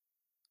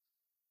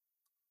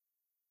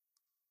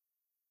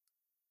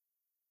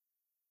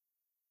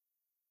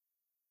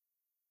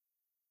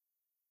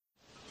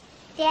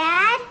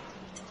Dad?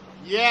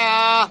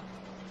 Yeah?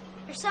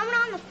 There's someone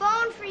on the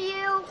phone for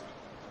you.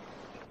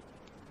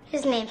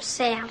 His name's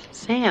Sam.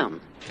 Sam.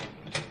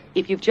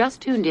 If you've just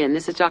tuned in,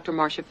 this is Dr.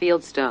 Marcia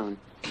Fieldstone.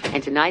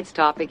 And tonight's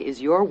topic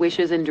is your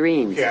wishes and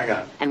dreams. Yeah, I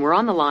got it. And we're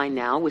on the line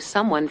now with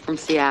someone from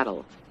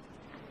Seattle.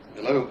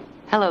 Hello?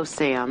 Hello,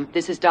 Sam.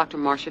 This is Dr.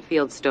 Marcia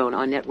Fieldstone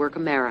on Network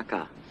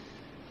America.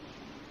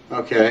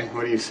 Okay,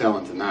 what are you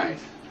selling tonight?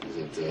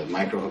 Is it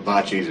micro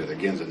hibachis or the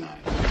Ginza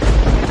knife?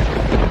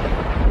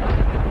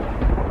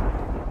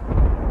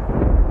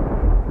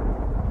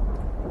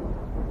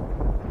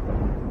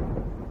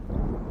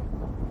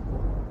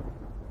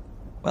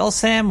 Well,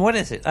 Sam, what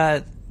is it?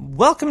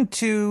 Welcome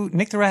to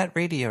Nick the Rat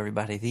Radio,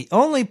 everybody. The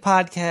only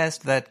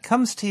podcast that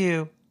comes to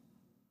you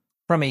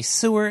from a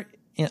sewer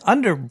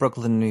under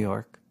Brooklyn, New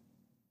York.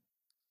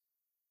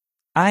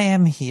 I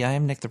am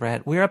Nick the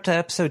Rat. We're up to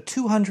episode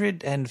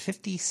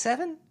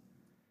 257.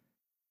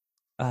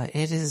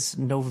 It is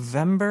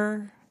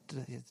November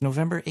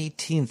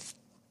 18th,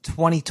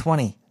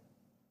 2020.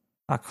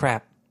 Oh,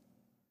 crap.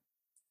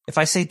 If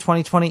I say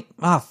 2020,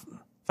 if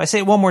I say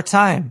it one more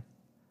time,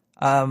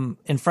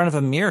 in front of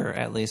a mirror,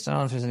 at least. I don't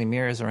know if there's any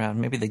mirrors around.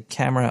 Maybe the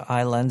camera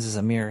eye lens is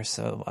a mirror,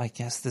 so I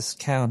guess this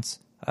counts.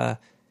 If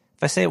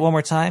I say it one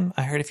more time,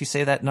 I heard if you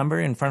say that number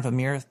in front of a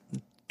mirror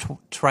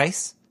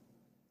twice,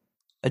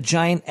 a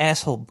giant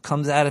asshole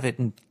comes out of it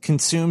and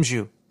consumes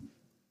you.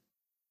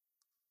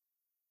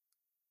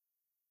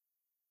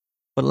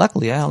 But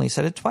luckily, I only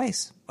said it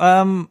twice.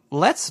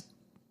 Let's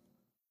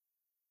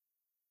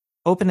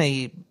open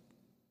a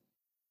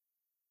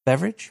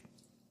beverage,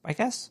 I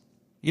guess.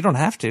 You don't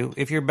have to.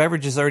 If your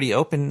beverage is already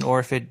open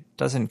or if it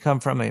doesn't come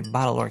from a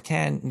bottle or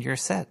can, you're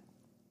set.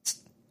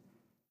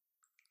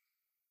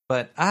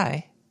 But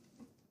I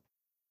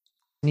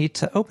need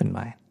to open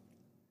mine.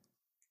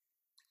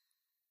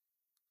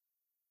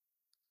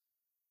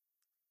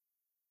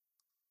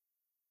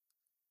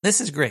 This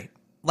is great.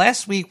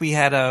 Last week we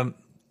had a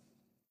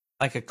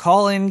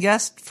call-in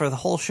guest for the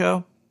whole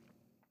show.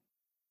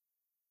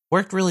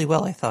 Worked really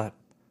well, I thought.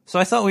 So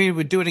I thought we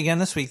would do it again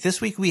this week.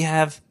 This week we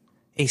have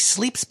a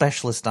sleep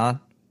specialist on.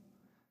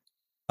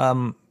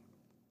 I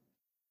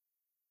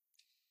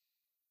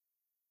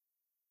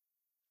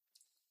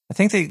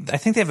think they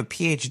have a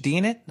PhD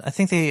in it. I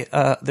think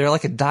they're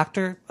like a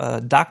doctor.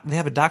 They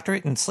have a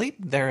doctorate in sleep.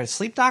 They're a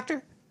sleep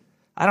doctor.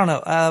 I don't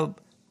know.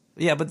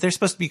 Yeah, but they're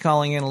supposed to be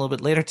calling in a little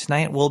bit later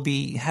tonight. We'll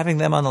be having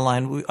them on the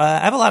line. I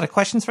have a lot of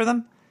questions for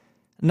them,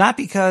 not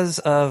because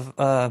of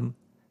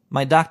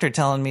my doctor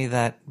telling me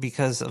that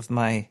because of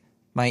my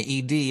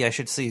ED I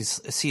should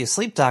see a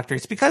sleep doctor.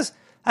 It's because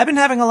I've been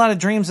having a lot of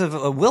dreams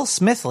of Will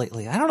Smith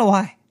lately. I don't know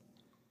why.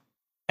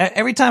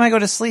 Every time I go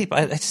to sleep,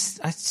 I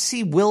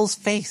see Will's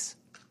face.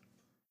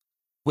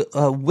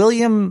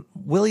 William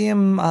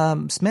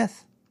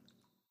Smith.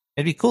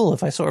 It'd be cool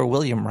if I saw a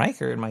William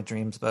Riker in my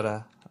dreams,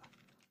 but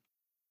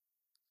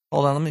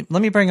hold on.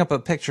 Let me bring up a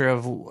picture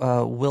of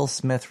Will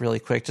Smith really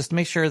quick, just to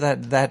make sure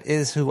that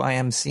is who I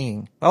am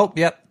seeing. Oh,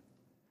 yep.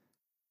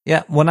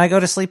 Yeah, when I go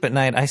to sleep at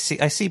night, I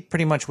see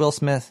pretty much Will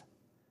Smith,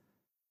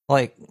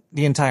 like,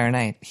 the entire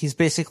night. He's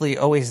basically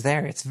always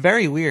there. It's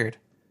very weird.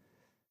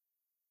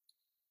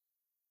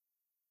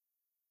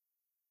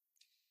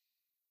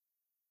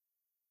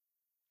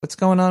 What's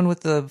going on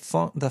with the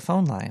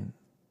phone line?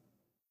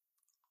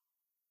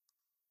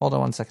 Hold on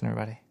one second,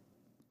 everybody.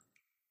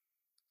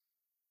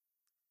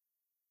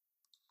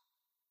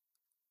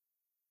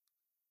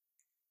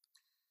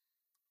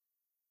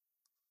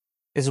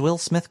 Is Will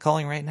Smith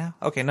calling right now?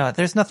 Okay, no,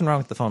 there's nothing wrong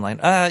with the phone line.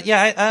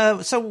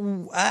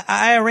 So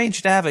I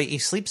arranged to have a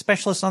sleep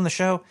specialist on the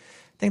show.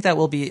 I think that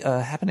will be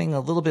happening a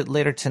little bit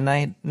later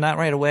tonight. Not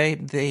right away.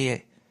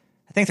 I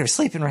think they're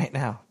sleeping right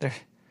now. They're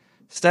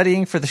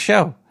studying for the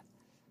show.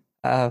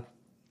 And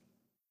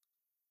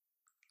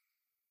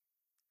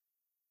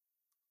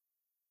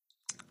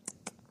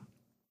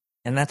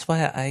that's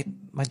why I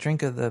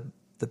drink of the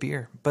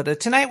beer. But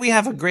tonight we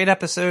have a great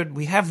episode.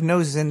 We have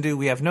no Zindu.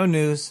 We have no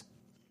news.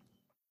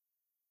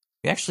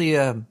 We actually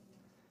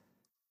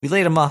we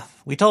laid him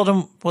off. We told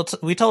him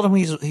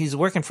he's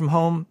working from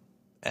home,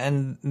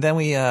 and then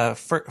we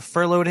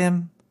furloughed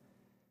him,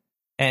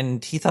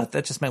 and he thought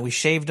that just meant we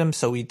shaved him.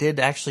 So we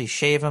did actually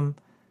shave him,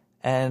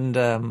 and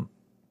and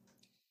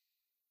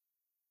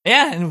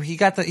he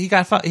got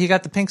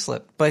the pink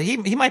slip. But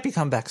he might be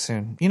coming back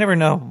soon. You never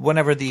know.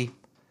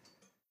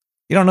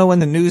 You don't know when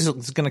the news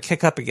is going to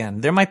kick up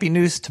again. There might be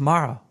news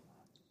tomorrow,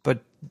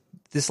 but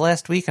this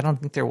last week I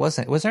don't think there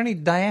wasn't. Was there any,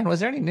 Diane?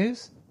 Was there any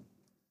news?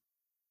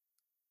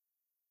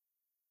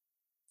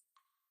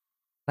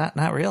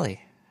 Not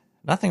really.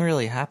 Nothing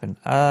really happened.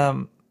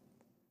 Zindu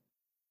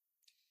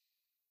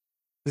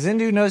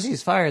knows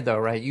he's fired though,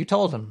 right? You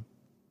told him.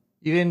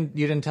 You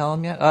didn't tell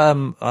him yet?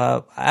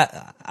 I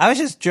was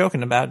just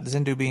joking about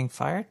Zindu being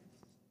fired.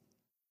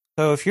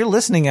 So if you're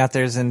listening out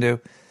there, Zindu,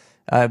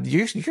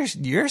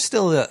 you're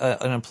still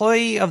an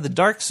employee of the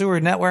Dark Sewer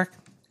Network,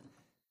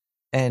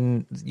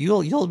 and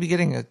you'll be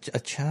getting a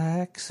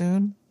check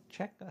soon.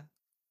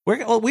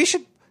 We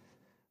should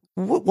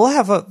we'll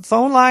have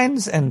phone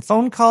lines and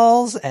phone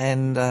calls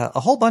and a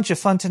whole bunch of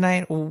fun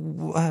tonight.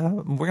 We're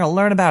going to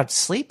learn about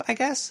sleep, I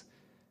guess,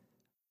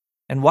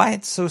 and why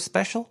it's so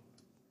special.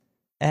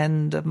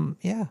 And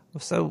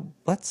so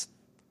let's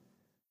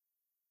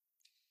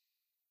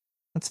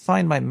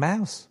find my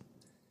mouse.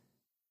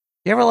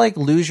 You ever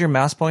lose your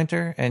mouse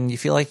pointer and you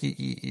feel like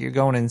you're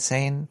going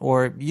insane,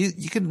 or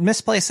you could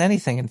misplace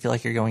anything and feel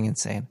like you're going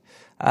insane?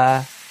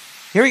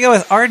 Here we go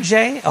with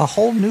RJ, A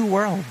Whole New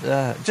World.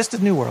 Just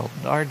a new world.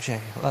 RJ,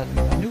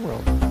 a new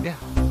world. Yeah.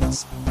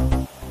 Let's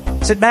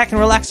sit back and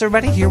relax,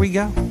 everybody. Here we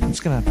go. I'm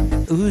just going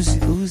to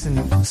ooze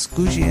and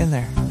squooze you in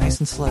there. Nice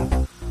and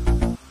slow.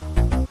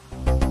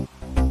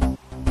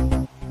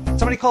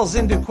 Somebody call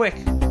Zindu quick.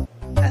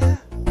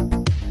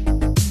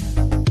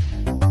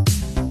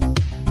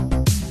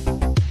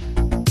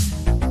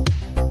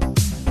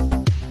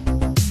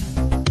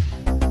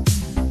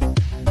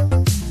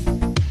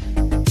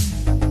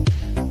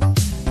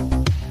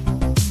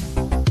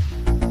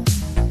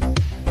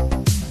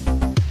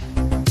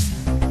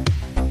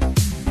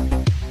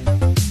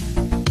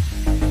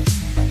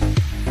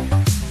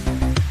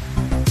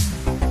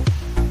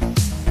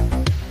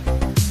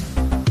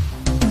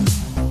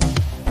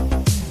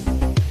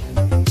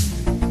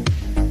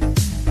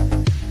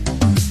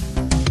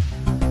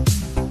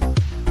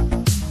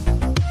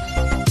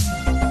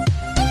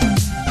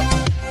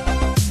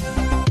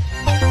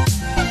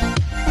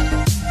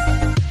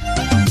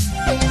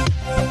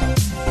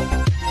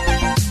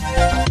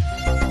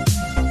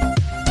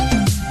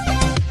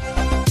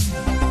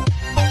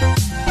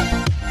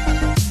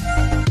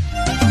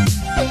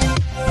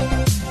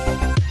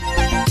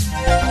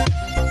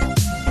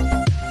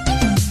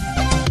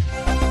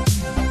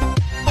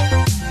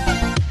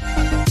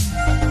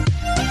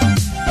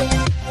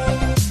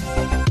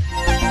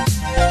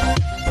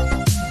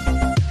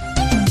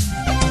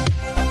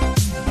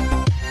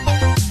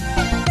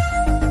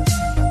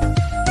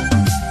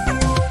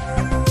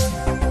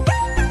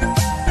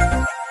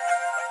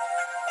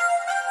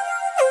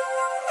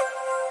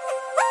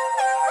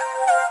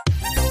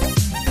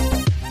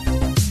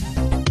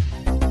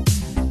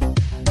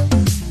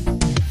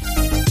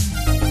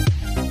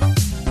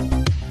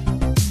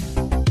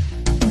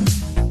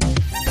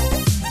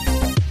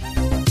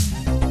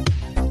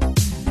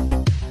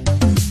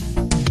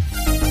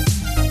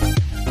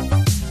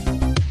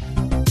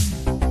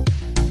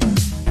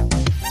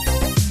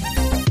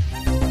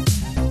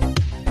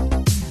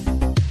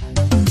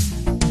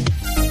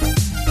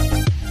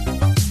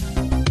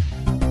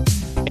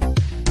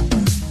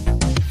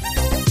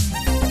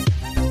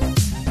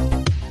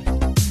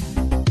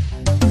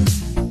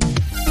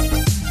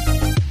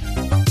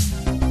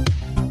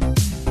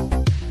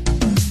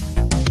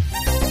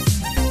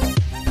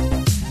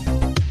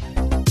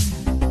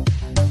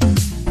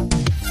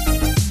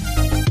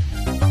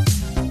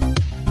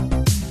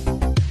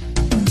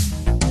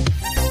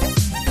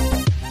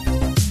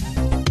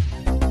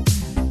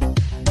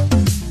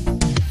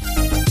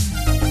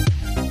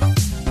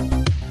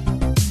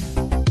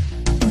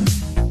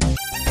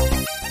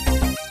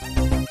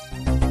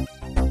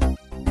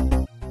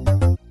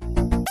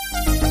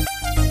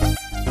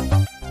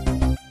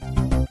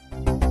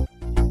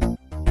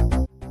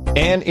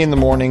 And in the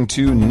morning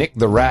to Nick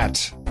the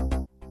Rat,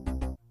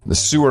 the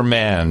sewer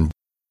man.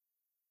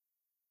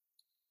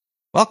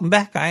 Welcome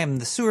back. I am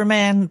the sewer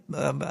man,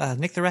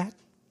 Nick the Rat.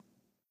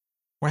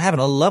 We're having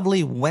a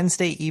lovely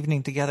Wednesday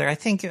evening together. I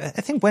think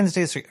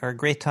Wednesdays are a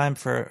great time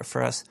for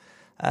us.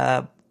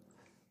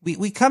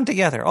 We come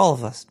together, all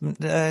of us.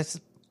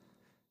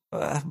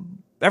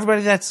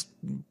 Everybody that's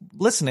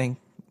listening,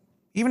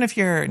 even if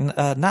you're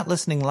not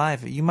listening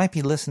live, you might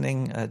be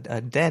listening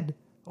dead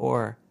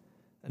or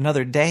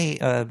another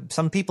day.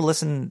 Some people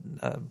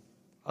listen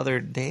other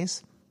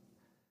days.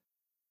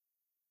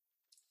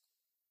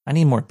 I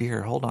need more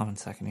beer. Hold on a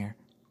second here.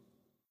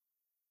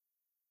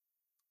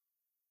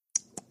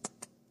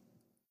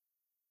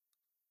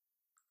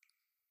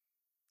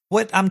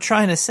 What I'm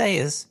trying to say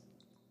is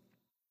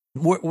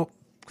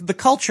the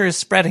culture is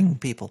spreading,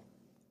 people.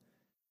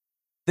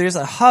 There's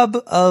a hub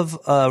of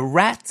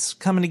rats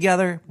coming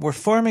together. We're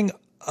forming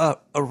a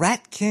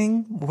rat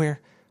king where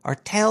our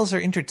tails are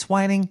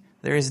intertwining.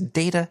 There is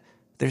data.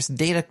 There's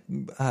data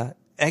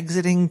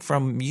exiting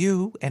from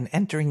you and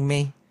entering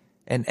me,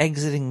 and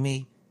exiting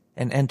me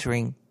and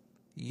entering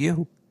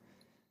you.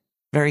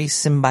 Very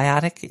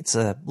symbiotic. It's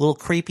a little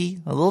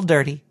creepy, a little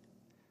dirty,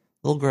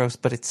 a little gross,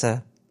 but it's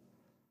kind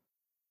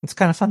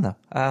of fun though.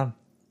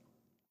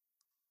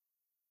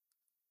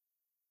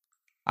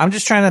 I'm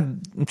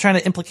trying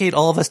to implicate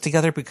all of us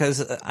together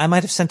because I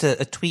might have sent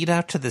a tweet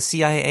out to the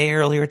CIA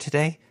earlier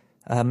today,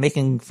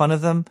 making fun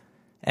of them.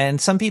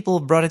 And some people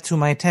brought it to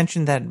my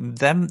attention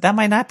that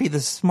might not be the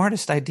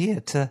smartest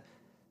idea to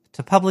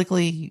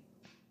publicly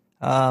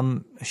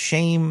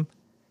shame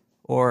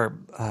or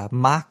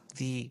mock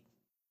the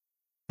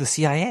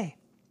CIA.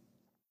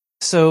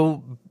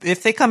 So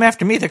if they come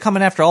after me, they're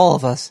coming after all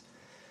of us.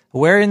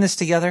 We're in this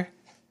together.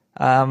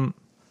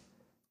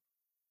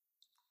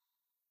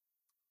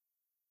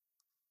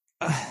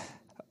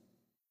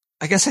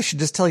 I guess I should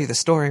just tell you the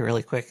story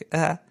really quick.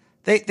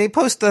 They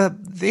post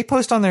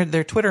on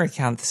their Twitter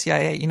account, the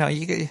CIA. You know,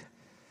 you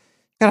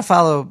gotta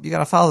follow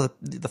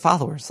the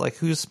followers. Like,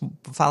 who's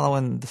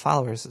following the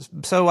followers?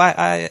 So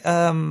I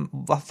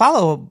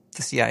follow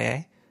the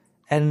CIA,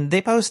 and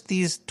they post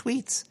these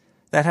tweets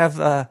that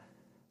have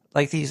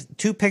like these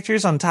two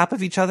pictures on top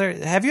of each other.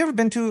 Have you ever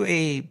been to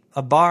a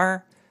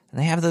bar and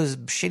they have those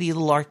shitty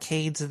little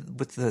arcades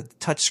with the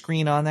touch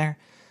screen on there?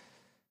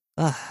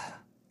 Ugh.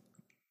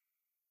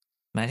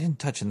 Imagine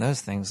touching those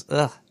things.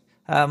 Ugh.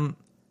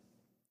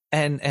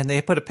 And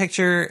they put a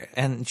picture,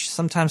 and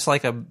sometimes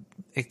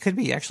it could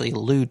be actually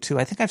lewd too.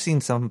 I think I've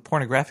seen some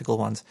pornographical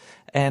ones,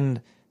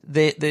 and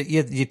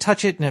you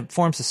touch it and it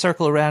forms a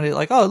circle around it,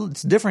 like, oh,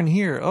 it's different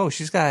here. Oh,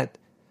 she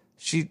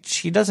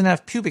doesn't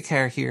have pubic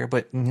hair here,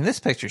 but in this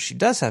picture she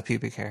does have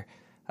pubic hair,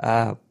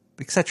 et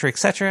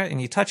cetera,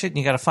 and you touch it and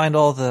you got to find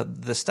all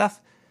the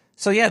stuff.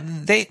 So yeah,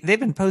 they've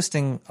been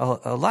posting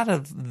a lot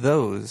of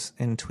those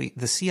in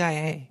the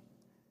CIA.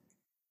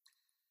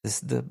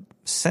 The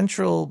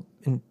Central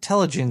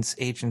Intelligence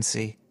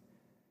Agency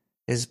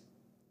is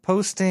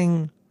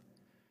posting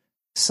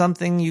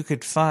something you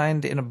could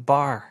find in a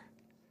bar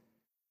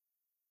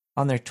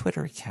on their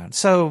Twitter account.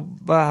 So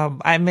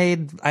I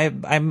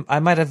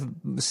might have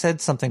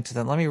said something to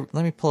them. Let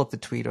me pull up the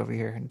tweet over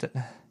here.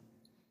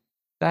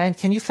 Diane,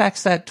 can you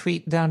fax that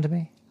tweet down to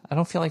me? I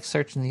don't feel like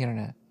searching the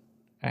internet.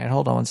 All right,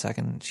 hold on one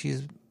second.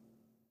 She's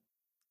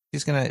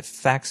gonna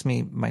fax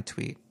me my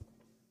tweet.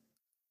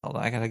 Hold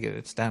on, I gotta get it.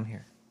 It's down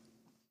here.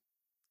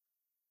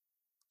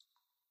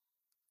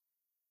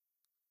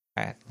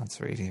 All right, let's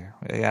read here.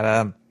 We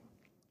got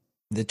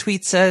the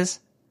tweet says,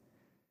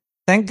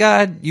 "Thank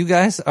God you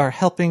guys are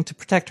helping to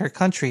protect our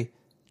country.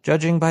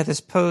 Judging by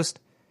this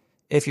post,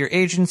 if your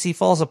agency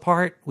falls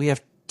apart, we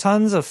have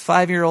tons of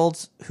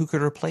 5-year-olds who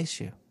could replace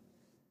you."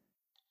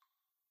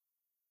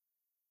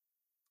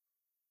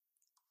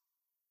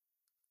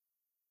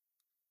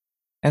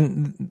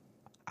 And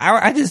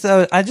I just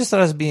thought I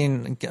was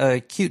being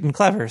cute and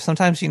clever.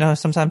 Sometimes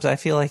I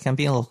feel like I'm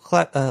being a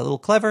little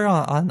clever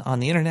on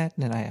the internet,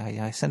 and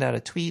I send out a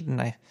tweet, and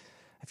I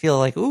feel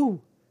like, ooh,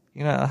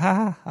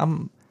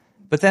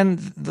 But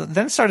then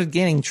it started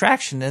gaining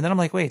traction, and then I'm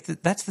like, wait,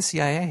 that's the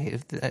CIA.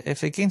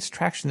 If it gains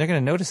traction, they're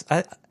going to notice.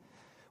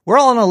 We're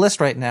all on a list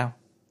right now.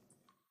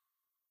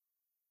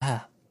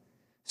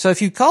 So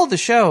if you called the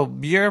show,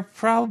 you're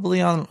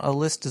probably on a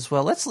list as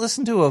well. Let's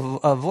listen to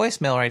a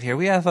voicemail right here.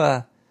 We have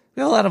a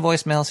lot of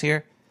voicemails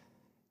here.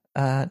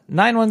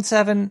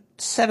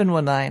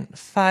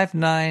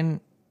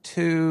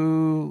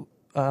 917-719-5923.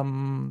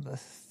 I'm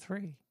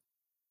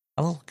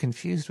a little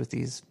confused with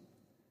these.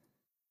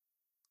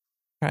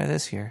 Try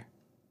this here.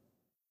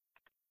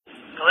 You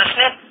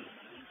listening?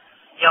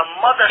 Your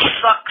mother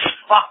sucks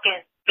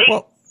fucking big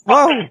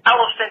fucking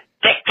elephant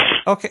dicks.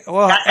 Okay,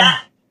 well, Got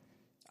that?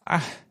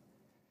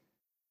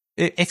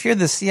 If you're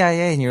the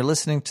CIA and you're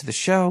listening to the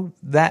show,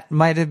 that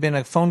might have been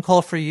a phone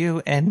call for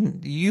you,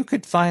 and you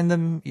could find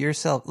them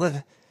yourself.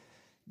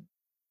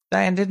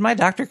 Diane, did my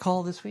doctor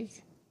call this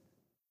week?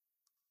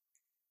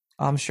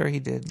 I'm sure he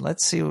did.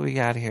 Let's see what we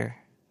got here.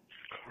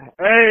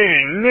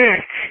 Hey,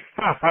 Nick.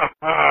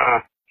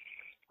 I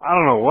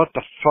don't know what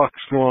the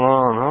fuck's going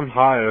on. I'm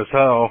high as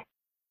hell.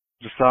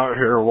 Just out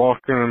here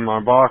walking in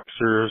my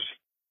boxers.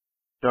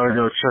 Gotta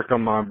go check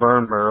on my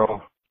burn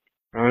barrel.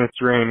 And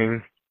it's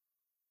raining.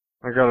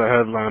 I got a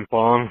headlamp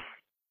on.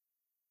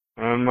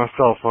 And my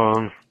cell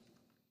phone.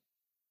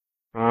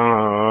 I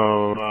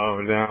don't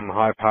know, damn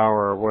high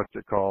power, what's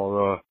it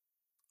called?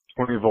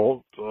 20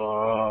 volt,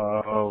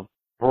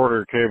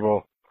 Porter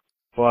cable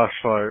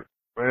flashlight.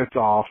 It's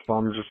off,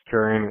 I'm just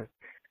carrying it.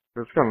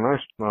 It's got a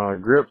nice,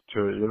 grip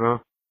to it,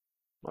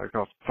 like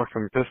a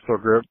fucking pistol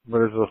grip,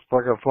 but it's just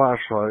like a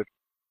flashlight.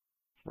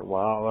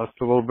 Wow,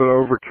 that's a little bit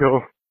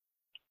overkill,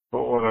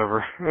 but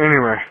whatever.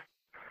 Anyway,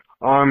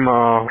 I'm,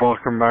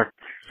 walking back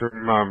to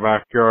my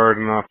backyard,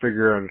 and I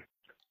figure I'd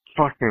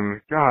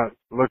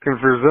looking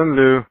for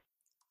Zindu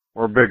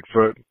or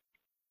Bigfoot.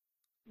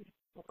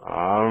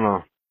 I don't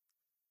know.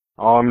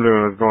 All I'm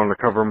doing is going to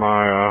cover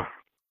my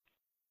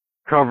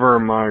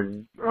burn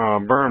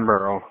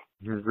barrel,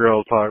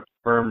 grill type,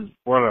 burn,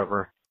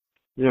 whatever.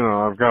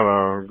 I've got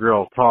a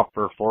grill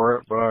topper for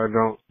it, but I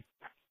don't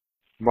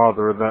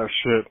bother with that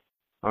shit.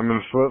 I'm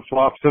in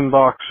flip-flops and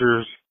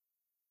boxers,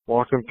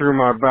 walking through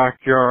my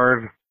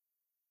backyard,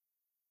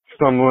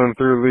 stumbling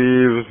through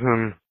leaves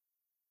and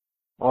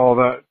all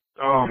that.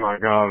 Oh my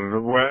god, the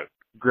wet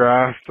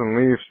grass and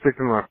leaves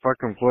sticking to my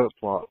fucking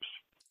flip-flops.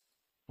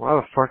 Why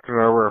the fuck did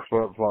I wear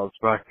flip-flops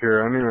back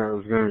here? I knew it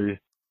was gonna be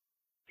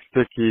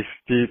sticky,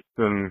 steep,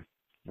 and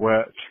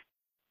wet.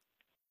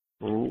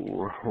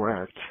 Ooh,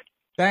 wet.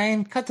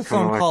 Diane, cut the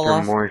phone call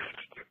off. Moist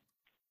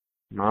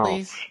mouth.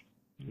 Please.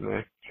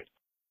 Nick.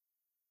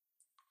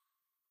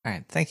 All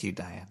right, thank you,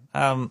 Diane.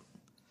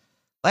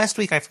 Last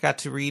week I forgot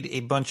to read a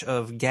bunch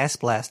of Gas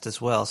Blast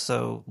as well,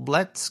 so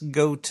let's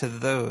go to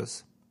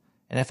those.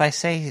 And if I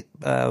say,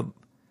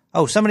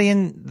 somebody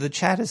in the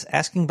chat is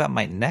asking about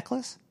my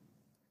necklace.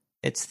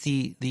 It's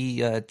the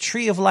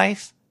Tree of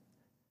Life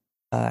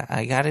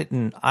I got it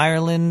in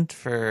Ireland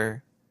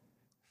for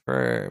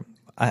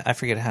I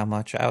forget how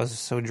much. I was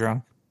so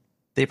drunk.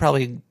 I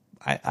probably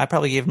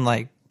gave them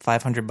like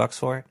 $500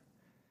 for it.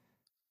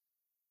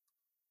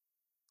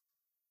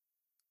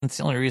 That's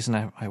the only reason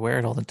I wear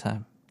it all the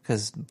time,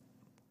 because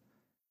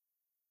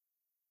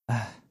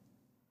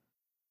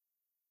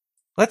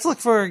let's look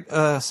for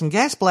some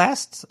gas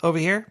blasts over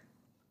here. I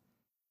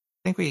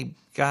think we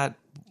got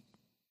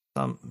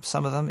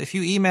some of them. If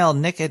you email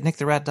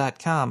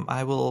nick@nicktherat.com,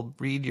 I will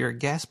read your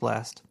gas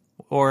blast.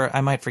 Or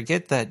I might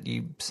forget that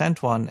you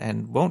sent one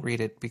and won't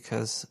read it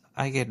because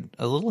I get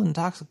a little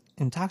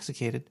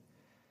intoxicated.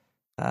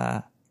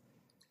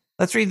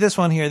 Let's read this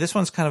one here. This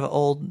one's kind of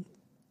old.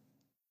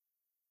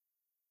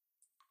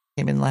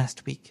 Came in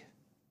last week.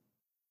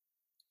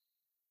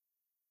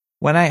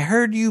 When I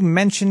heard you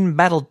mention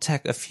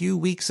BattleTech a few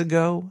weeks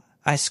ago,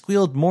 I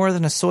squealed more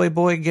than a soy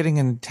boy getting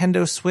a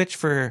Nintendo Switch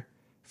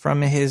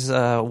from his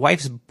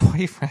wife's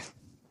boyfriend.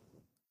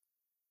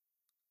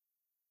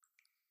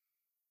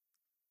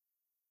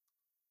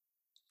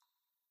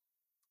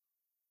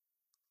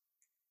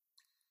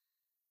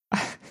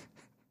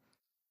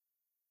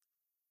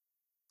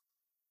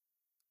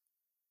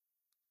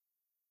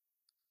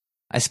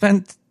 I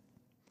spent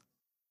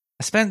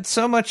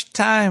so much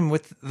time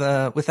with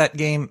that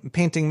game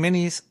painting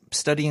minis,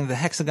 studying the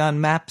hexagon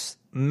maps,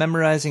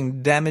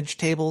 memorizing damage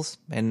tables,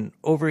 and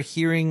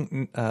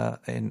overhearing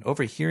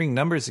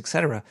numbers,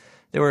 etc.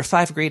 There were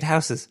 5 great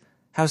houses: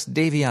 House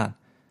Davion,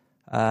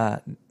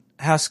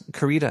 House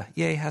Karita,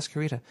 yay, House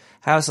Karita,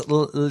 House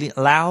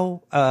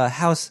Lau,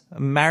 House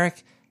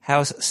Marek,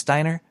 House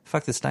Steiner,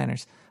 fuck the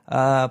Steiners,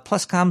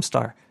 plus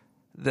Comstar.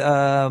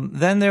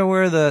 Then there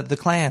were the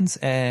clans,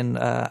 and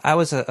I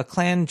was a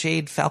Clan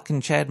Jade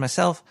Falcon Chad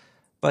myself,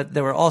 but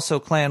there were also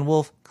Clan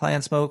Wolf,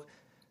 Clan Smoke,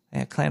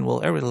 and Clan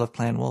Wolf. Everybody loved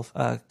Clan Wolf.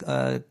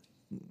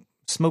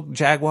 Smoke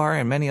Jaguar,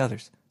 and many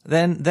others.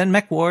 Then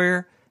Mech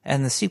Warrior,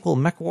 and the sequel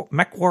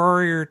Mech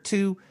Warrior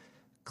 2,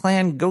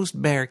 Clan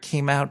Ghost Bear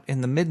came out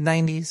in the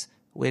mid-90s,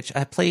 which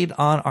I played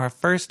on our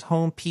first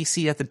home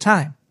PC at the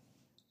time.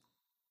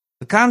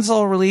 The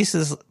console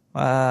releases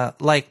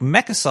like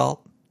Mech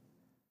Assault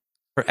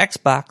for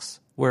Xbox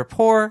were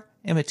poor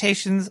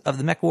imitations of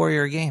the Mech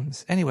Warrior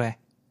games. Anyway,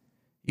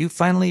 you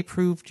finally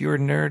proved your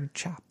nerd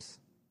chops.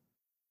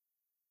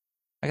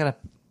 I got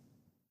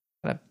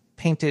a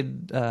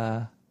painted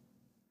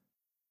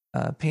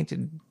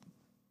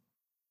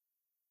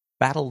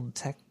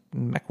BattleTech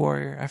Mech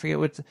Warrior. I forget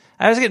what.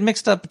 I always get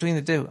mixed up between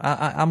the two.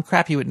 I'm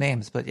crappy with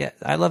names, but yeah,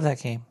 I love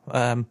that game.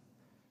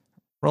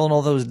 Rolling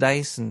all those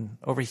dice and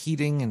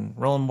overheating and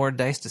rolling more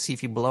dice to see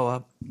if you blow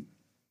up.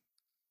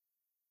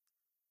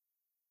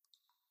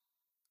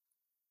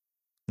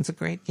 It's a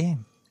great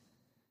game.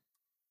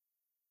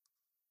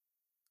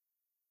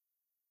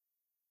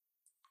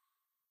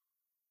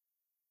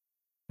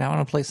 Now I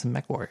want to play some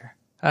Mech Warrior.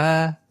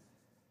 I've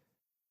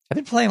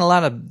been playing a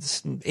lot of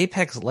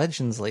Apex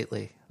Legends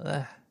lately.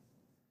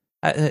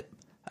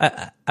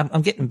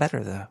 I'm getting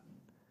better though.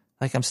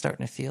 Like, I'm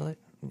starting to feel it.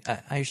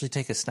 I usually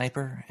take a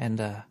sniper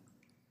and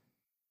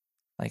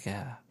like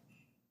a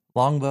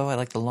longbow. I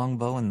like the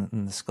longbow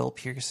and the skull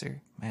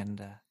piercer,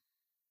 and a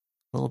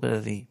little bit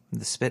of the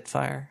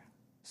Spitfire.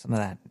 Some of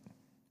that.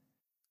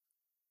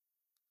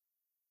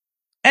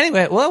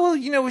 Anyway, well,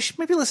 you know, we should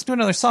maybe listen to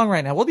another song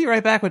right now. We'll be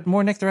right back with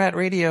more Nick the Rat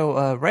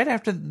Radio right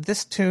after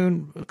this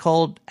tune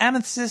called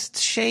Amethyst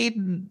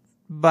Shade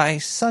by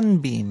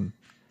Sunbeam.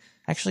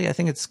 Actually, I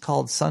think it's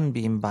called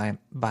Sunbeam by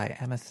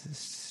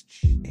Amethyst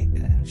Shady?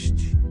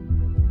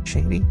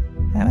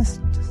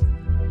 Amethyst?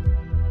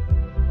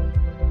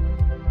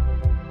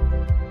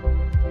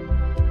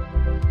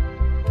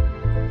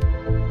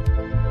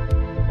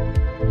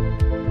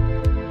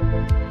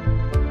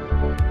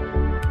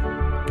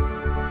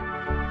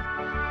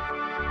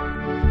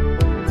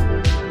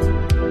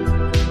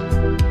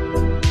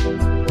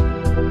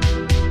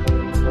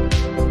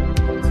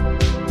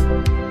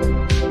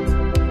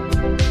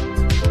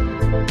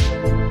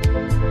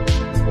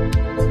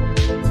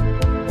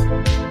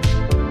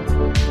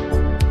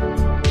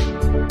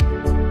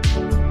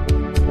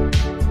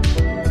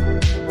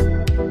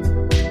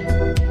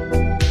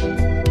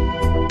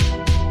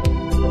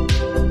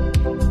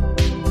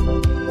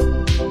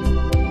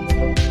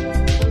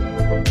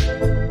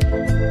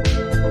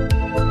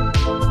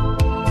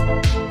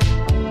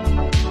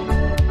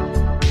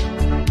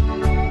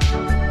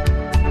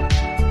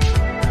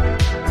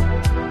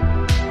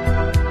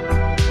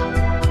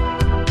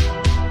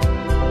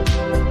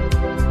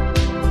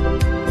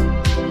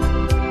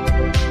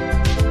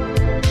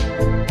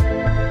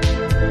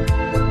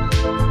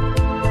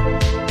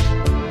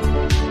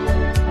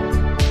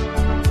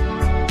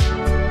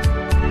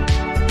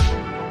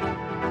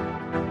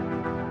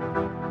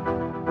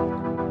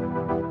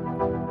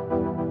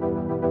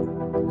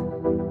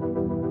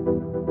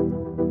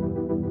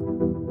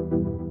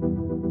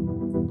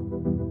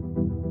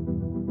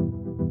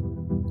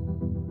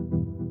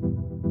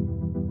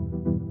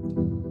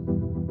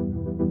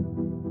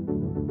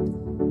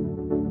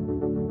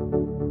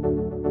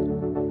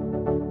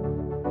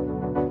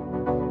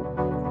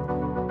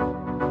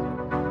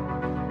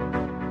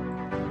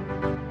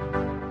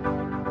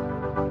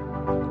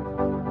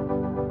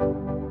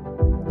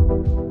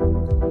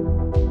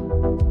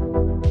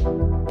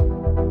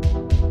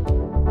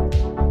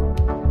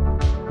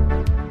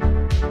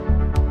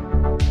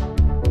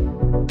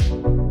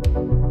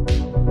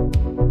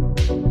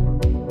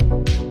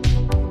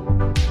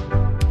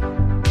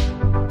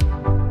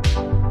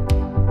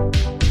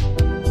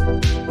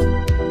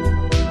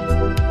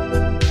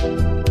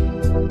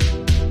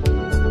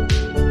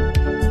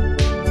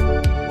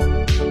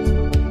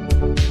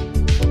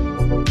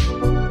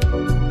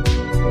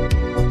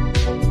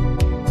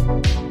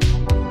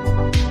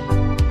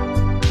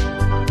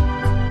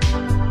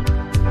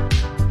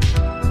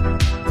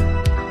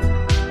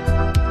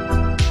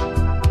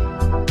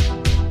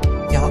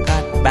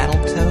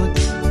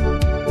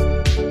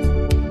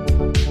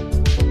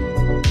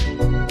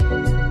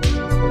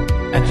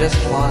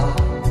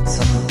 on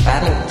some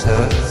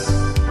Battletoads.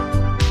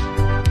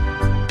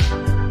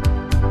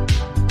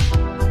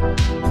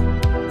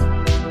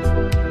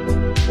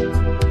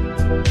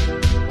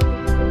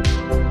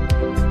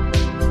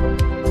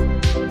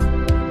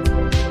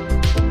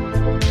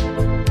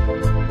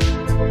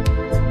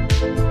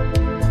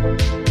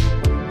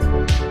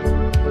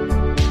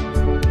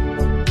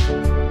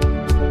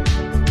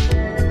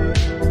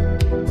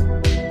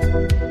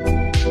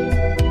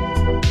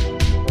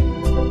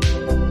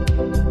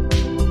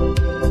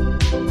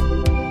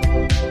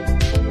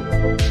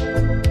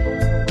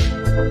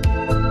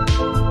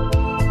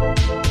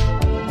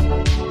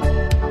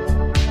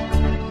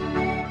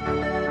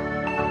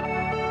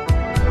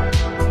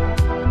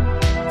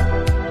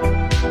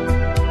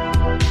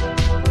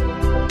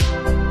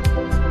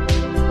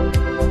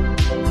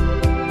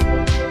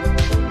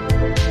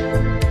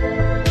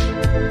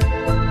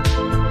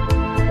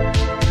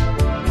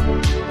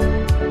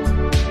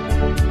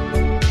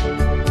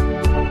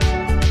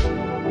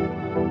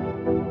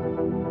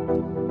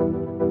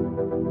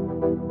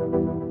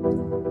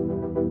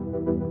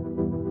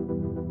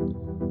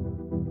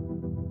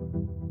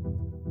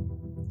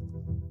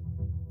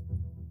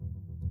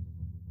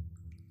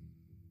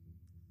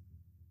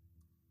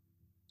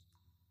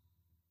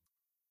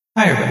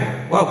 Hi, everybody.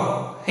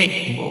 Whoa.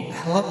 Hey. Whoa.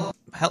 Hello.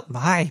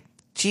 Hi.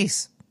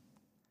 Jeez.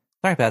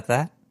 Sorry about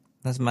that.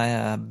 That's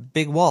my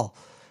big wall.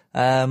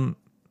 Yeah,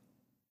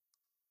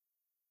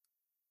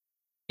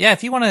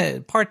 if you want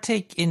to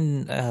partake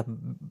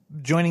in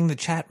joining the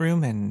chat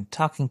room and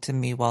talking to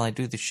me while I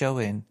do the show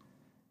and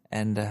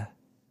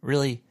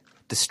really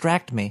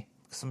distract me,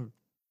 because I'm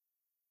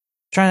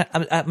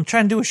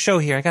trying to do a show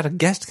here. I got a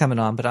guest coming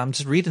on, but I'm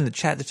just reading the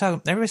chat.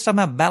 Everybody's talking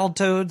about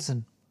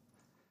Battletoads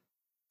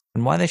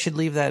and why they should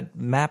leave that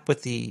map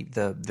with the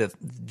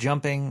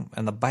jumping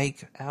and the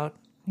bike out.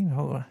 You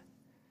know,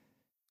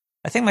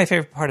 I think my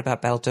favorite part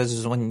about Battletoads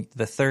is when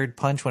the third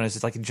punch, when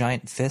it's like a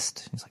giant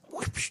fist. It's like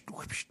whoosh,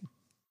 whoosh,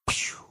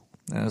 whoosh,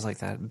 and it was like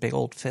that big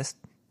old fist.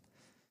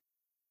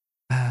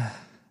 And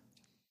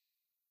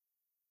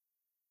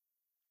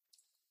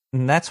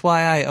that's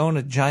why I own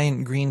a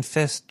giant green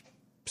fist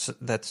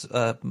that's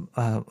a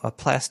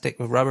plastic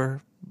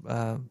rubber.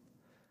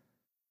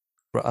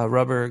 A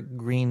rubber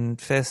green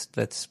fist.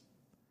 That's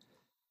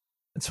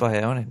why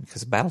I own it,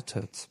 because of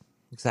Battletoads.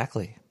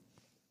 Exactly.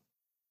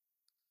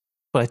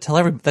 But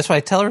that's why I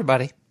tell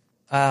everybody.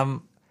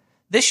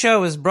 This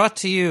show is brought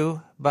to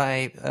you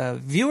by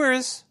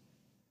viewers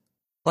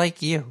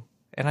like you,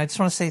 and I just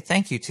want to say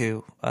thank you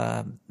to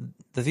the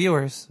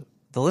viewers,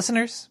 the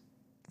listeners.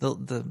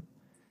 Can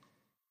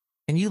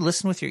you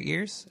listen with your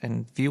ears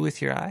and view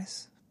with your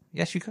eyes?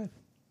 Yes, you could.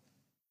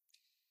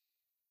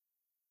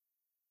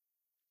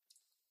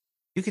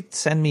 You could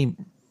send me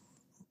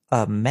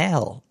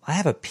mail. I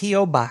have a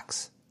P.O.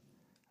 box.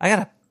 I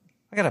got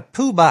a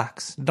poo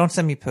box. Don't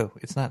send me poo.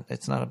 It's not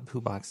a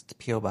poo box. It's a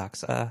P.O.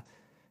 box.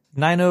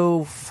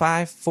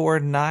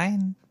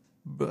 90549,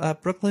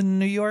 Brooklyn,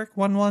 New York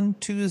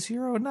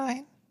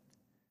 11209.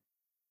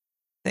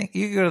 You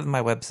can go to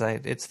my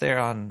website. It's there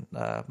on.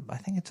 I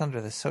think it's under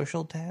the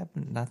social tab,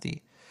 not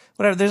the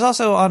whatever. There's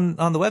also on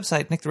the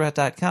website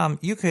nicktherat.com.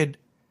 You could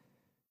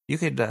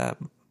hit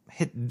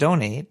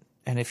donate.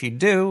 And if you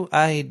do,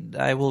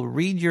 I will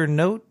read your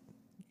note.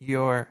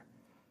 I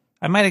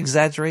might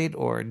exaggerate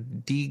or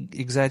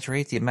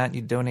de-exaggerate the amount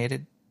you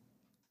donated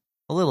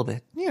a little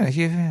bit.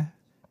 I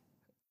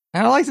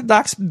don't like to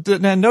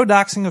no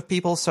doxing of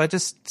people, so I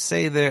just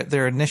say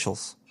their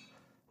initials,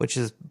 which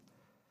is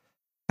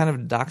kind of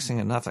doxing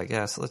enough, I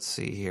guess. Let's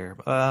see here.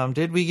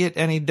 Did we get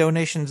any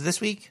donations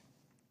this week?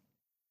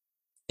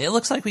 It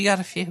looks like we got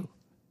a few.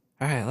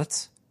 All right,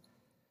 let's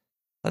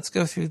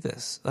go through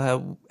this.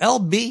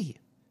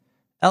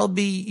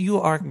 LB, you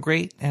are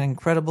great and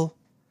incredible,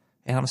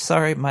 and I'm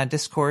sorry my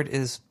Discord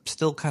is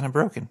still kind of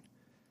broken.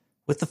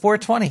 With the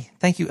 420,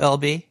 thank you,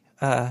 LB.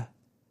 I'll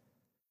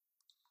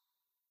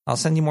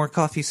send you more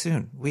coffee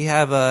soon. We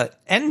have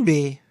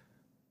NB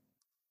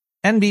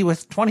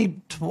with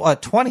 20.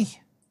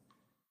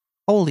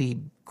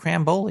 Holy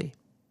cramboli.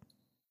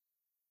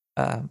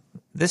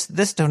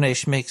 This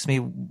donation makes me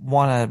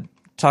want to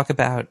talk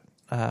about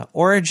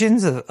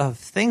origins of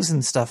things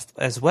and stuff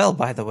as well,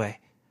 by the way.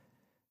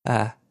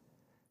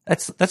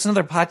 That's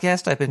another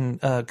podcast I've been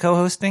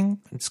co-hosting.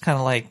 It's kind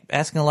of like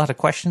asking a lot of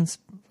questions.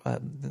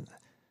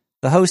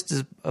 The host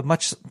is a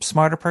much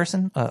smarter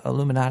person,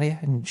 Illuminati,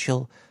 and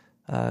she'll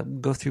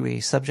go through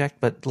a subject.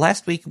 But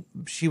last week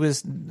she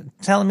was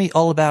telling me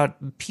all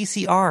about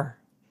PCR,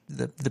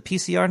 the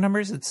PCR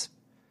numbers.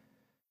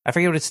 I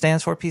forget what it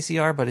stands for,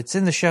 PCR, but it's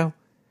in the show.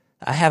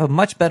 I have a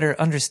much better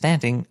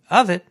understanding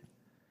of it.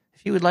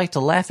 If you would like to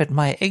laugh at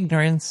my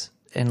ignorance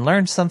and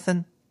learn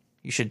something,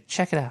 you should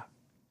check it out.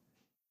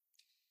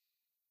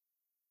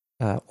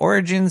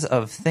 Origins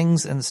of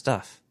Things and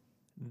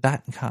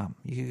Stuff.com.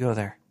 You can go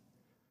there.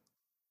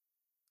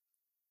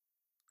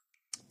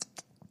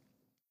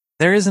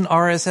 There is an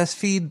RSS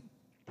feed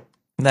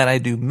that I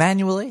do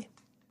manually,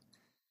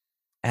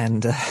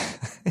 and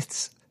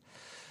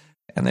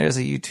And there's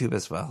a YouTube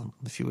as well,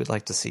 if you would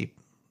like to see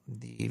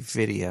the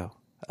video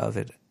of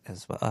it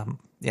as well.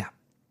 Yeah.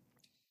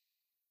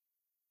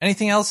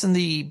 Anything else in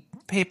the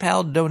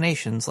PayPal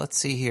donations? Let's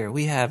see here.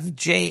 We have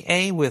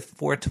J.A. with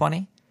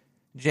 420.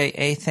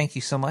 J.A., thank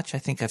you so much. I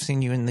think I've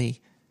seen you in the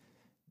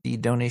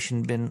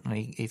donation bin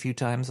a few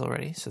times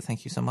already, so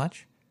thank you so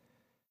much.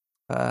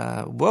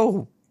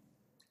 Whoa.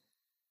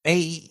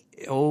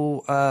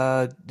 Hold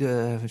on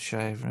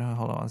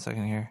 1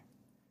 second here.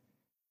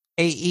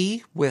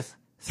 AE with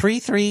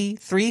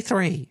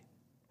 3333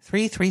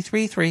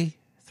 3333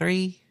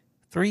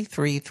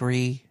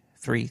 3333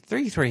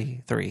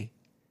 3333.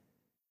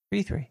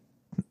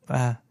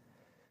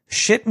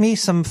 Ship me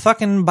some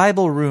fucking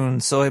Bible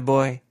runes, soy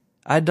boy.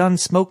 I done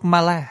smoked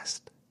my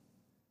last.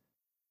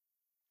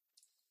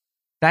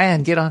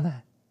 Diane, get on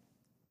that.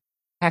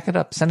 Hack it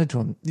up. Send it to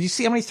him. Do you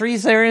see how many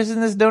threes there is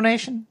in this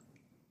donation?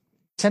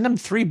 Send him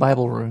 3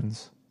 Bible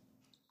runes.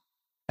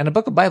 And a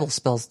book of Bible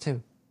spells,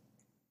 too.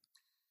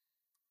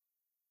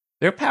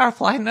 They're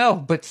powerful, I know,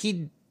 but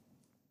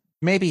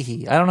maybe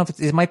he. I don't know if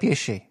it might be a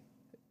she.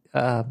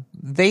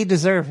 They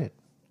deserve it.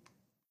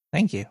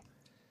 Thank you.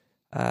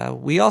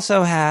 We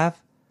also have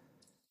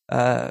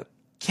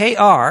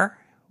KR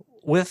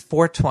with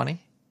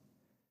 420.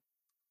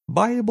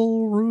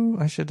 Bible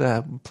rune. I should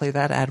play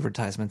that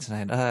advertisement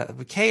tonight.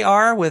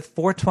 KR with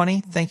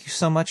 420. Thank you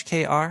so much,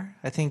 KR.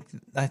 I think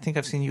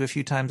I've seen you a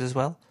few times as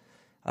well.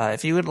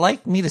 If you would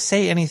like me to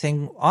say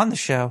anything on the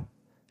show,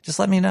 just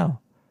let me know.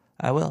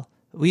 I will.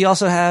 We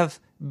also have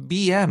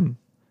BM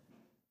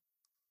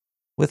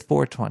with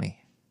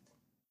 420.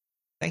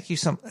 Thank you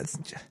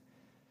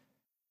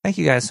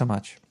guys so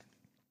much.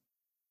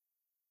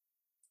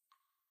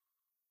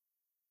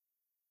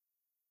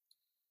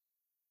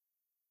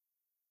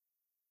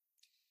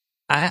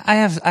 I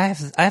have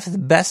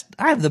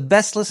the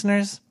best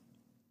listeners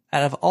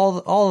out of all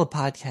the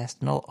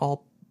podcasts and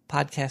all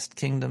podcast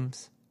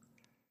kingdoms.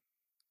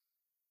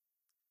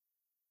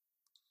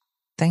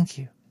 Thank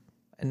you.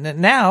 And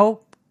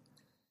now,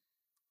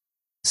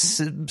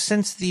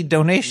 since the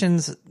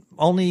donations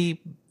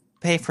only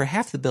pay for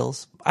half the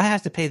bills, I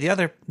have to pay the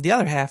other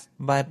half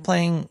by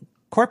playing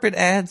corporate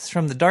ads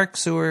from the Dark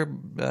Sewer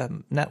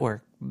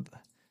network.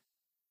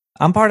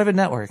 I'm part of a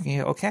network,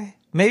 okay?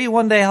 Maybe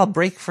one day I'll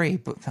break free,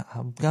 but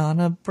I'm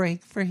gonna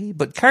break free.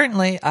 But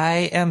currently,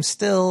 I am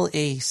still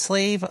an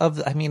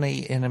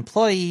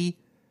employee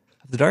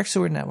of the Dark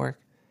Sewer Network.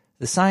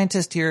 The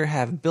scientists here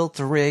have built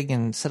the rig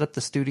and set up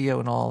the studio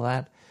and all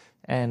that,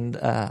 and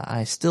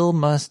I still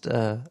must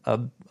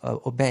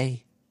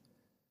obey.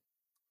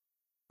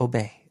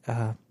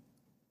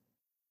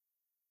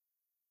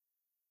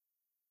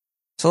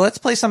 So let's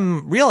play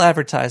some real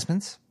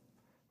advertisements.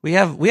 We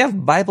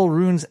have Bible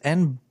runes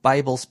and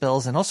Bible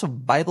spells and also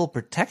Bible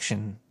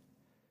protection.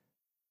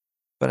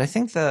 But I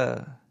think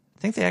the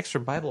extra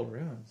Bible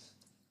runes.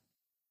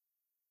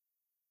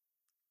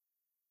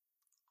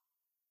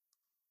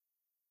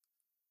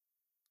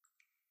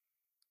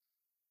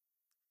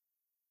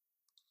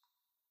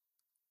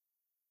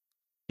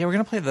 Yeah,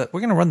 we're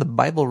gonna run the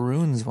Bible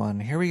runes one.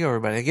 Here we go,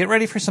 everybody. Get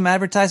ready for some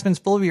advertisements.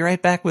 We'll be right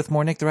back with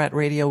more Nick the Rat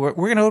Radio.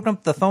 We're gonna open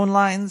up the phone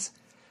lines.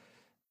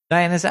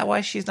 Diane, is that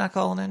why she's not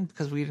calling in?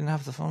 Because we didn't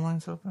have the phone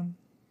lines open?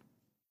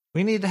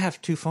 We need to have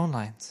 2 phone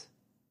lines.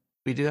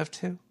 We do have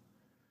 2.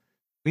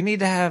 We need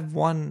to have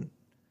one.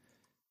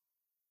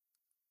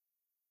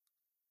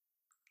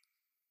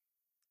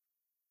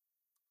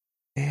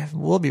 Yeah,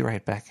 we'll be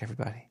right back,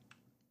 everybody.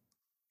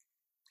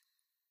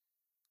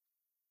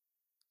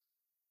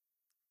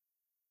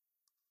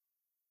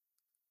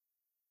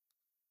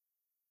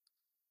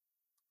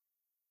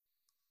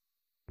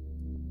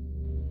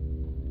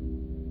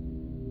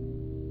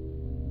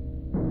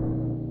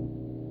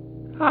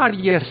 Are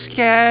you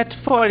scared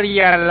for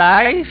your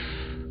life?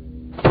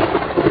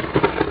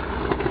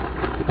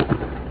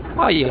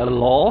 Are you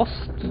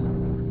lost?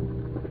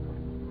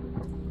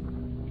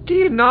 Do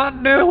you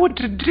not know what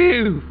to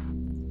do?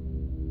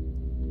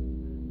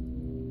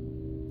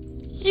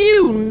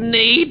 You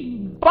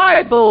need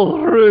Bible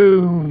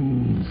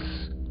runes.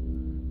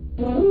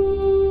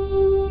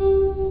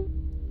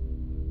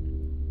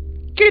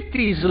 Get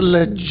these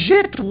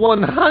legit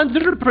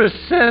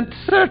 100%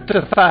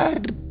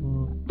 certified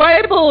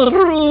Bible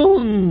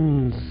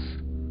runes.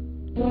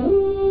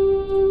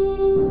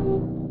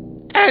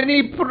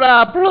 Any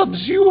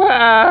problems you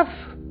have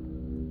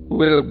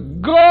will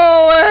go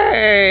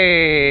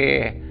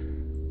away.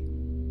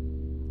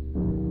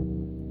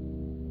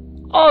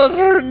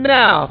 Order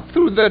now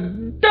through the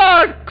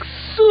Dark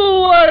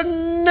Sewer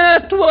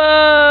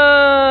Network.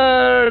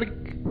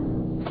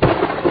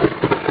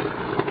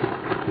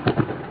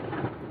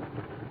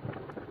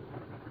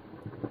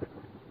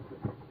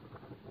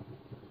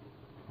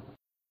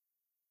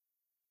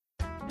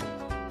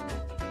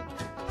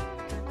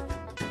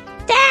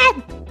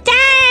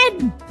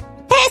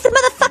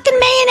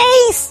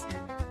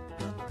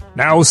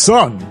 Now,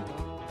 son,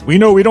 we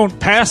know we don't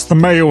pass the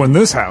mayo in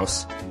this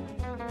house.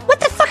 What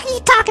the fuck are you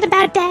talking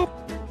about, Dad?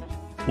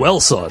 Well,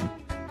 son,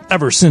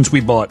 ever since we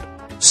bought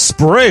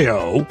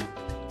Sprayo,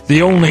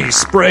 the only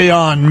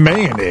spray-on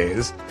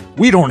mayonnaise,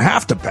 we don't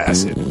have to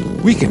pass it.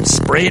 We can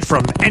spray it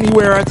from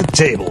anywhere at the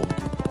table.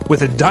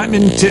 With a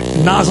diamond-tipped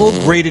nozzle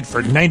graded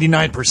for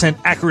 99%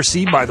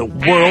 accuracy by the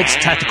World's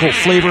Tactical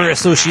Flavor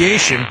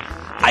Association,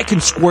 I can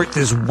squirt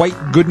this white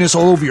goodness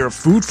all over your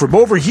food from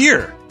over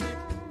here.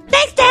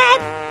 Thanks,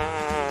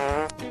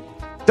 Dad!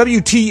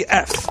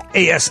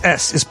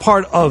 WTF-ASS is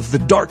part of the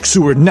Dark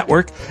Sewer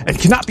Network and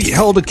cannot be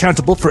held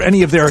accountable for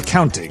any of their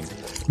accounting.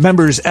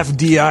 Members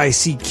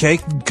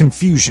FDICK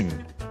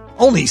confusion.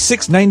 Only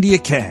 $6.90 a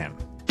can.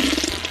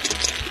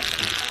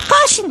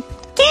 Caution!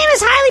 Can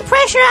is highly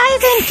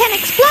pressurized and can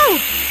explode.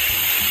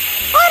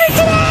 Order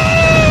today!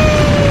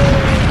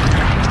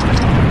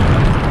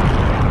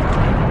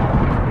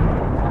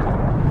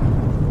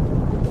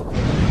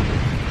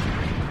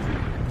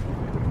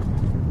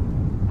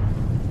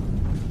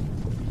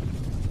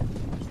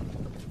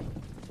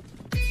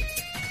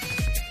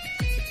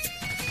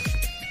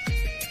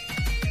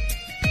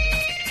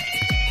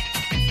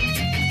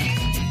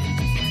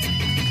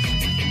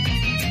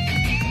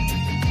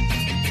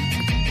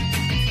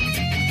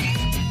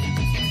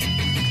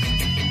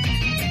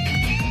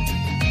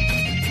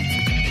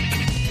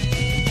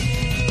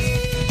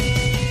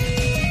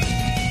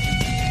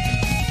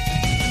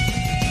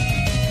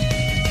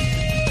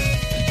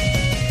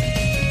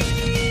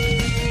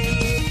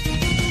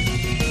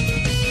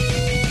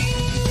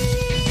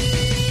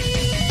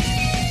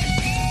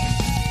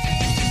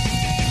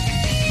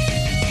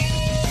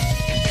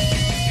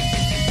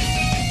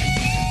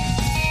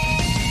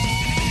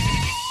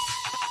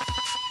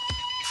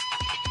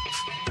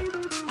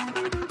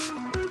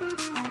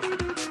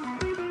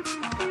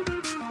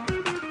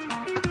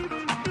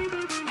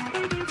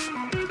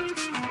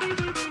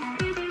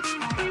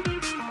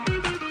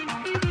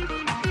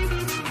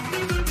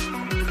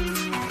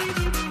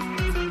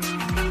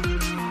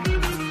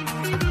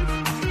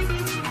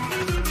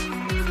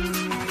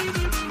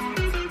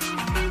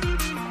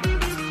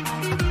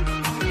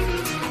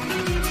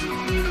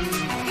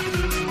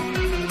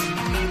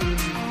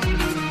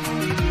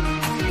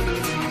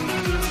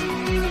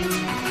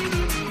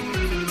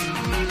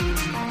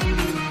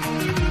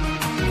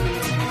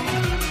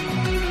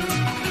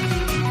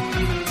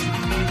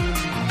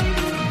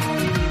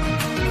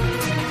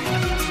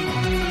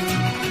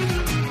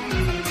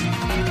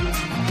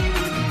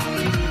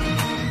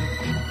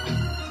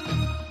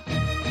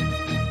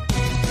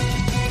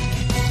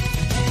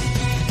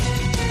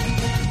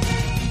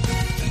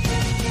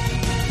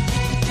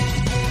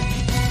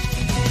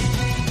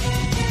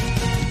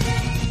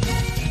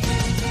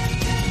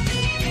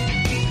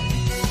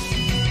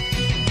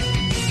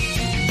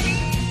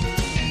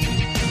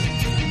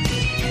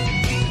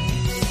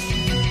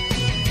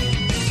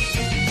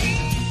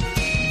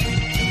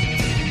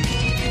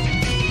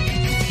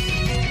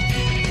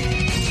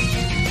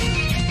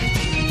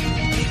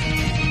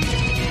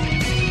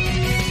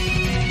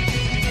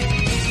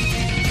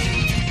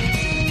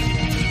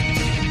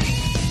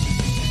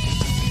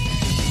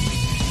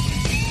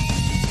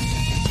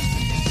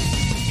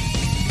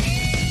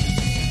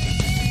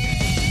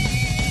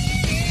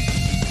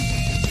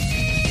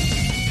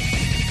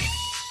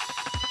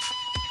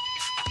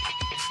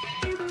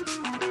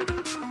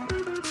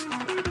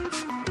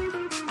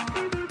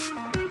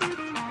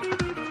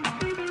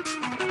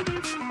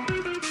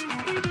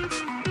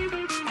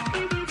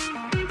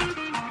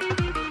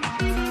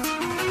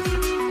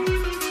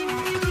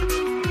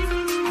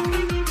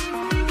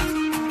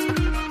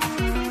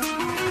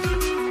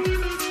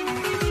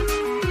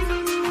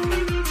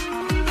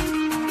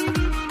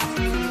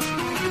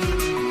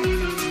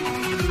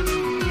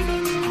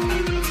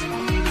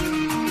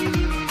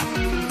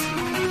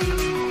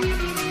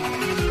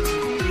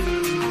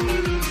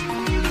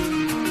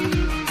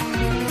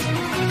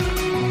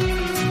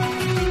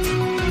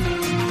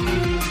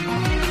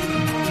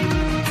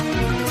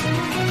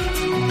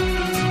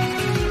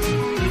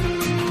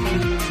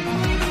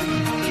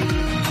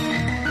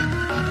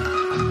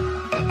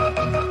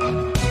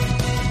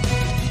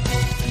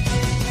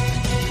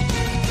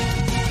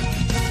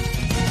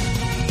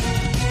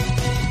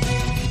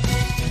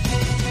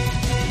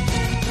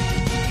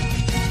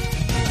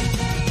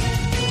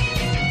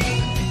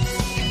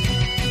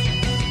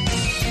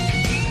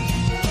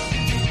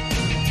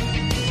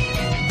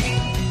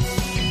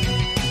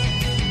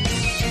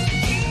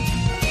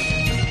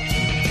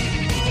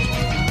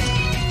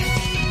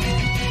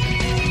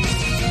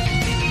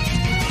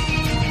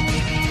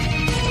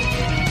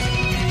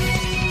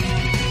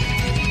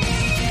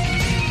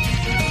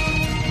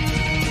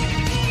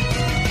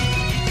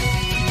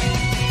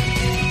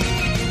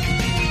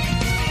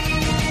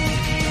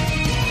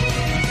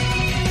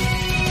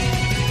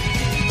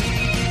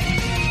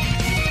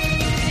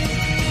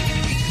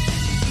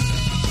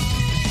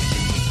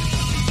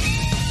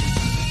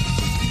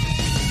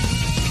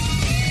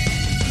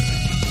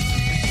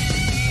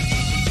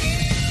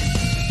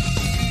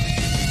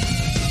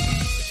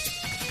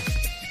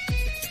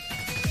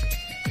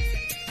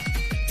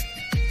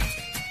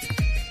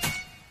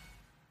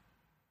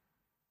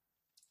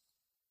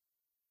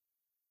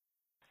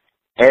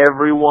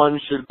 everyone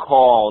should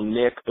call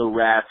Nick the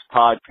Rat's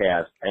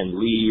podcast and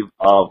leave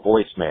a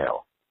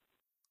voicemail.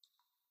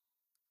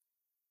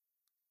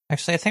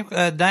 Actually, I think,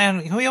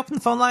 Diane, can we open the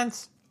phone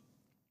lines?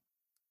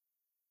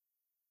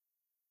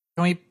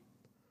 Can we?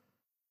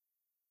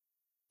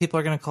 People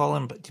are going to call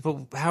in, but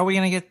how are we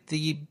going to get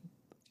the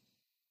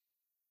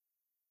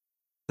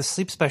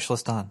sleep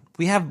specialist on?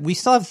 We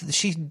still have,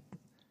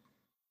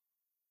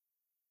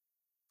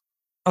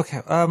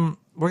 okay,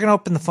 we're going to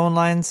open the phone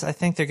lines. I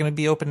think they're going to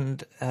be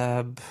opened,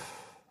 probably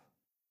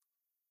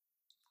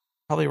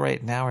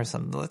right now or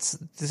something.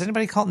 Does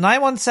anybody call?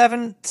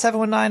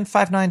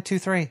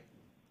 917-719-5923.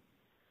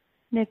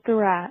 Nick the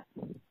Rat.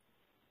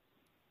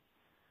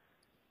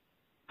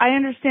 I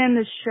understand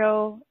this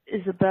show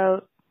is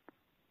about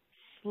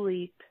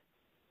sleep.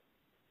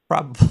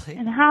 Probably.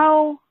 And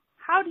how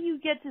do you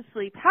get to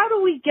sleep? How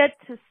do we get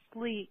to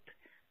sleep?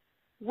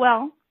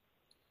 Well,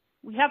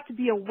 we have to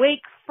be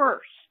awake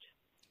first.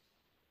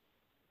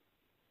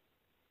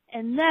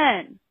 And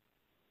then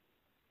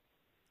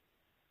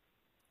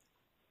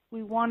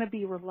we want to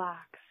be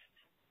relaxed.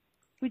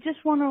 We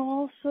just want to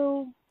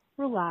also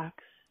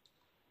relax.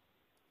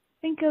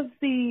 Think of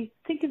the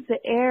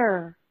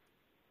air,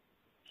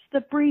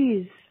 the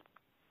breeze,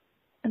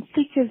 and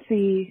think of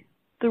the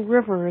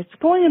river. It's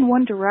going in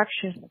one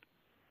direction.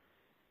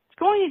 It's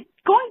going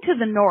to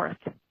the north.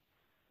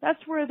 That's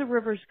where the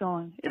river's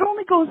going. It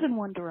only goes in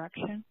one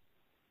direction.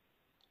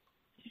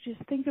 You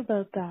just think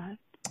about that.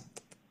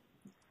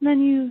 And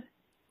then you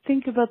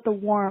think about the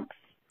warmth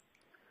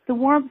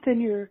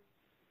in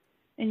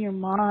your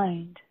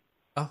mind.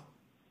 Oh.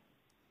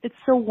 It's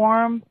so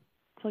warm.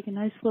 It's like a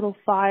nice little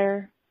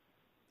fire.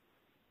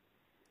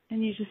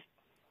 And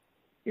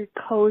you're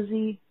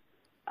cozy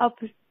up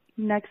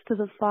next to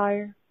the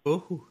fire.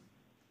 Ooh.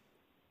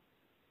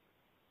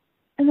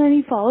 And then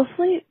you fall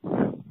asleep.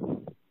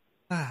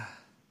 Ah.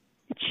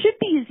 It should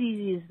be as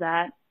easy as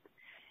that.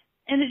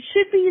 And it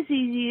should be as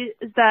easy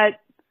as that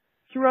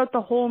throughout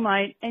the whole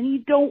night, and you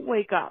don't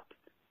wake up.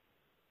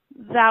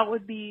 That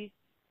would be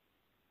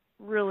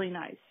really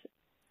nice.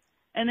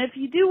 And if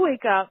you do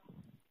wake up,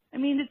 I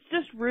mean, it's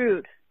just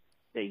rude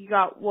that you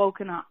got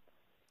woken up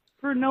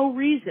for no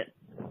reason.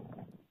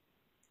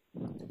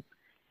 And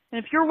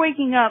if you're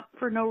waking up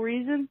for no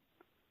reason,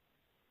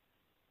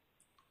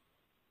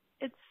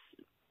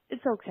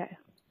 it's okay.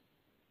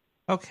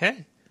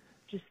 Okay.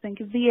 Just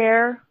think of the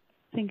air,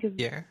 think of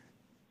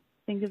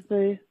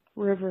the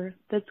river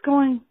that's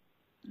going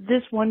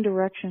this one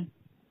direction,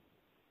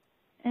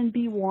 and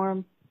be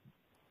warm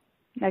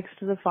next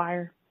to the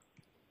fire.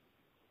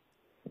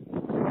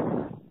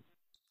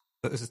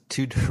 Those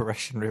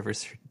two-direction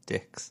rivers are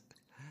dicks.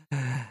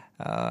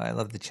 I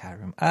love the chat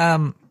room.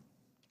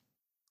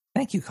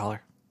 Thank you,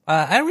 caller.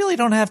 I really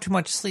don't have too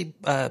much sleep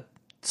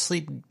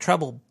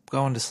trouble,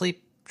 going to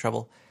sleep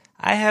trouble.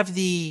 I have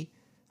the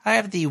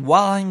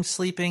while I'm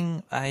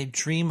sleeping, I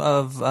dream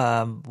of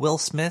Will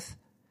Smith.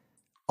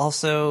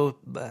 Also,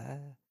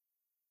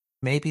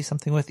 maybe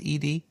something with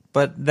ED,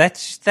 but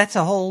that's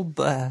a whole.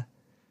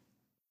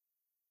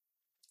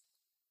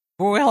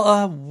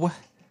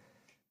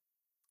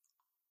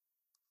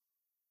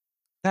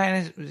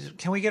 Diana,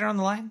 can we get her on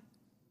the line?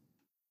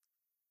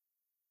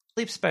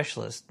 Sleep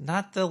specialist,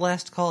 not the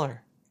last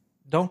caller.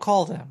 Don't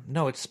call them.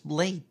 No, it's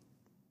late.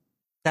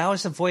 That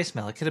was a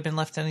voicemail. It could have been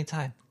left any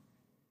time.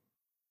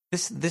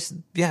 Yes.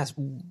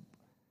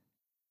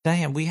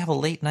 Diane, we have a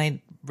late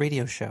night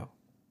radio show.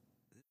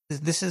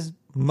 This is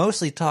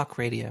mostly talk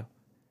radio.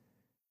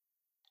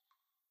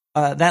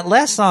 That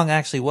last song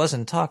actually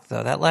wasn't talk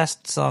though. That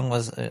last song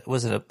was an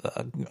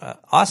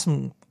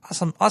awesome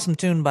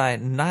tune by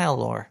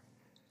Nihilore.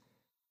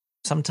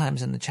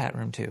 Sometimes in the chat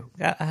room too.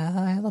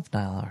 I love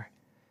Nihilore.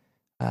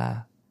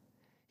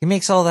 He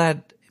makes all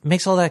that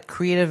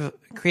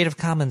Creative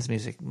Commons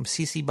music,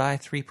 CC BY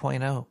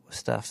 3.0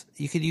 stuff.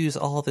 You could use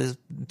all the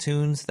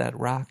tunes that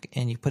rock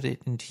and you put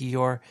it into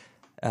your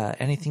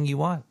anything you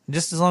want,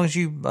 just as long as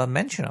you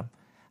mention them.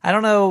 I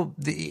don't know.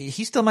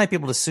 He still might be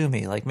able to sue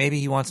me. Like maybe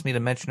he wants me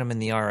to mention them in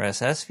the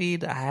RSS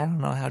feed. I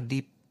don't know how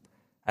deep.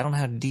 I don't know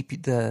how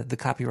deep the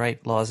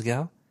copyright laws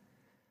go.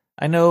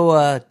 I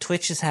know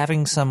Twitch is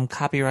having some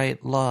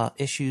copyright law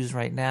issues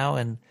right now,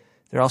 and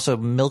they're also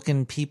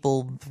milking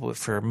people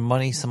for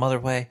money some other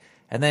way.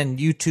 And then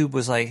YouTube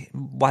was like,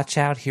 watch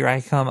out, here I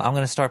come. I'm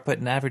going to start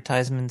putting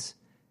advertisements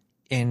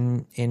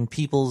in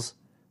people's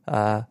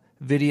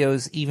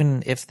videos,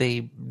 even if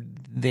they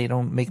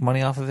don't make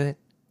money off of it.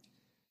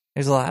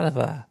 There's a lot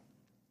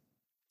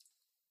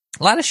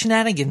of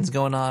shenanigans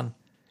going on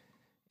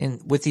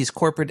with these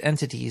corporate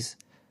entities.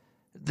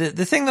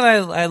 The thing that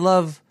I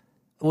love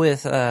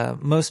with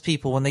most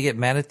people when they get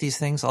mad at these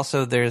things,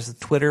 also there's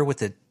Twitter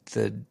with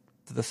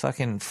the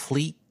fucking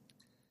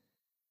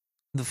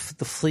the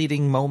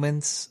fleeting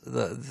moments,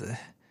 the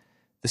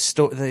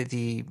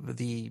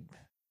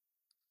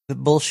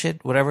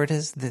bullshit, whatever it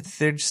is.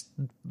 They're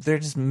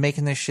just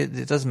making this shit.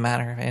 It doesn't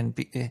matter, and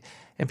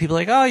people are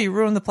like, oh, you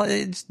ruined the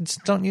play.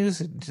 Just don't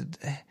use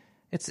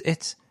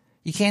it.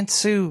 You can't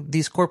sue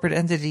these corporate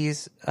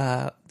entities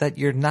that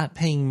you're not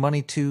paying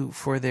money to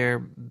for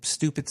their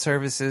stupid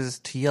services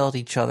to yell at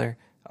each other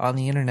on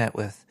the internet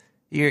with.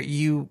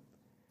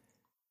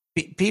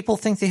 People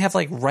think they have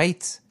like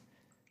rights.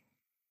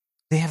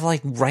 They have like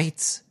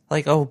rights.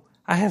 Like, oh,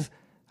 I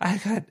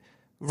got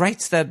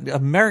rights that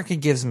America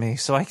gives me,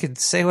 so I could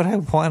say what I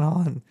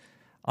want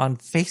on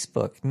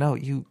Facebook. No,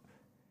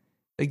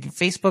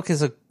 Facebook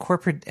is a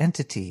corporate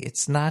entity.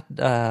 It's not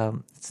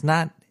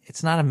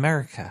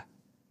America.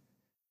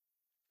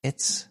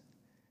 It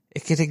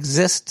could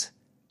exist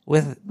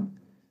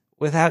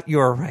without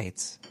your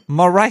rights.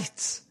 My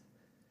rights.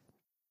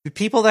 The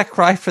people that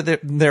cry for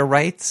their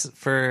rights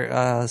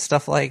for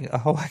stuff like,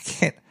 oh, I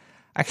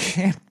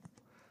can't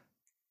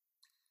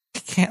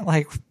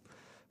like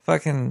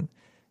fucking.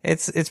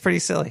 It's pretty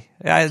silly.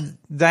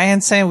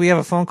 Diane's saying we have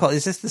a phone call.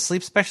 Is this the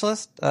sleep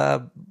specialist?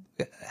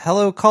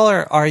 Hello,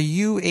 caller. Are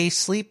you a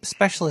sleep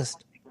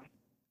specialist?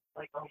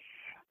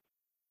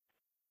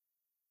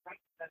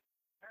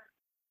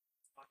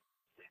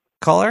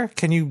 Caller,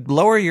 can you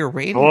lower your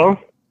radio? Hello?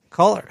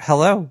 Caller,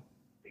 hello?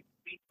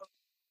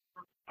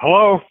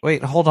 Hello?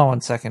 Wait, hold on 1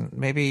 second.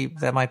 Maybe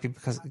that might be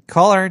because...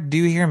 Caller, do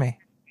you hear me?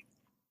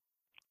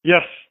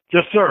 Yes,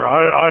 sir.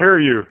 I hear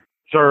you,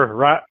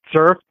 sir.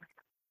 Sir?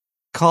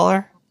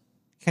 Caller,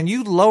 can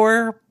you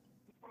lower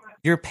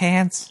your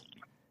pants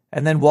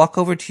and then walk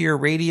over to your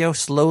radio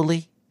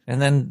slowly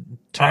and then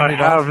turn it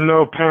off? I have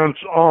no pants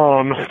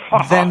on.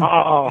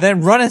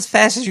 then run as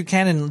fast as you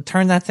can and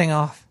turn that thing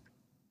off.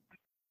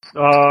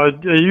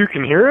 You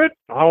can hear it?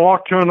 I'll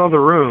walk to another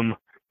room.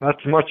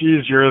 That's much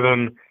easier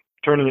than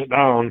turning it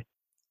down.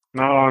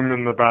 Now I'm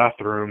in the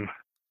bathroom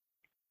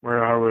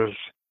where I was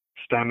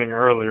standing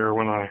earlier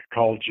when I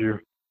called you.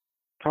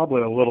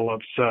 Probably a little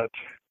upset,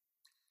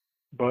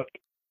 but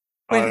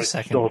wait a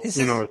second.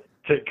 Still,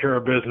 take care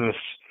of business.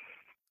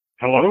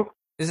 Hello?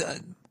 Is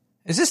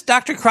this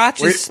Dr.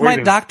 Crotch? Is this my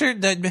doctor?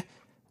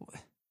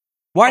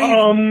 Why are you...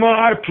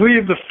 I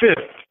plead the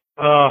fifth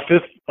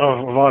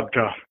of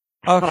vodka.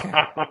 Okay.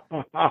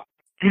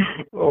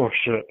 Oh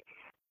shit!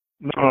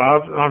 No,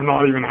 I've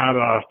not even had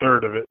a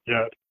third of it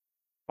yet.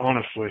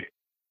 Honestly,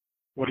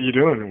 what are you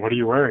doing? What are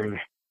you wearing?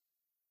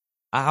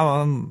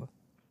 I'm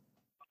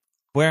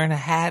wearing a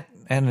hat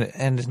and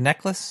a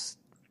necklace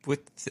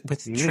with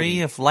the tree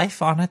of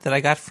life on it that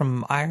I got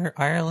from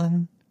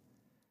Ireland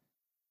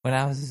when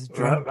I was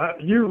drunk.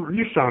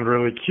 You sound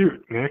really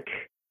cute, Nick.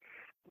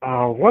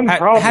 One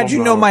problem. How'd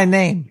you know my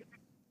name?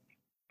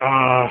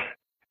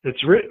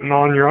 It's written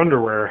on your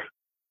underwear.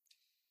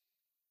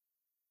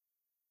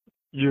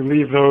 You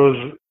leave those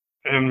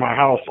in my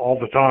house all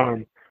the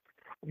time.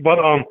 But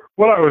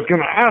what I was going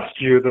to ask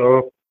you,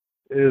 though,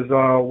 is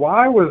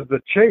why was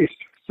the chase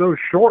so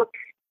short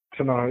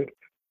tonight?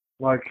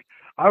 Like,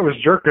 I was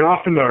jerking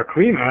off into a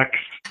Kleenex.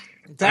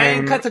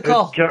 Diane, cut the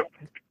call. Cut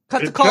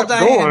the call, kept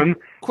Diane. Going,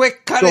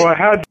 quick, cut so it. So I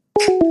had...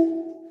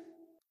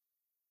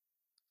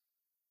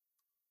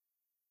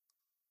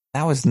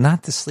 That was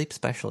not the sleep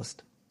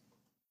specialist.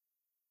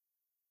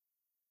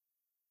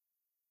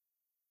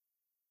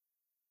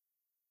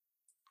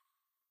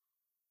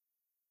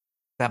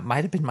 That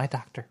might have been my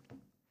doctor.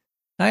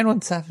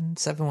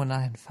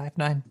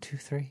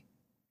 917-719-5923.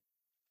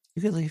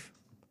 You could leave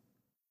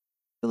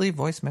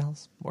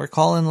voicemails or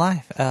call in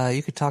live.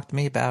 You could talk to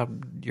me about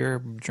your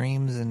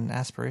dreams and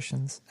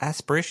aspirations.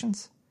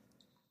 Aspirations?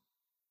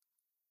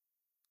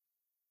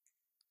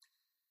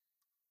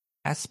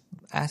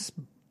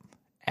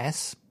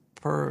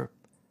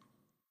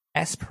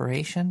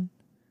 Aspiration?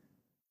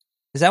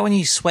 Is that when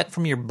you sweat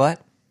from your butt?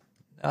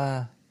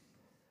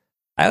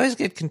 I always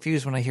get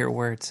confused when I hear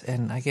words,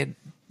 and I get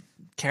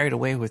carried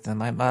away with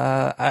them.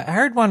 I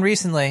heard one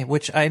recently,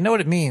 which I know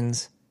what it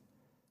means.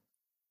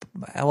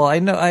 Well, I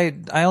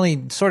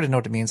only sort of know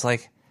what it means.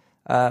 Like,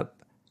 I'm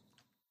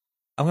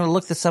going to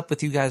look this up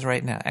with you guys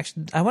right now.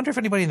 Actually, I wonder if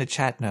anybody in the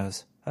chat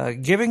knows.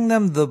 Giving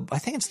them I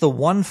think it's the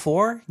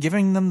 1-4.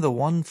 Giving them the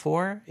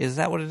 1-4. Is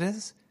that what it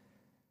is?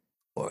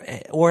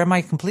 Or am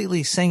I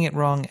completely saying it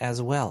wrong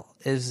as well?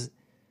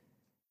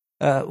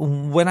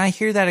 When I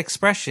hear that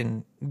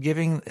expression,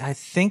 I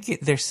think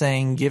they're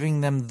saying giving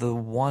them the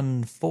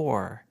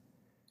 1-4.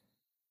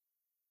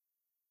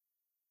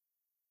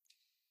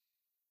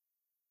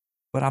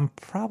 But I'm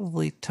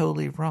probably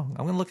totally wrong.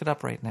 I'm going to look it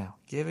up right now.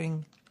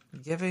 Giving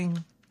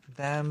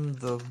them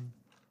the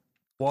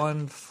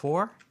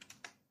 1-4.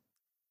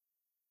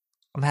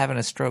 I'm having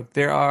a stroke.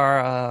 There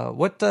are,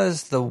 what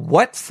does the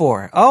what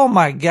for? Oh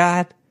my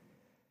God.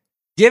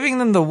 Giving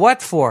them the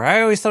what for?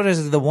 I always thought it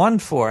was the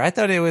 1-4. I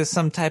thought it was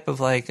some type of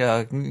like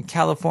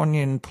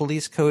Californian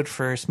police code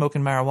for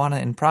smoking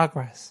marijuana in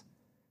progress.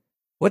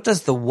 What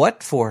does the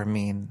what for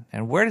mean?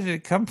 And where did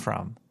it come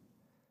from?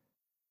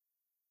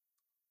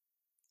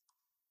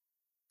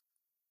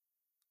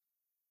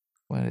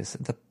 What is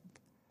it?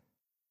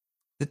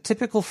 The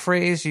typical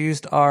phrase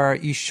used are,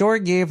 you sure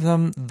gave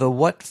them the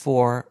what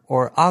for,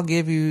 or I'll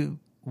give you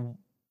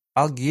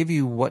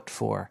what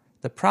for.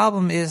 The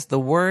problem is the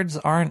words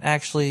aren't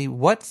actually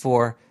what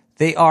for,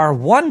 they are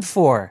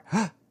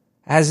 1-4.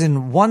 as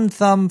in one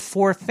thumb,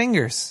 four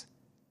fingers.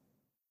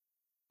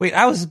 Wait,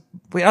 I was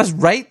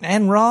right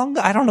and wrong?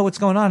 I don't know what's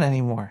going on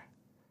anymore.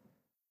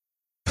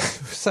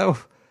 So,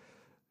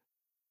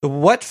 the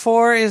what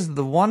for is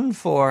the one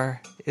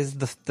for is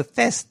the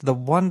fist. The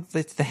one,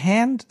 it's the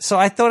hand. So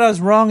I thought I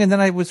was wrong and then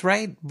I was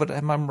right. But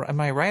am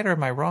I right or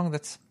am I wrong?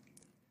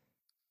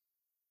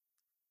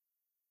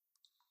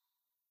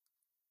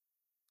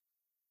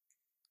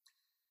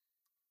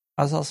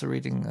 I was also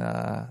reading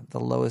the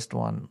lowest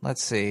one.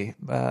 Let's see.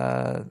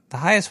 The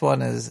highest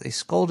one is a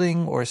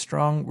scolding or a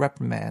strong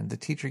reprimand. The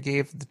teacher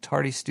gave the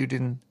tardy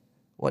student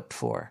what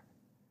for?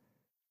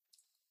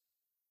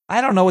 I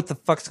don't know what the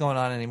fuck's going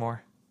on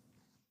anymore.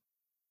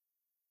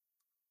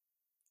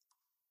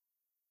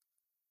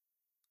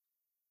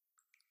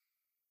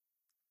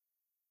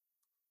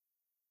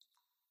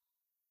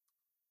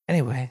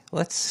 Anyway,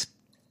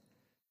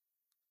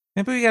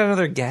 maybe we got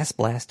another gas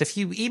blast. If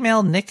you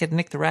email Nick at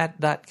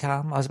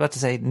nicktherat.com, I was about to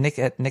say Nick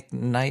at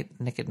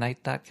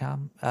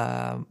nickatnight.com,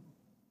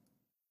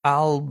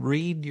 I'll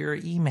read your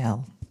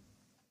email.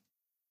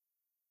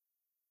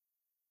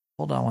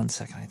 Hold on one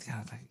second. I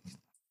gotta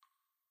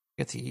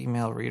get the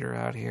email reader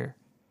out here.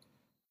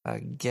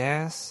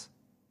 Gas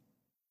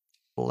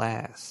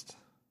blast.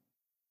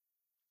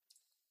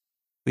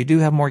 We do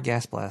have more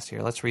gas blast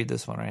here. Let's read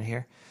this one right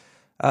here.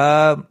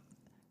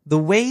 The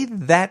way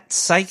that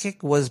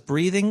psychic was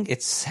breathing,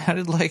 it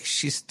sounded like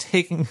she's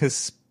taking a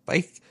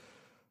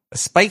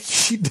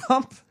spiky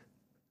dump.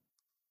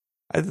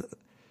 I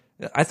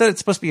thought it's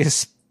supposed to be a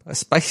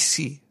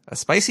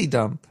spicy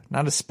dump,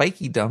 not a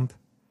spiky dump.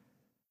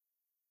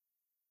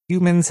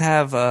 Humans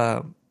have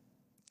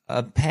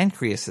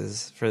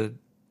pancreases for.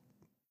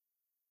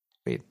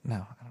 Wait, no,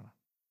 I don't know.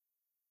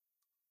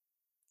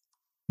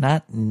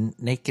 Not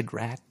naked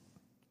rat.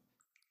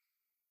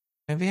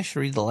 Maybe I should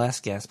read the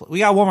last gas blast. We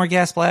got one more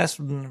gas blast.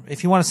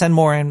 If you want to send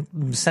more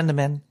in, send them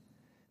in.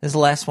 This is the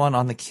last one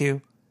on the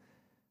queue.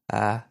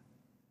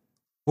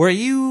 Were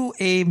you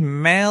a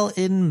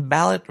mail-in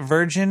ballot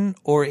virgin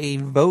or a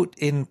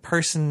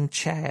vote-in-person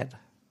Chad?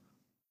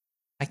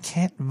 I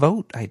can't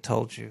vote, I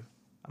told you.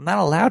 I'm not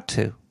allowed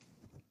to.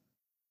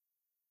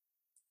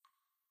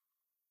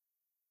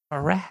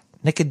 A rat.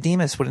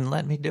 Nicodemus wouldn't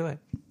let me do it.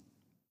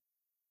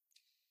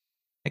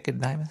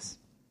 Nicodemus.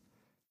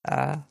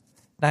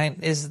 9,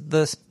 is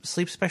the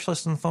sleep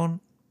specialist on the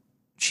phone?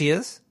 She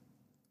is?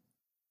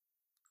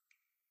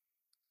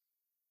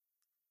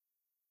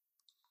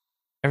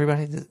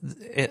 Everybody,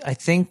 I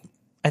think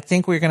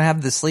we're going to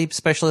have the sleep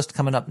specialist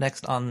coming up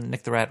next on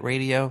Nick the Rat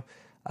Radio.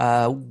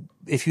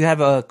 If you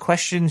have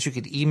questions, you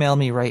could email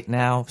me right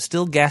now.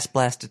 Still gas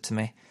blast it to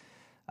me.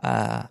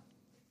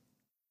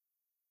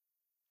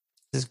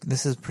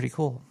 This is pretty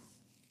cool.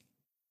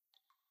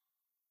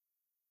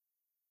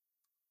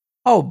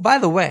 Oh, by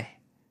the way,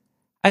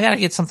 I got to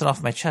get something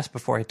off my chest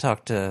before I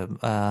talk to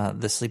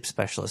the sleep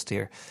specialist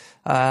here.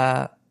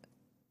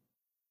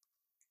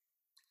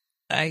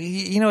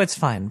 It's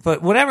fine.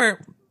 But whenever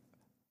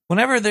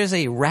there's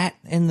a rat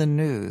in the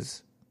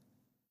news,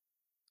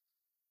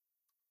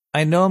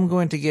 I know I'm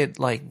going to get,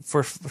 like,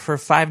 for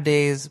 5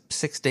 days,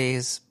 6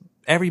 days,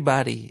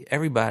 everybody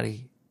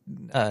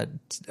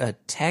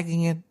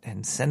tagging it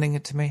and sending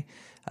it to me.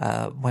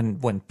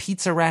 When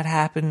Pizza Rat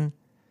happened,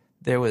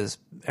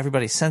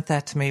 everybody sent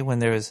that to me. When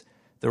there was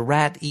the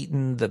rat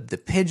eating the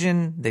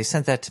pigeon, they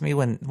sent that to me.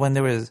 When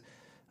there was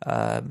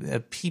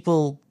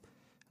people,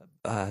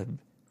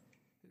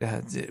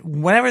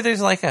 whenever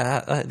there's like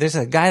there's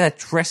a guy that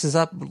dresses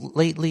up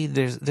lately.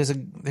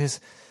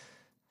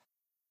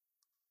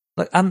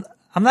 Look, I'm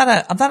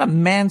not a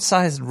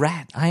man-sized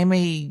rat. I am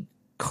a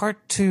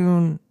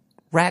cartoon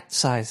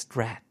rat-sized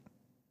rat.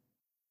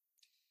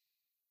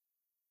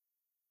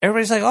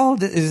 Everybody's like, "Oh,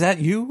 is that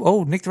you?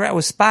 Oh, Nick the Rat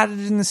was spotted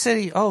in the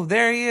city. Oh,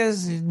 there he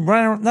is, he's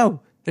running around." No.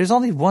 There's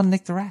only one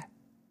Nick the Rat.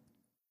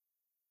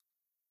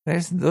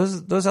 There's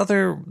there's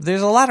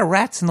a lot of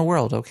rats in the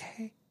world,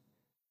 okay?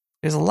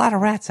 There's a lot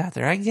of rats out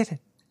there. I get it.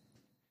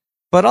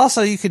 But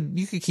also you could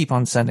keep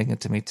on sending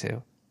it to me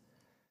too.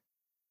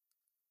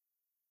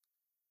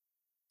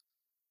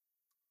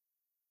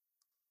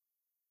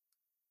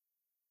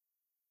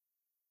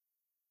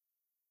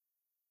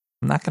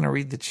 I'm not going to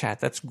read the chat.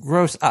 That's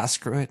gross.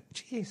 Screw it.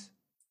 Jeez.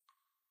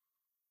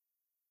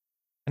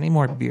 I need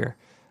more beer.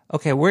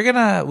 Okay,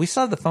 we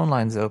still have the phone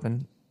lines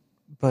open,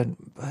 but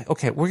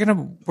okay, we're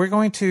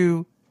going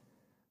to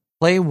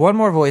play one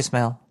more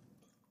voicemail,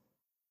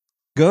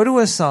 go to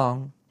a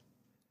song,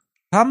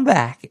 come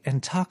back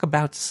and talk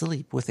about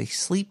sleep with a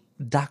sleep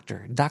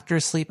doctor, Dr.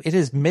 Sleep. It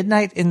is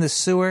midnight in the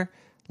sewer.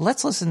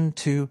 Let's listen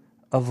to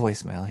a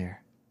voicemail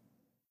here.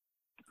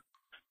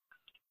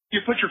 You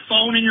put your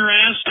phone in your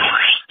ass.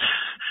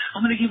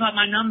 I'm going to give out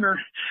my number.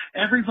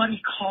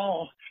 Everybody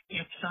call.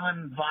 It's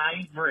on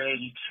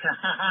vibrate.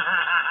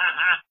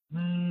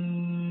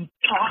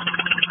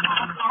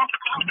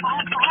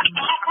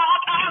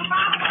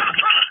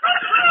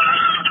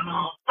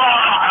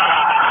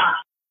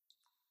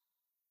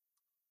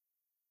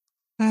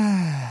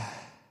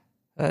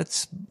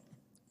 Let's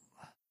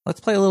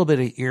play a little bit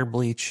of ear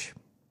bleach.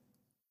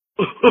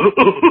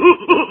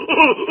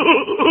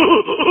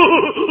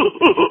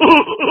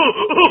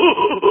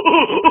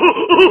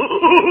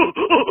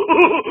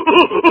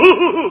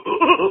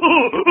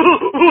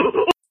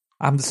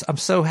 I'm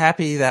so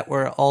happy that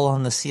we're all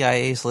on the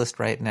CIA's list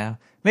right now.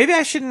 Maybe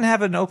I shouldn't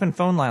have an open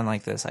phone line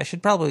like this. I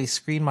should probably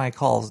screen my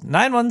calls.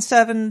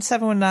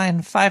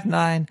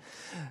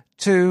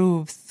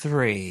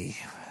 917-719-5923.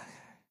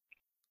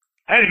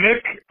 Hey,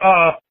 Nick.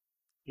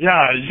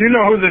 Yeah, you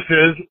know who this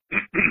is.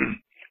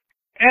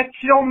 It's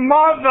your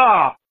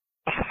mother!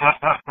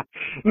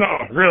 No,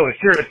 really,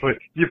 seriously.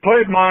 You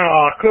played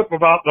my clip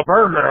about the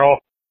burn barrel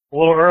a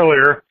little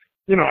earlier.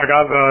 You know, I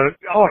got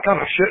all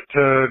kind of shit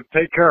to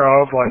take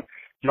care of, like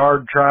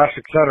yard trash,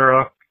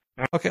 etc.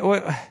 Okay,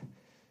 wait.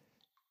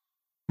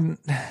 All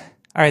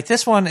right,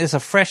 this one is a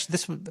fresh.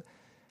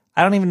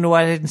 I don't even know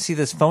why I didn't see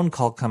this phone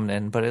call coming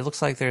in, but it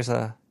looks like there's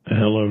a.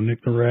 Hello,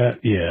 Nick the Rat.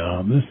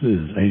 Yeah, this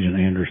is Agent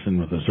Anderson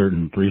with a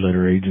certain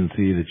three-letter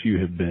agency that you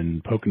have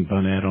been poking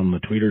fun at on the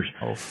tweeters.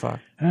 Oh, fuck.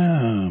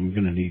 I'm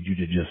going to need you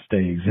to just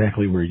stay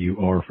exactly where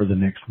you are for the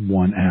next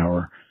 1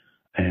 hour.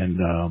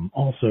 And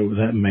also,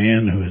 that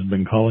man who has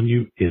been calling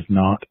you is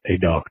not a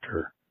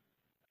doctor.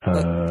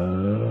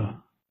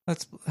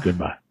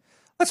 Goodbye.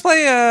 Let's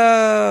play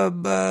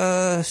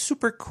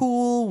Super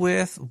Cool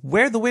with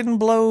Where the Wind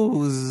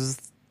Blows.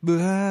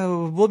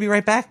 We'll be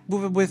right back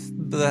with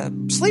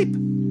Sleep.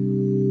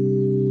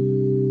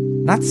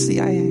 Not the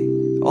CIA.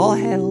 All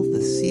hail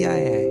the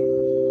CIA.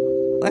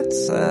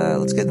 Let's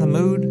get in the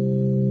mood.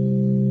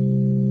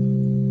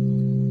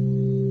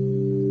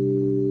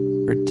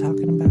 We're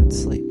talking about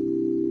sleep.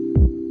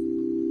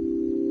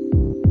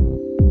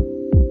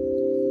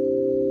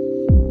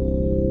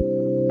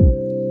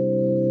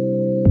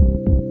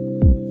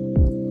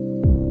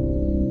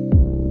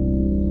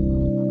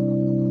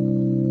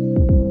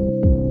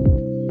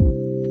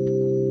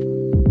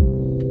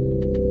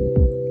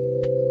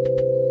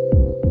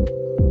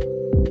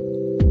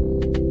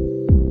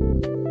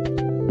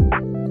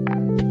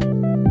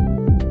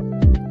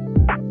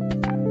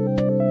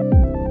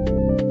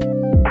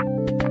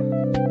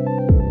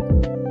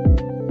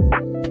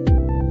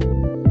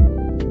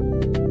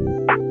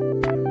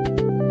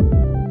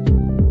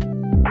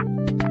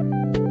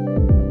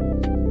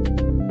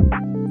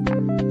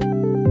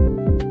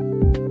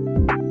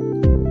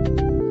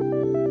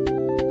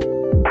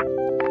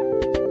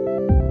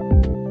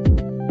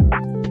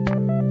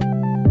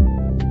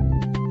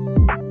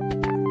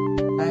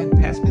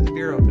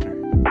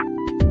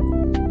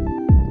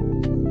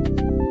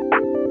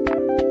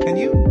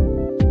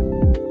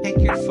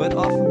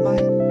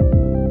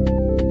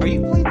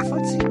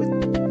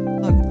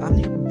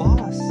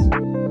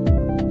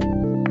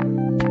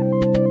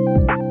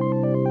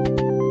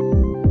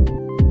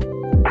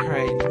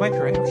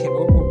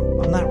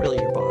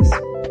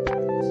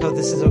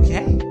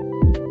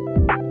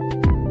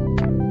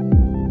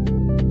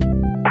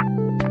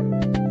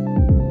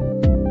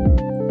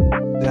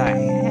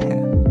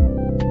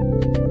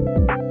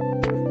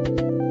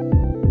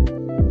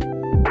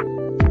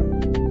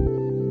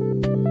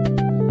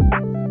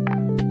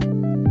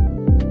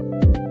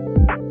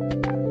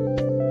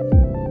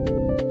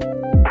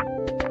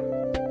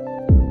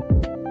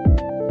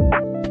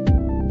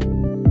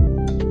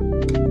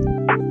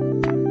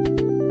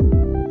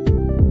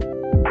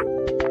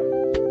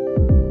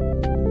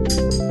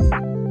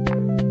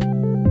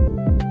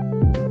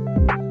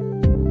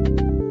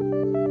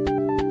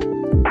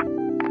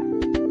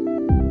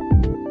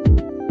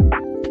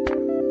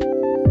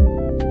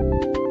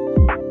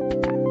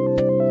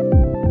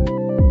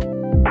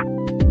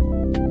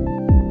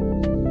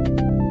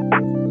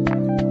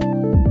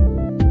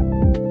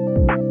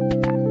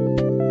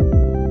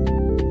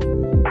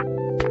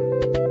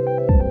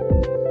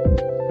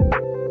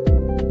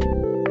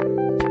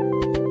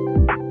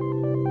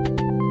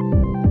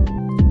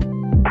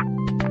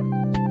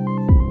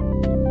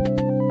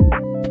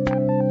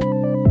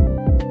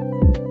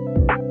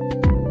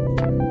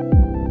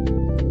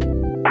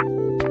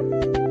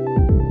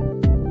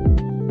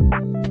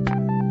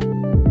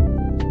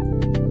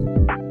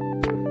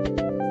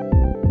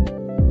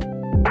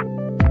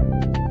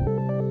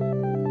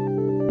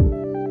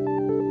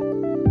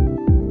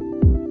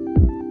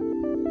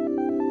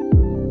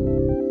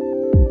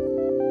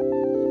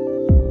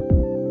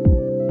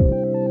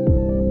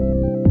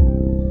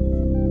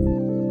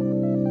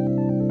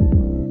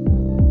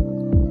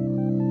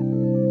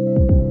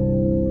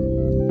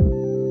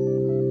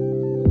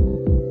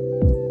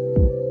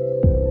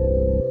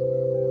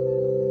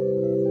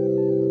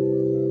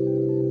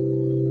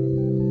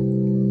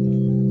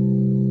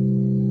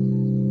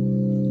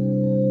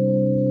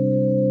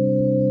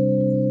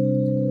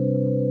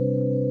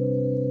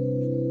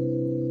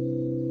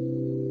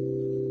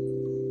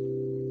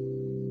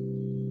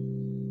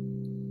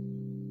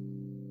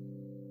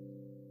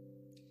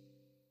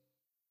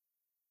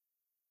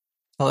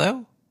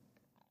 Hello?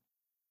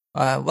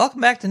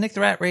 Welcome back to Nick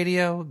the Rat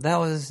Radio. That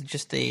was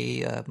just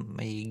a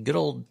good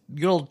old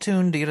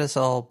tune to get us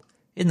all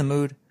in the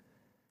mood.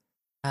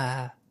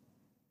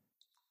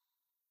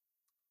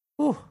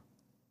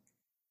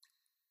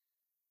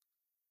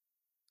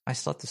 I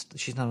still have to.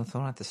 She's not on the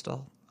phone at the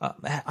stall.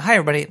 Hi,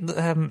 everybody.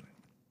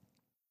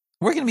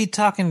 We're going to be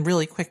talking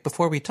really quick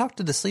before we talk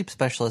to the sleep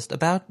specialist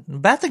about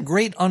the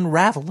great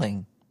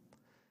unraveling.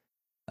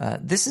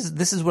 This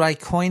is what I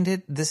coined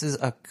it. This is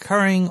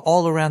occurring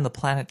all around the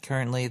planet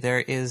currently. There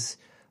is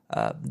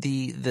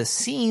the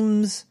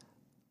seams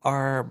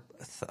are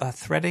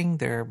threading.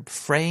 They're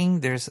fraying.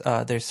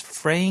 There's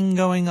fraying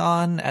going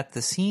on at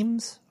the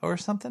seams or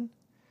something,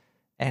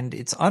 and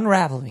it's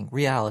unraveling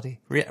reality.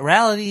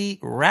 Reality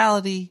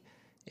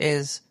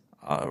is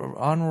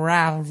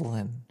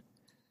unraveling.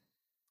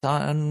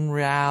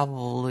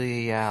 Unravel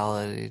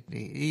reality.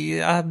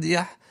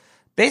 Yeah.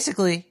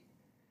 Basically,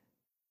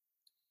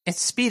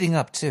 it's speeding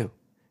up too.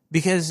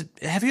 Because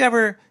have you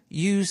ever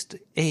used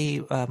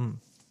a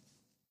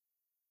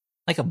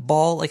like a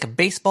ball, like a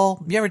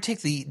baseball? You ever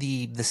take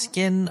the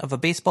skin of a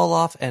baseball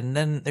off, and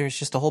then there's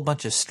just a whole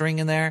bunch of string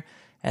in there,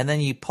 and then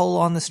you pull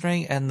on the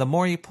string, and the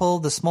more you pull,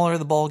 the smaller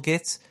the ball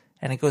gets,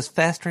 and it goes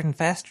faster and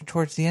faster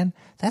towards the end?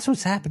 That's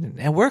what's happening.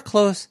 And we're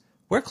close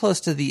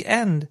to the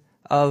end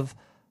of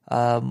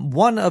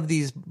one of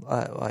these,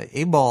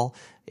 unraveling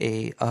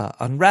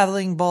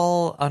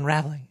ball,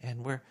 unraveling.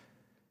 And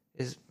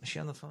is she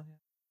on the phone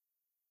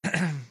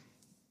yet?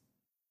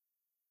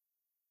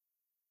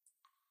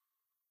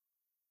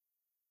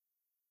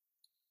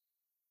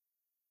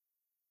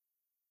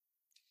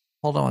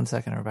 Hold on one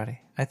second, everybody.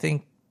 I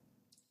think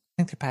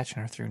they're patching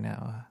her through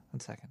now. 1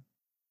 second.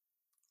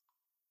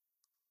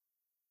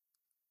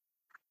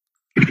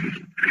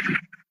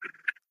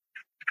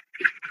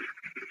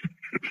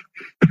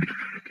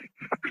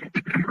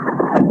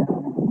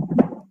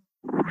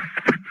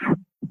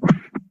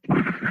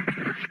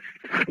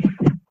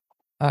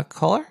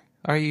 Caller,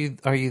 are you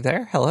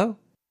there? Hello?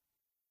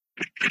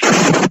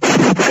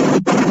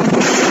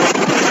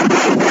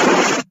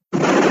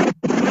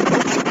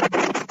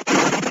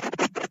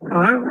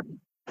 Hello?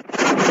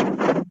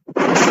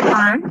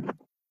 Hi?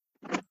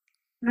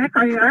 Nick,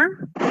 are you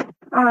there? It's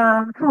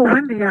a little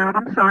windy out.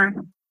 I'm sorry.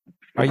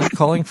 Are you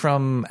calling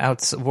from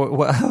outside?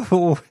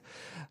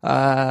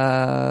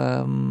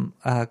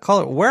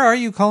 Caller, where are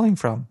you calling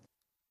from?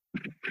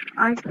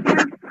 I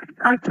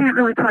can't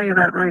really tell you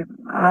that right.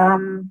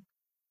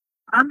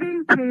 I'm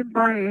being paid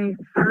by a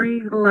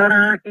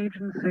 3-letter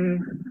agency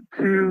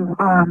to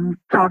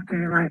talk to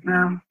you right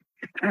now,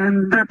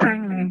 and they're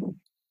paying me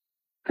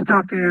to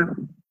talk to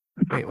you.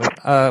 Wait.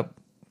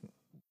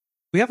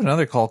 We have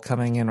another call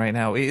coming in right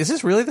now. Is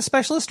this really the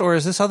specialist, or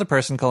is this other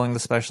person calling the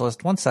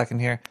specialist? 1 second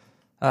here.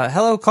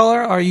 Hello,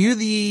 caller. Are you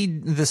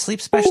the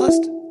sleep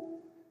specialist?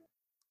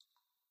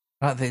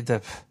 I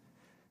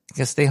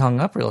guess they hung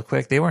up real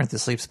quick. They weren't the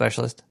sleep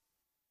specialist.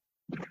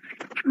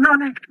 No,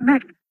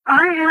 Nick,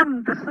 I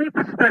am the sleep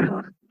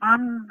specialist.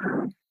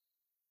 I'm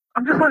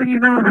just letting you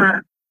know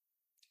that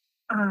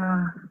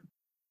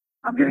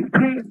I'm getting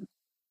paid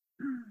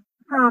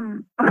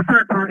from a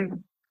third party,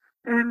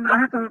 and I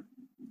have to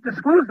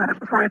disclose that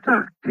before I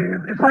talk to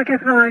you. It's like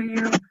if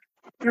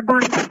you're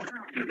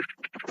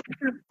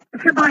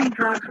buying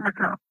drugs from a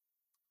cop,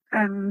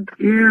 and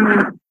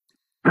you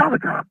tell the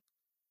cop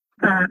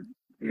that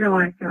you're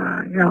like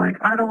I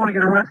don't want to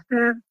get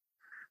arrested.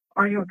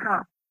 Are you a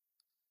cop?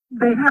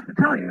 They have to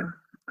tell you.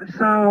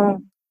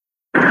 So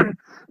it's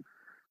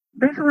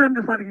basically, I'm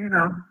just letting you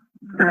know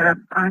that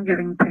I'm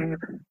getting paid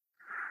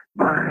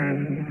by,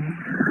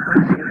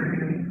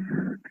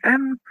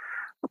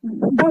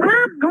 but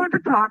we're going to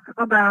talk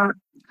about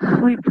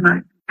sleep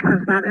tonight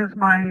because that is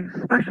my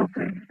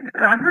specialty.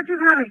 I heard you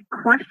had a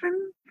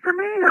question for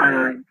me.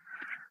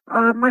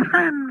 My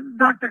friend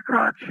Dr.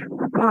 Crotch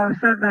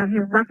said that he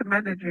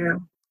recommended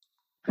you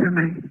to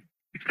me.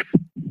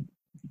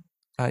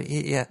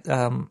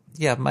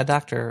 Yeah, my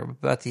doctor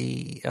about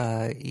the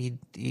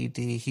ED.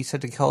 He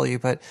said to call you,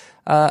 but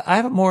I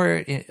have a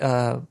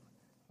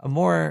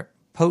more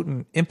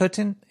potent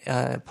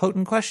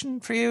question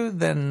for you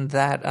than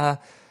that.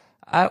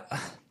 I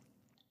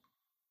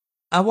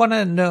want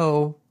to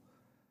know.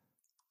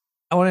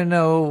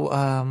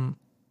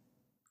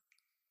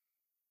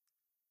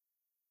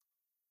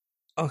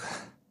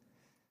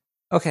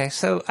 Okay,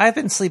 so I've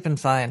been sleeping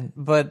fine,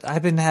 but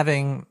I've been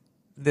having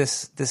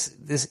this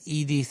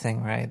ED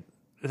thing, right?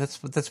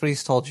 That's what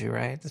he's told you,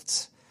 right?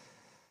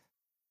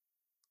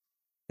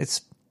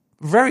 It's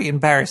very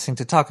embarrassing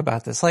to talk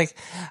about this. Like,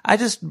 I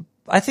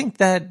think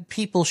that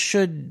people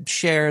should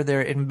share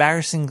their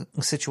embarrassing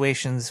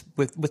situations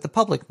with the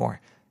public more,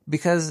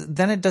 because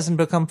then it doesn't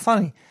become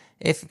funny.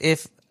 If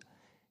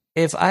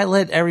I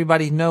let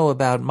everybody know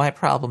about my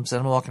problems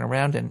and I'm walking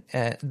around and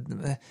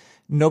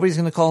nobody's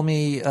going to call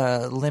me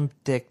Limp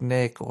Dick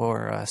Nick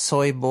or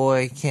Soy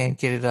Boy Can't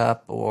Get It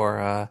Up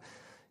or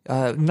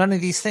none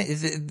of these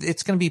things.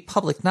 It's going to be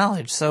public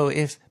knowledge. So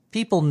if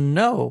people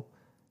know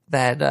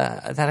that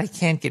I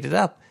can't get it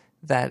up,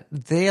 that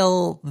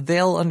they'll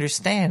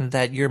understand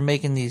that you're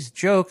making these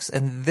jokes,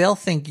 and they'll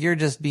think you're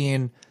just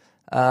being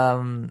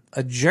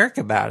a jerk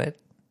about it.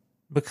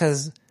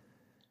 Because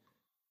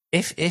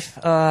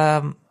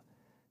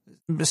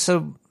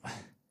so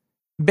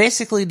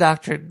basically,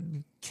 doctor,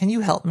 can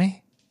you help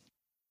me?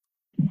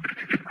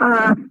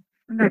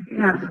 Nick,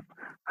 yes.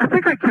 I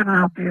think I can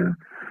help you.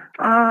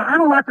 I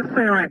have a lot to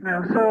say right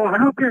now, so I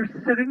hope you're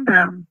sitting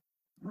down.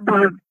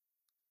 But,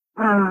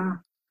 okay.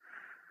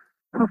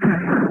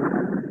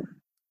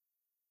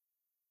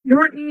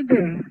 Your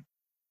ED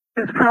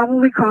is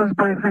probably caused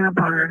by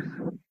vampires.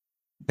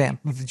 Did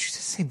you just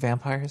say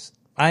vampires?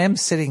 I am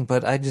sitting,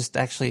 but I just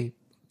actually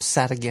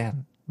sat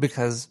again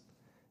because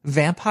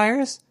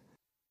vampires?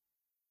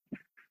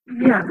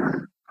 Yes.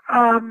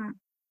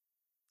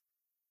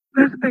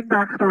 There's a big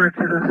backstory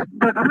to this,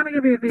 but I'm going to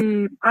give you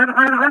the. I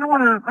don't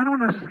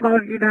want to slow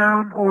you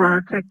down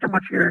or take too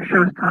much of your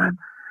show's time.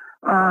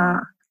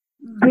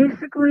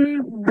 Basically,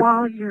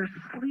 while you're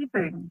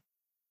sleeping,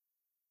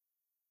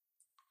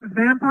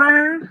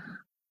 vampires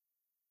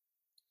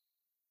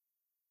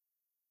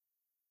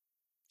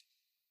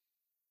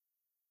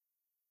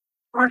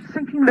are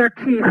sinking their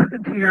teeth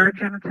into your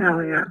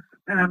genitalia,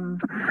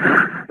 and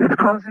it's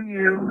causing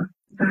you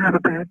to have a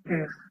bad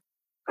case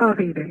of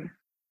ED.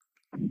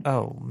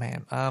 Oh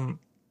man.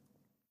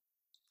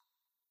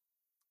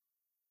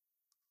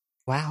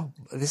 Wow.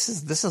 This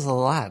is a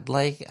lot.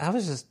 Like I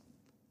was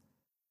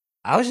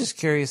just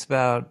curious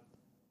about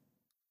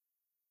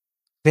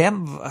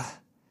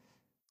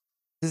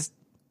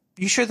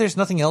you sure there's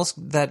nothing else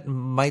that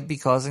might be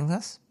causing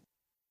this?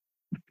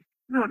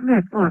 No,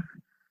 Nick, look.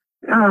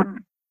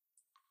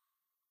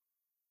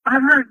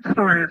 I've heard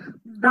stories.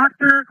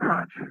 Dr.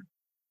 Crotch,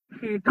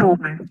 he told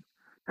me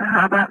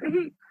about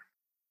he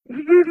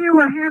gave you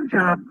a hand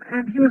job,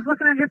 and he was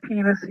looking at your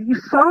penis. You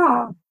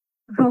saw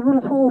the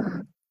little holes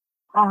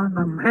on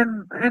them,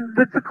 and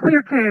it's a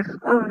clear case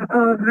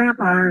of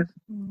vampires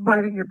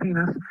biting your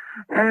penis,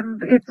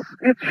 and it's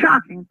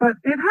shocking, but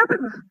it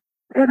happens.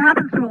 It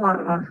happens to a lot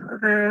of us.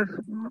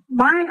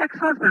 My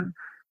ex-husband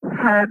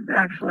had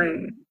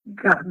actually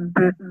gotten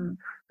bitten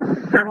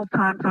several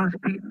times on his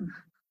penis.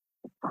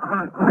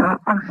 I'm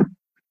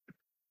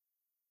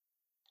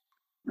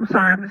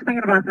sorry, I'm just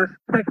thinking about this.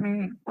 Take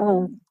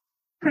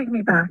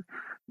me back.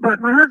 But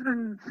my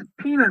husband's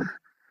penis,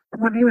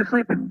 when he was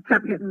sleeping,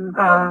 kept getting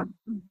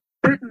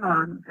bitten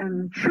on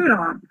and chewed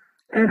on.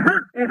 It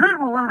hurt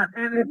him a lot,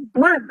 and it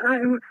bled.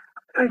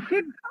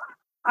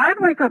 I'd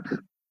wake up,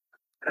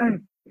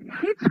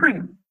 he'd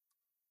scream,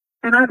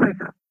 and I'd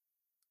wake up,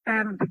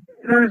 and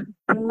there's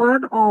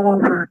blood all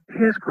over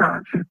his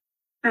crotch,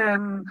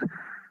 and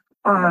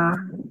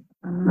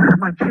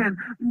my chin.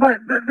 But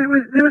there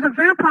was a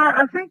vampire.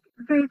 I think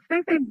they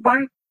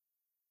bite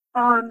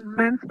on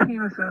men's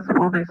penises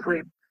while they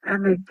sleep,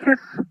 and they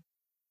kiss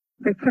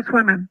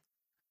women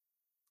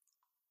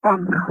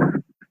on the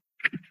mouth.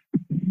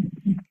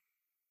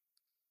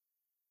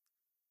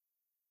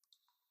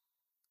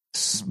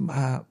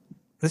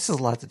 This is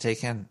a lot to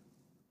take in.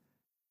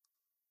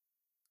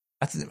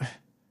 I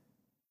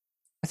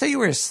thought you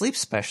were a sleep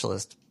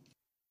specialist.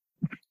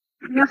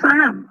 Yes, I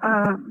am.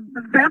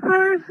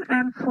 Vampires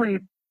and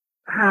sleep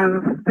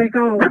they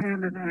go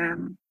hand in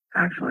hand,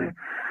 actually.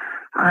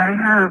 I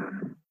have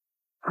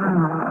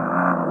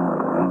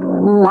a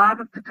lot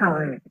to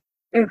tell you.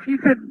 If you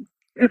could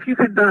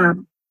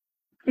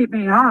keep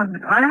me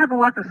on, I have a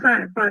lot to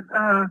say, but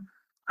I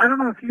don't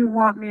know if you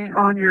want me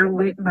on your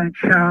late night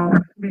show,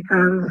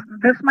 because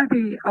this might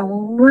be a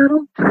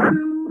little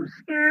too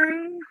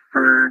scary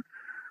for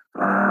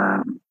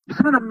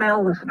some of the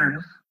male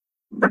listeners,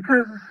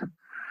 because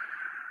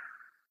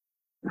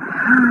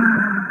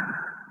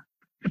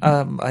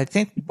I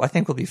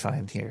think we'll be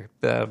fine here.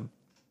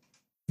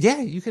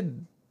 Yeah, you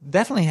could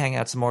definitely hang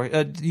out some more.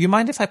 Do you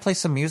mind if I play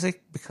some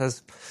music?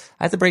 Because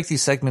I have to break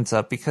these segments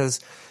up, because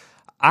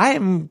I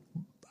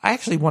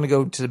actually want to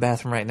go to the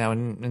bathroom right now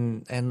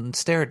and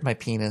stare at my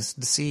penis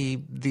to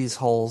see these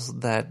holes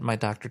that my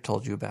doctor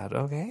told you about.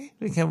 Okay,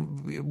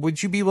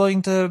 would you be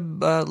willing to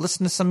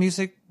listen to some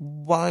music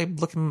while I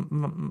look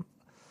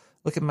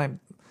at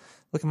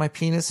my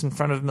penis in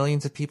front of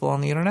millions of people on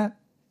the internet?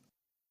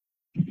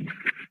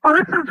 Oh,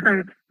 that sounds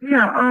great.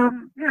 Yeah,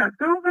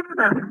 go to the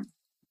bathroom.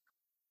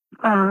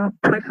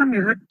 Play some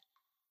music.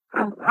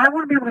 I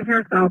want to be able to hear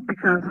it, though,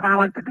 because I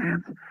like to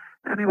dance.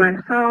 Anyway,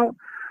 so,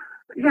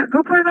 yeah,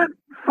 go play that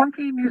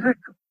funky music,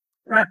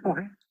 Rat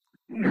Boy.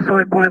 You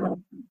soy boy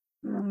little...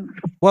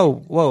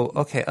 Whoa,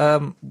 okay.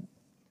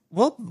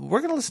 Well,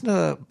 we're going to listen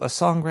to a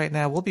song right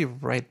now. We'll be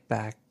right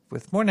back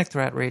with more Nick the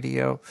Rat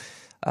Radio.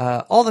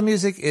 All the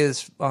music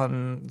is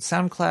on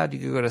SoundCloud. You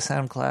can go to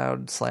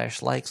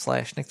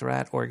SoundCloud/Nick the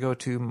Rat, or go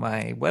to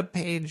my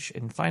webpage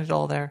and find it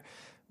all there.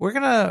 We're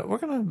gonna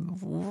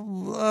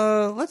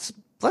let's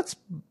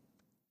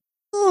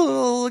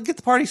get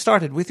the party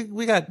started.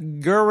 We got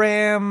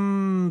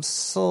Guram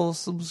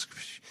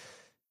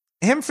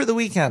Hymn for the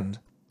Weekend.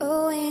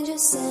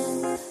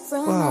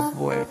 Oh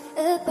boy.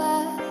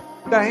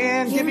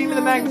 Diane, give me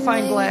the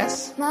magnifying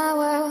glass. My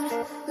world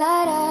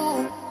light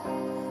up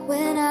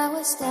when I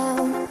was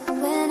down,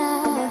 when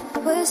I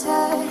was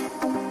hurt.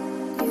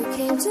 You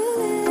came to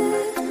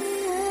lift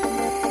me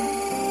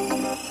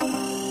up.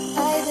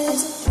 Life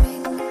is a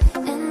drink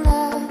and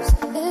love's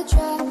a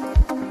trap.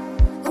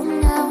 Oh,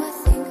 now I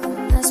think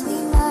it must be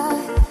my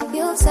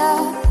guilt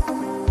up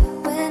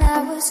when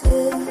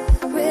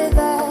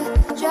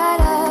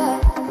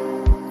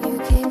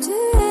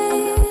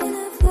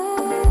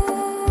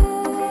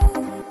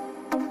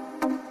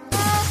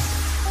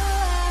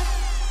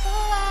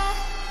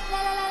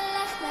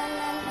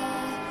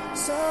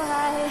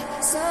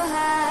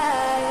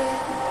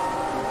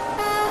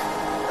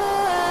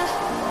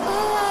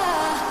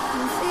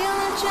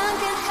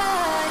fucking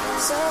high,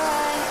 so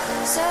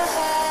high, so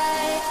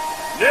high.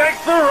 Nick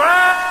the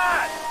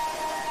Rat!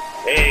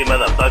 Hey,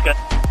 motherfucker.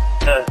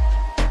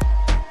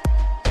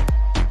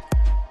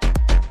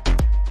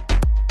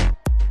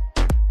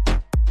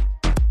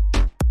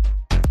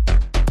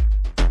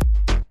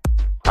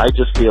 I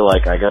just feel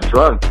like I got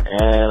drunk,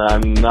 and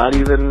I'm not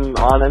even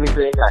on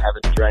anything. I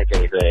haven't drank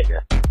anything.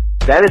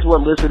 That is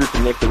what listening to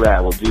Nick the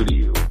Rat will do to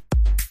you.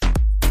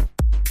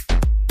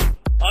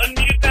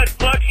 Unmute that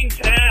fucking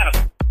tab.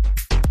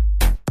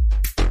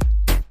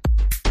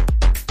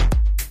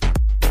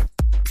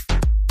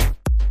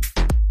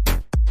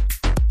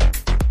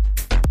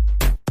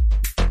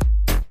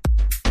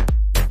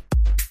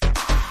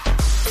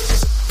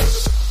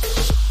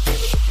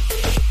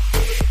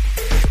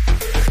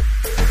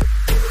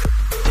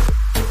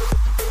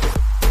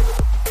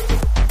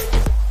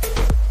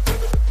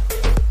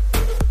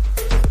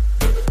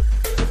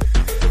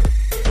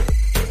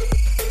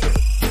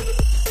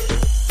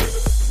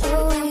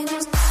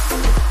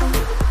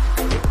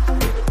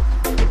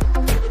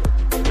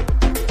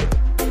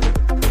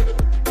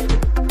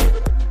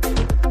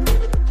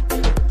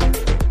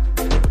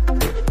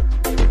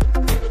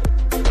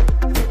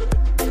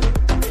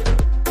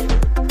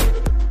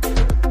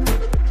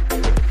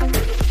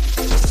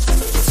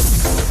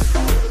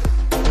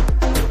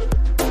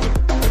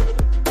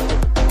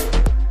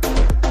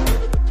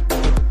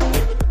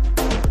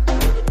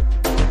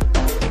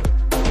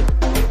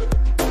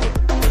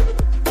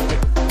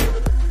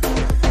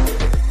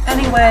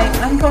 Anyway,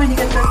 I'm going to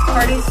get this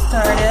party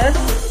started.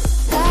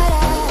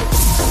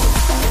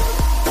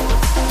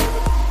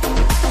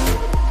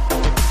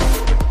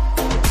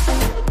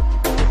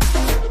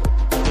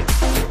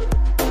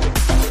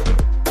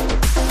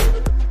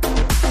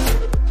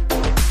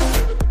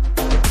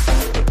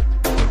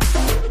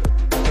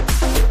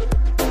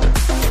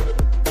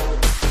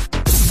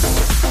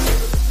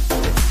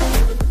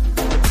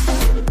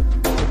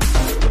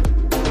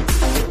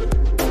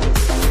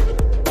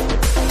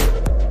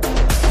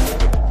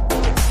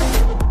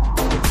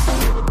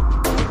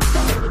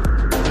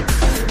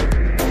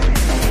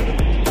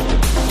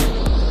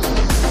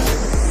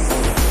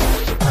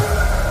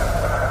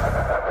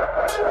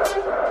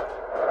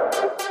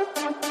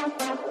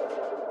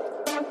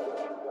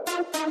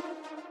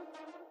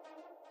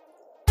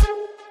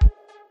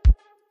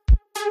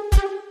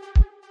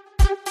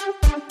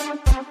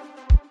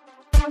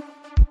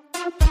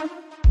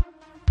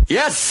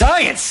 Yes,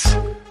 science!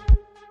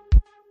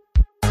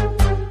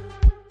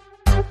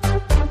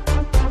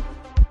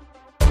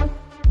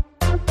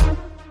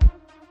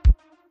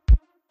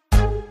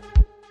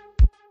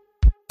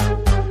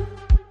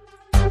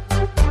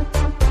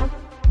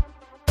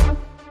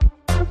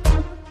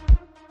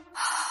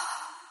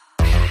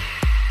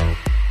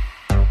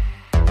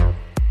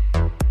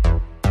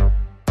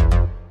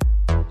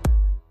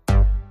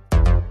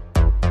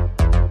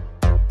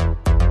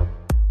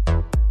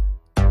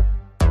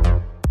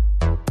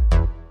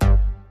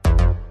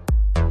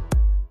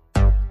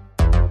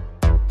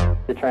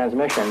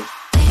 Transmission.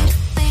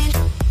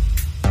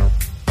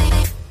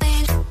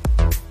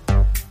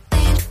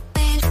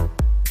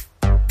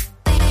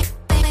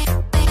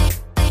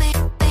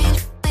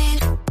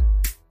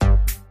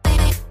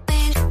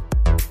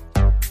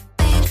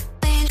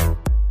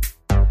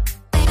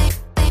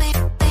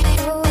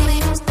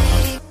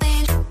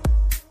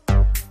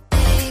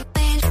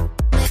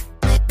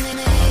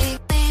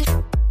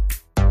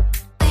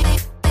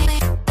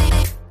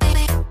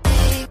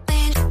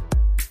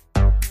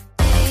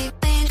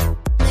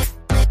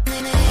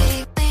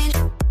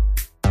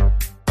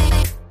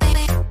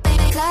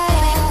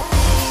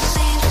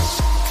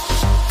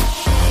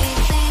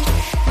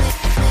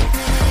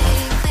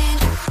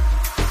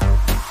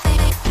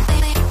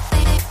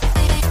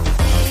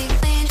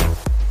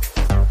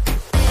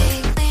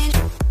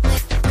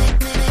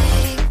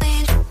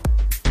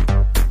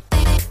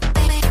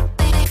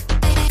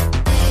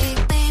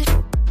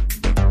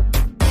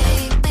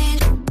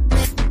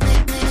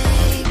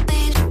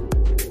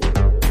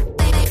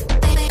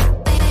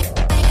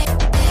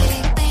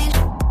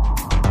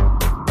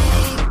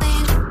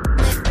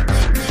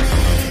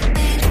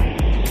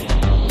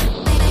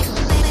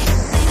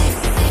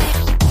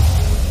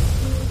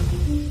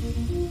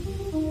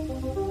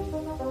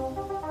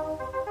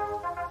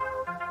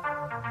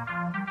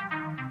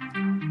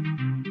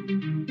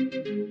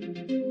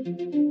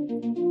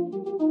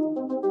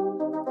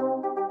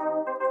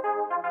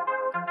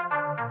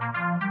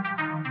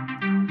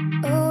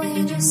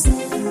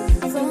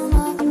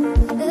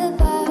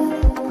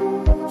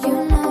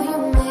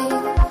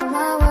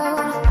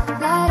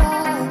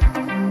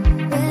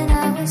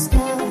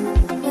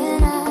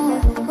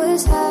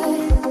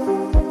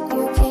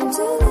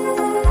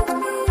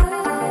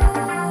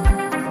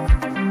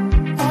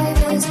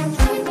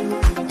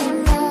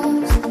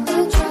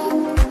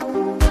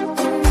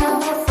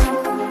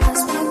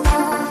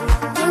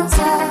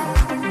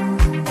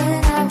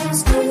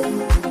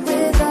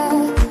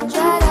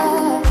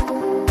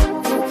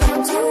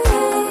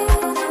 To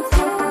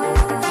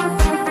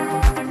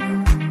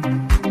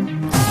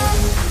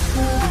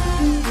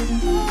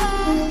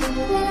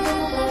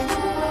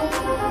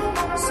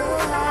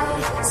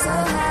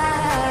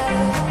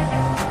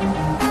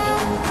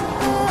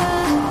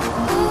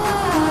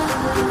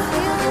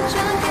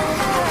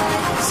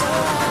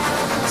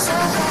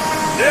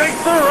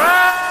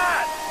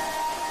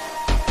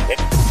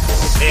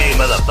Hey,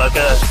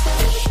 motherfucker.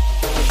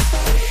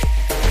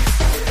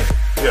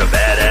 You're a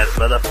badass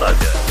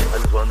motherfucker. I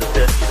just wanted to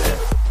tell you that.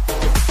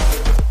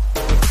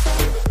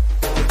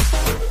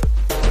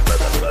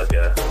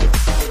 Motherfucker.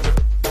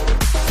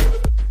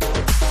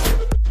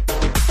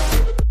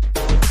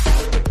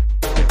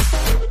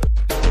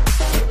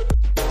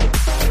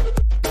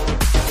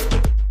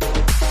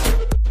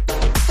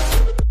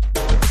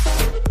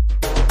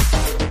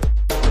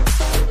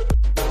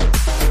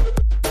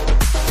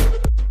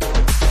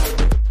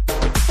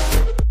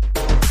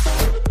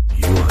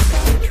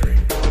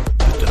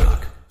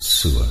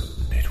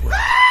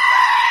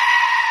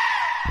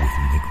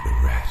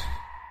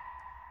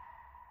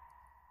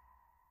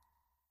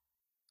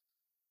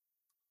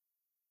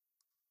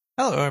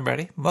 Hello,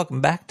 everybody. Welcome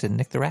back to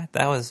Nick the Rat.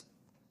 That was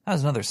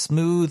another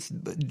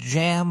smooth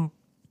jam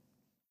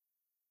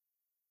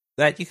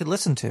that you could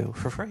listen to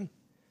for free.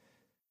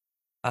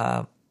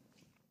 Yeah,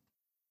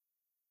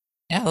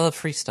 I love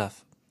free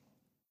stuff.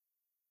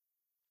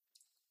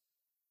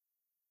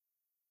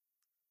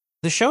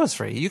 The show is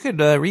free. You could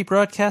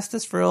rebroadcast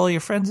this for all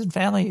your friends and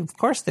family. Of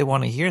course, they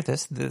want to hear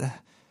this.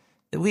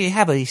 We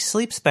have a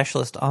sleep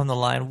specialist on the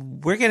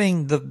line. We're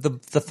getting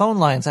the phone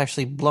lines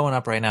actually blowing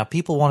up right now.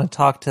 People want to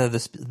talk to the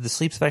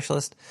sleep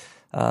specialist.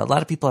 A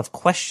lot of people have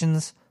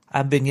questions.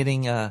 I've been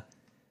getting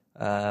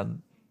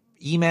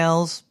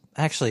emails.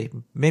 Actually,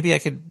 maybe I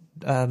could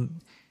hold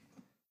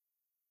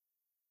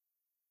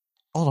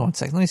on one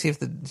second. Let me see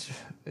if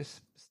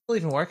it's still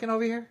even working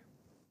over here.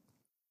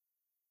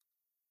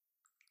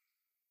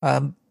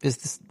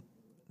 Is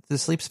the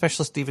sleep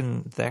specialist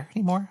even there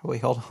anymore? Wait,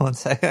 hold on one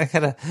second. I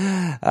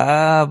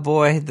gotta.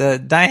 Boy,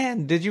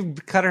 Diane. Did you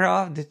cut her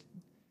off?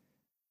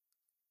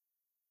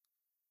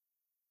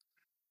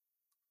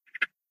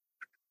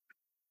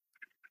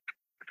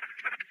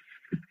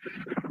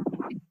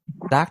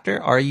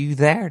 Doctor, are you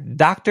there?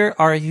 Doctor,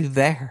 are you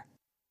there?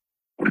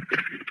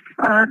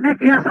 Nick,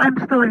 yes, I'm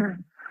still here.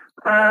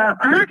 I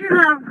heard you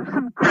have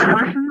some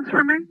questions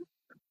for me.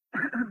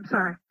 I'm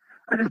sorry.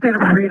 I just ate a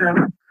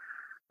burrito.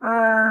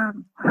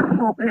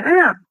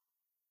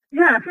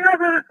 Yeah, if you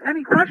have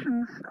any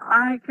questions,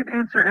 I can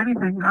answer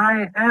anything.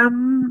 I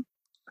am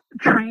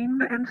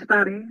trained and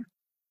study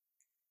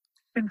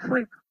in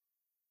sleep.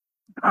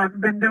 I've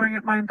been doing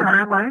it my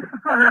entire life.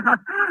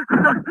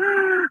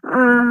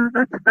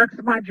 That's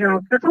my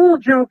joke. That's a little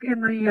joke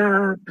in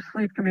the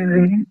sleep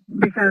community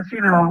because,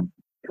 you know,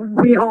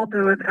 we all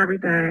do it every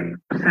day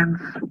since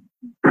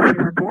we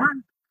were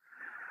born.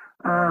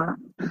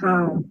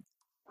 So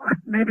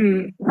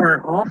maybe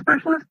we're all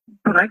specialists,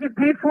 but I get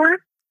paid for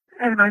it,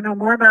 and I know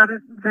more about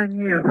it than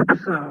you.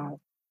 So,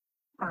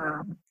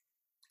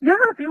 yeah,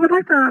 if you would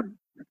like to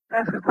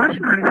ask a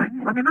question or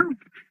anything, let me know.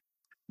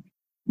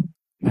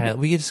 All right,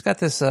 we just got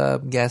this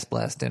gas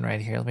blast in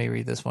right here. Let me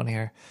read this one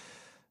here.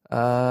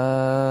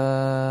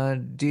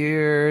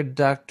 Dear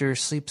Dr.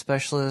 Sleep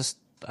Specialist,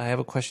 I have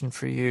a question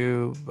for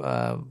you.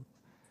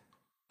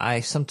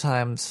 I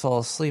sometimes fall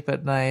asleep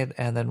at night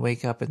and then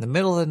wake up in the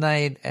middle of the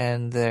night,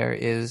 and there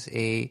is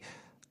a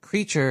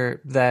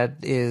creature that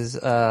is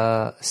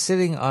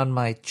sitting on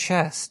my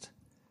chest,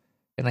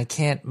 and I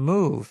can't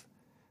move.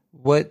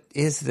 What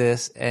is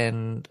this,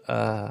 and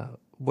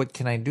what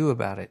can I do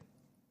about it?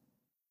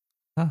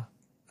 Huh.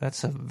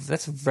 That's a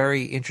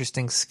very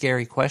interesting,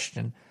 scary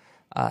question.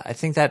 I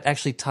think that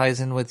actually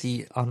ties in with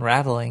the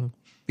unraveling,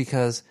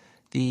 because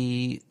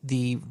the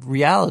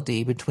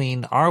reality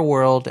between our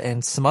world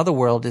and some other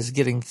world is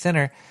getting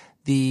thinner.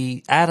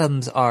 The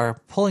atoms are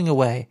pulling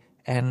away,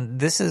 and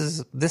this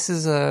is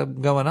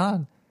going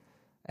on.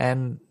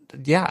 And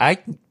yeah,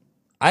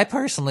 I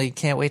personally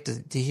can't wait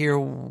to hear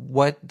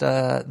what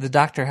the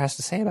doctor has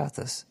to say about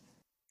this.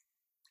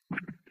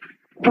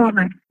 Well,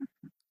 Nick,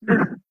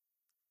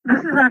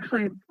 this is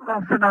actually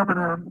a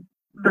phenomenon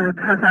that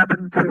has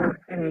happened to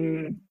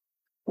a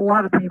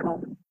lot of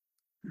people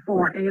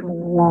for a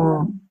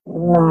long,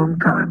 long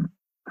time.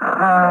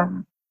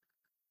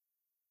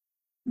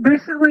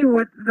 Basically,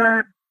 what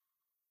that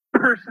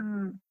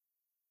person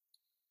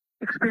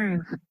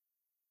experienced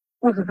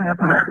was a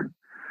vampire.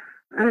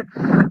 It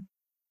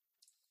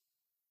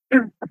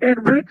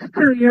waits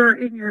till you're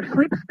in your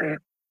sleep state.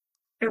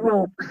 It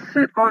will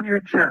sit on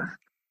your chest,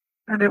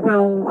 and it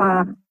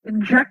will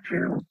inject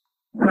you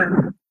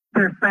with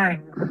their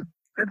fangs.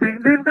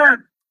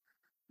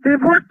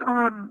 They've worked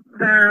on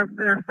their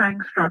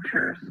fang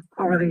structures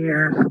over the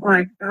years.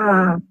 Like,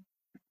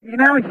 you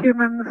know,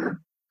 humans,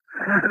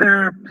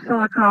 their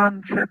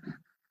silicone chips,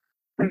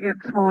 they get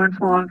smaller and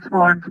smaller and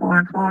smaller and smaller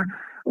and smaller.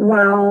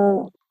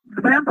 Well,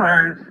 the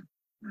vampires,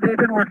 they've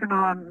been working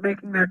on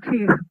making their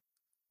teeth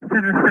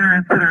thinner, thinner,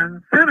 and thinner,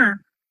 and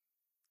thinner,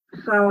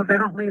 so they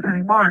don't leave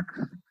any marks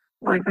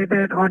like they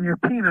did on your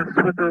penis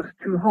with those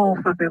two holes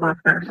that they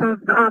left there. So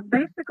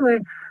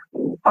basically,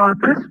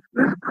 this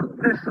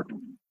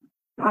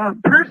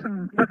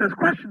person with this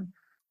question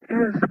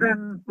has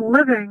been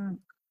living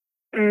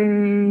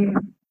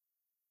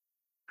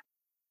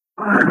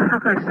how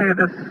can I say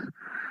this?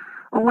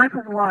 A life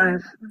of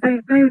lies. They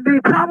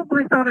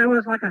probably thought it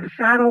was like a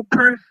shadow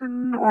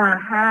person or a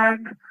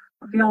hag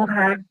the old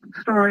hag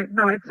story.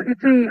 No, it's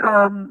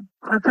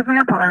a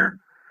vampire,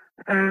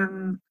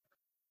 and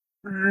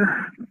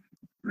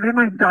they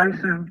might die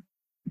soon.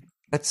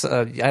 That's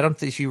I don't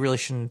think you really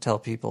shouldn't tell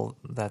people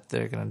that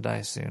they're going to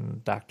die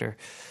soon, Doctor.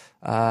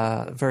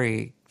 That's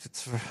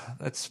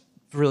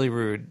really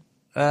rude.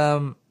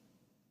 Hold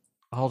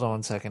on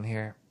one second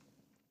here.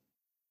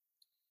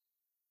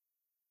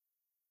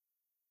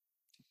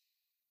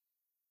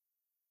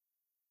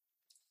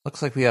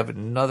 Looks like we have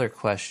another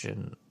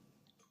question.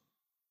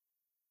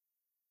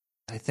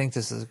 I think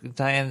this is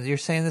Diane. You're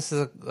saying this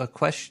is a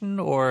question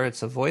or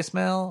it's a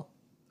voicemail?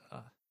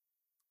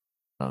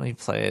 Let me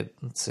play it.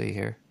 Let's see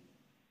here.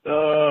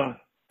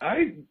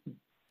 I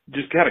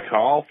just got a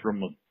call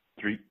from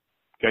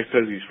guy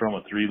says he's from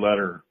a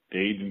 3-letter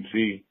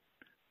agency.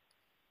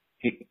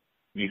 He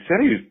said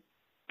he was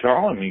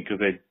calling me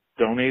because I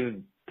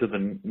donated to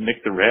the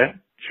Nick the Rat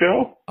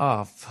show.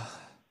 Oh.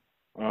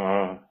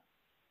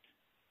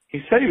 He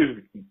said he was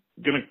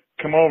gonna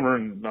come over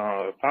and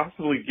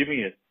possibly give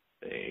me a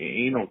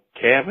anal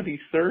cavity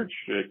search.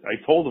 I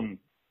told him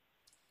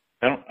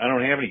I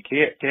don't have any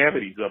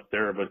cavities up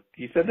there, but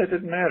he said that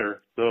didn't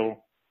matter.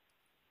 So,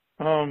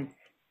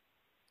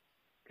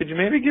 could you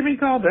maybe give me a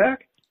call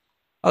back?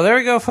 Oh, there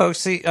we go, folks.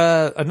 See,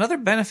 another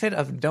benefit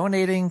of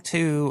donating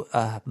to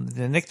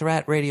the Nick the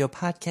Rat Radio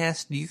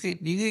podcast, you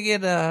could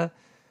get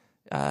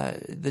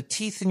the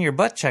teeth in your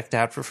butt checked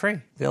out for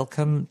free. They'll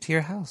come to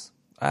your house.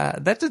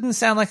 That didn't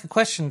sound like a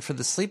question for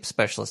the sleep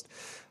specialist.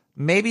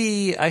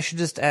 Maybe I should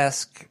just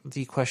ask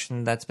the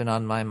question that's been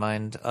on my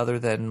mind, other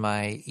than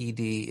my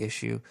ED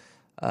issue.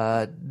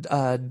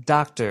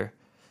 Doctor,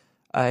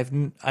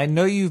 I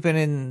know you've been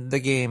in the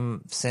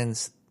game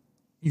since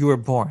you were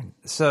born,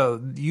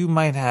 so you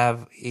might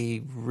have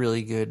a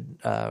really good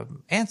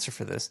answer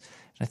for this.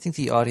 And I think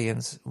the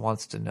audience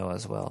wants to know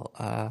as well.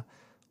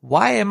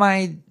 Why am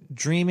I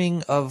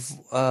dreaming of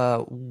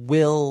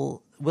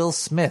Will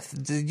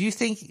Smith? Do you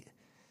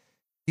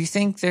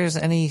think there's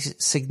any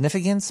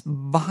significance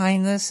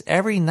behind this?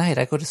 Every night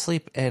I go to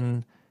sleep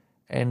and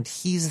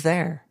he's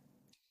there.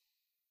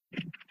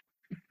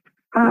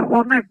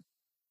 Well, Nick,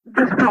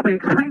 this probably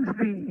explains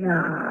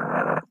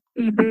the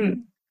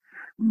ED,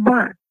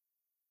 but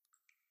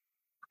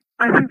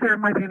I think there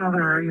might be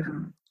another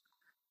reason.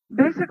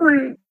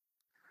 Basically,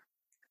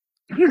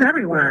 he's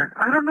everywhere.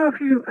 I don't know if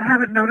you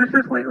haven't noticed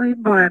this lately,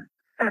 but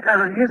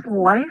his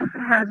life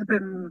has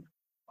been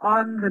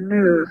on the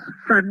news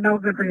for no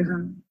good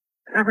reason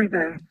every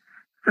day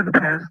for the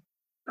past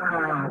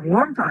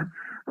long time.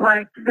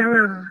 Like, there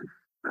was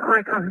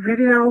like a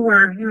video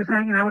where he was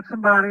hanging out with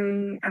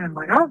somebody and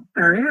like, oh,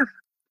 there he is.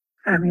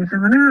 And he's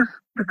in the news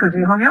because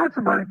he hung out with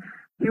somebody.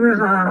 He was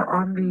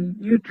on the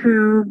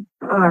YouTube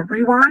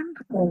Rewind.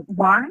 Well,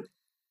 why?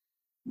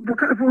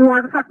 Because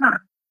why the fuck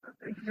not?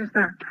 He's just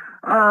there.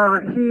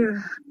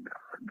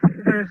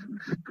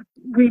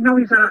 We know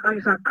he's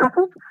a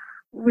couple.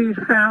 We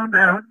found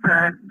out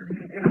that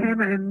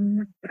him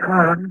and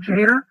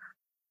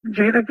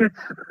Jada gets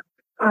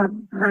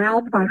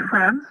railed by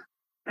friends,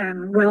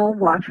 and Will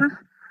watches.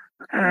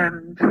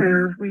 And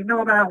we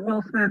know about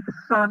Will Smith's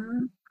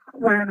son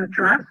wearing a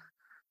dress,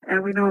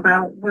 and we know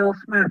about Will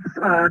Smith's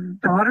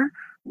daughter.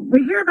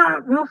 We hear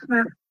about Will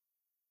Smith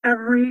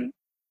every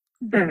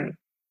day.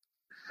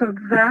 So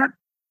that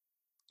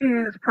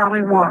is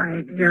probably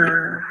why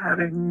you're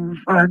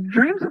having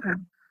dreams of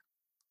him.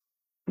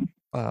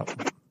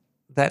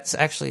 That's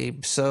actually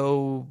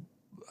so.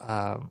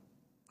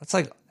 That's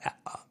like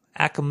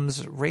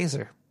Occam's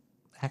razor.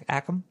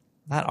 Occam,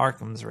 not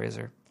Arkham's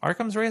razor.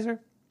 Arkham's razor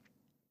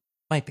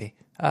might be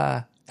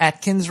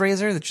Atkins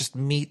razor. That's just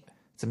meat.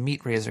 It's a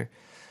meat razor.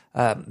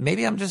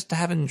 Maybe I'm just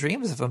having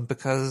dreams of him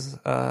because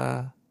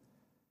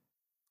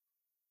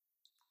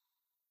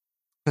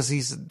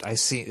he's. I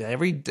see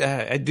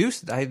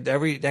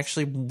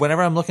actually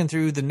whenever I'm looking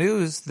through the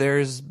news,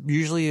 there's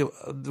usually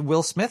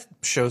Will Smith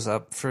shows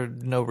up for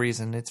no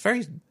reason. It's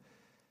very.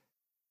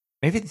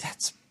 Maybe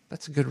that's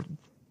a good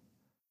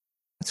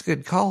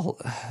call,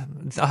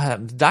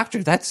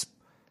 Doctor. That's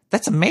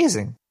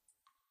amazing.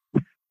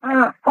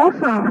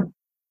 Also,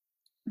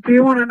 do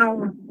you want to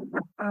know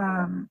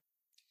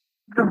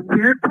the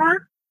weird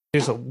part?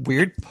 There's a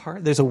weird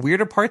part. There's a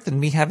weirder part than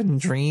me having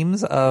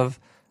dreams of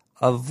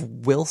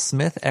Will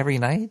Smith every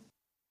night.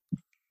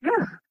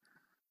 Yes.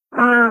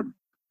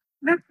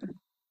 Nick,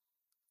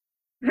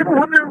 you ever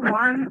wonder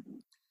why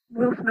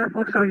Will Smith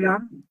looks so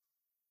young?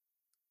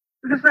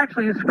 This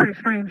actually is pretty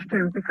strange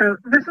too, because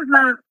this is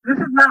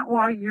not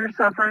why you're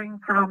suffering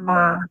from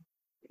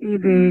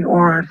ED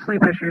or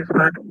sleep issues,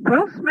 but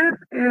Will Smith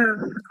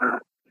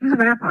he's a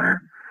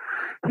vampire.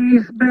 He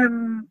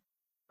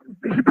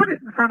put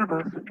it in front of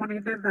us when he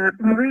did that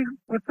movie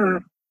with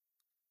the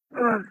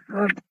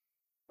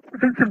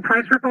Vincent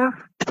Price ripoff,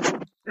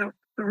 the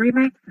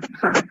remake.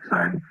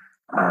 Sorry.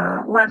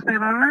 Last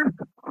Man on Earth,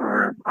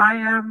 or I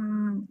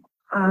Am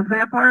a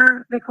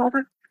Vampire, they called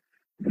it.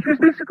 He was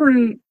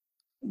basically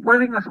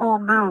letting us all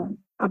know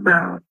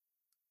about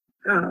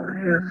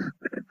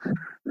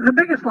the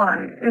biggest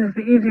lie is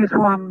the easiest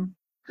one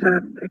to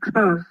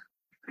expose.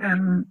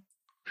 and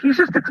he's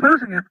just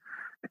exposing it,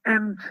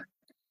 and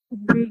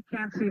we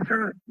can't see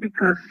through it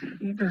because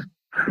he just.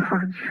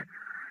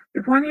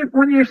 If when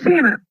you're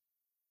seeing it,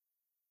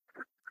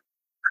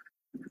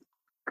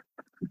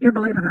 you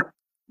believe in it,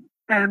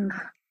 and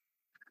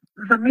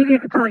the media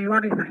can tell you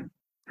anything,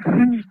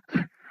 and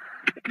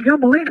you'll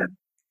believe it.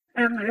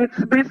 And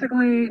it's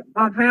basically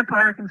a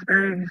vampire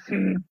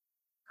conspiracy.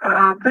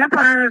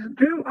 Vampires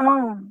do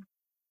own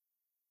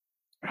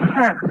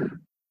half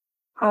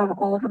of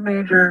all the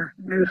major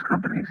news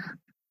companies.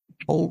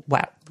 Oh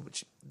wow!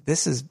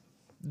 This is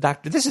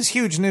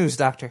huge news,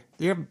 Doctor.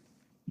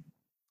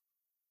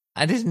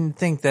 I didn't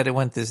think that it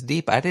went this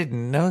deep. I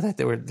didn't know that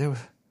there were.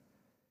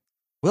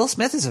 Will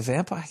Smith is a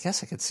vampire. I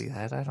guess I could see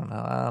that. I don't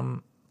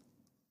know.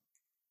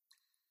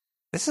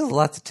 This is a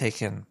lot to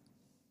take in.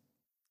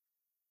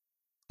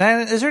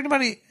 And is there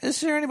anybody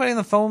on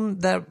the phone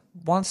that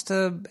wants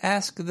to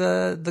ask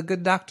the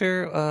good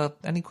doctor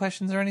any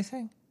questions or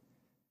anything?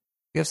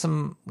 We have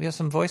some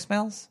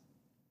voicemails.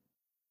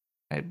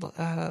 Right,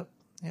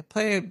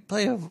 play a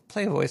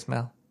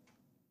voicemail.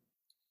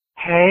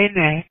 Hey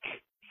Nick,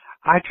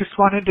 I just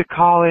wanted to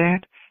call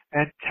in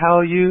and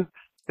tell you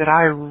that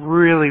I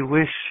really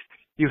wish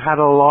you had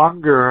a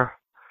longer,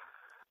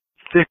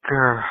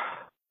 thicker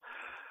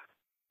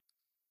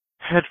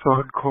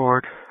headphone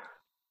cord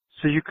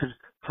so you could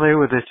play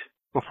with it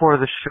before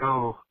the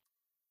show.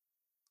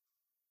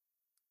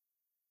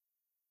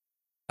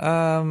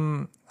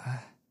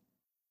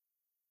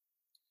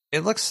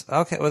 It looks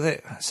okay. Well,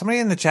 somebody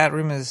in the chat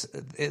room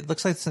it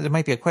looks like there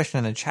might be a question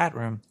in the chat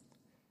room.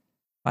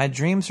 My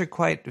dreams are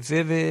quite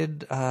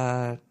vivid.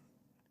 No,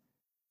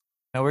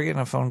 we're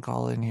getting a phone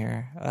call in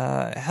here.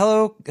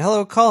 Hello,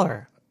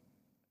 caller.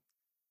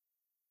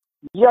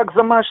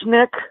 Yagzamash,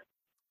 Nick.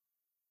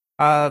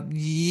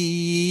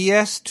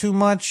 Yes, too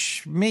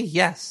much me.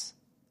 Yes,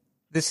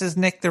 this is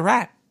Nick the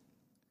Rat.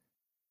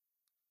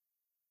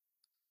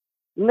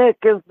 Nick,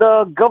 is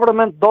the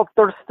government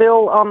doctor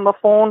still on the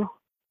phone?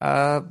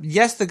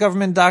 Yes, the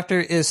government doctor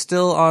is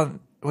still on.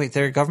 Wait,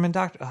 they're a government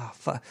doctor? Oh,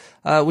 fuck.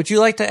 Would you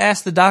like to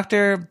ask the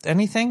doctor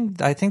anything?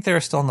 I think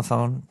they're still on the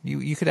phone.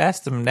 You could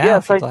ask them now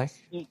if you'd like.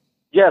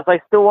 Yes,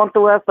 I still want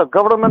to ask the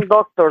government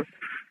doctor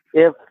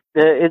if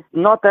it's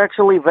not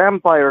actually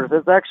vampires,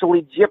 it's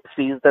actually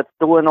gypsies that's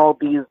doing all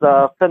these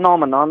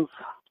phenomenons.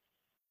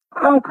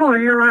 Oh, cool,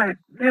 you're right.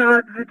 Yeah,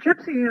 the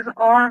gypsies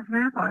are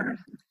vampires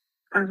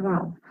as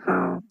well.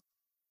 So,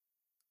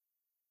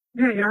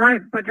 yeah, you're right,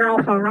 but you're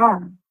also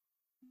wrong.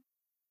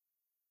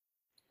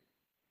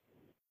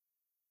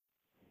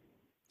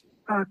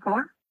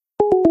 Caller?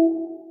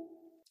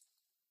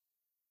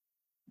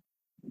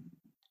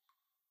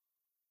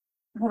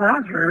 Well,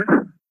 that was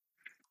rude.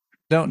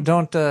 Don't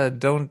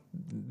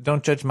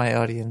judge my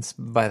audience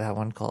by that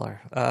one,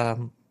 caller.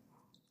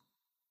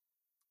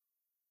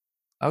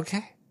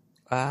 Okay.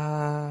 Is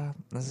there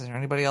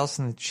anybody else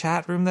in the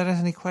chat room that has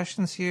any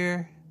questions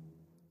here?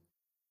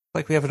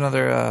 Like we have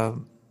another.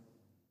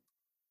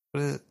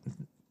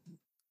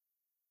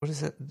 What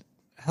is it?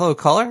 Hello,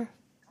 caller.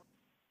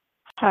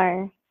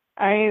 Hi.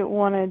 I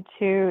wanted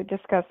to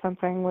discuss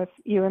something with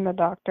you and the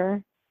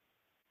doctor.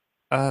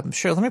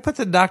 Sure. Let me put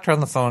the doctor on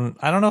the phone.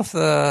 I don't know if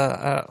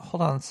the.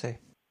 Hold on. Let's see.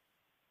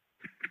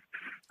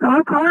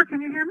 Hello, caller.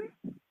 Can you hear me?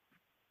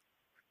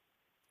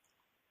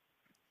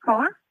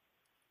 Caller?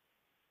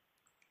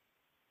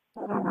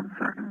 Hold on 1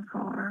 second,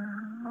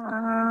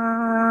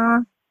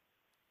 caller.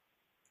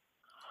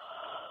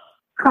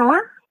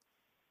 Caller?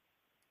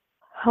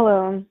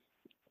 Hello.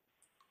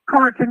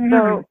 Caller, can you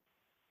hear me?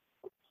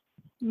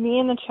 Me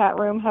and the chat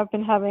room have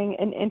been having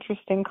an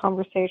interesting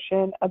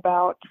conversation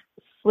about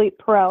sleep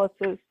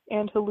paralysis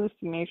and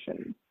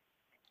hallucinations.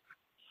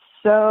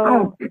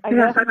 So I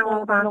guess I know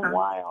all about once in a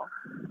while.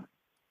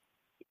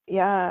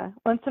 Yeah,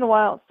 once in a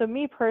while. So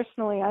me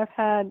personally, I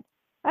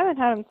haven't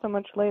had them so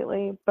much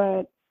lately,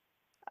 but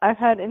I've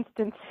had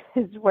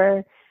instances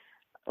where,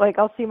 like,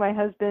 I'll see my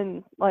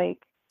husband, like,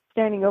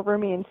 standing over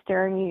me and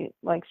staring me,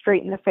 like,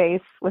 straight in the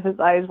face with his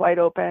eyes wide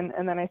open,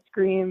 and then I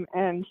scream,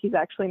 and he's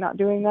actually not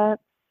doing that.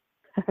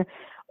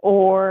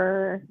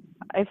 Or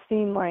I've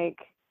seen, like,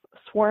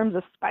 swarms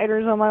of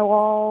spiders on my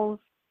walls,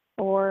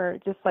 or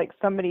just, like,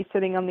 somebody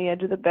sitting on the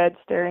edge of the bed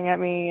staring at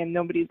me, and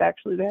nobody's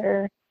actually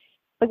there.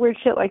 Like, weird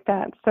shit like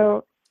that.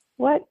 So,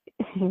 what?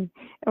 Am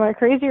I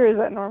crazy, or is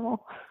that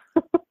normal?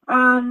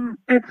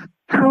 It's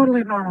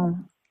totally normal,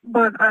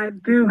 but I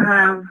do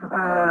have,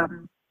 I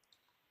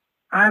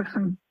have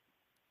some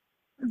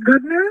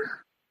good news,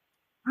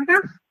 I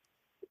guess.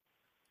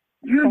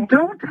 You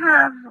don't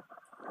have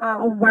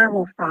a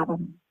werewolf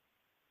problem.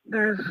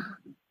 There's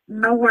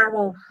no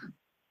werewolves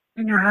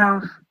in your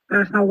house.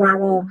 There's no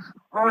werewolves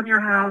on your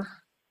house.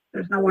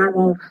 There's no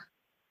werewolves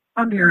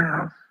under your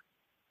house.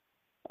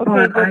 Okay,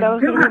 but that I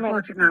was do going to have be to my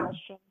let you know.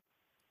 question.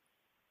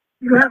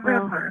 You have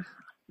vampires.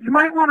 You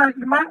might want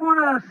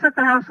to set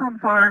the house on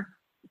fire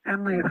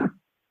and leave.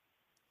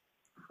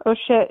 Oh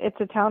shit, it's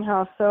a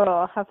townhouse, so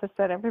I'll have to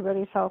set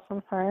everybody's house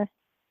on fire.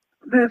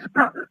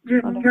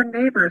 Your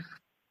neighbors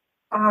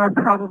are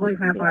probably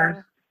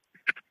vampires.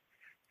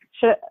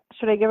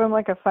 Should I give him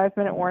like a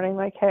 5-minute warning?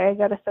 Like, hey, I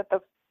gotta set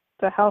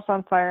the house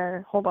on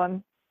fire. Hold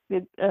on,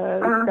 grab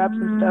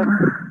some stuff.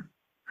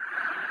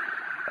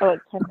 Or like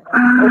 10 minutes.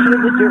 Or should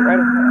I just do it right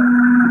away?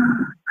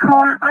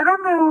 Caller, I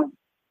don't know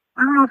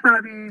if that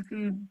would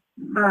be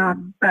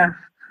the best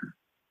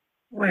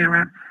way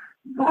around.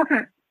 Well,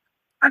 okay,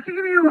 I could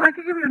give you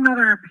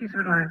another piece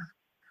of advice.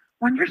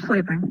 When you're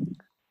sleeping,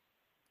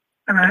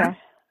 all right? Okay.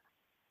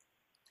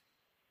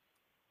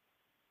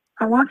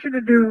 I want you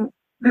to do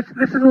this.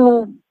 This is a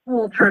little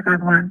trick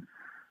I've learned.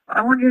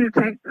 I want you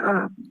to take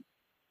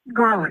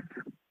garlic,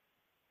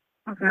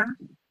 okay?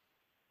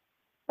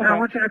 And I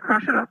want you to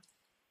crush it up,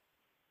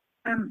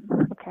 and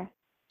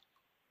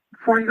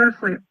before you go to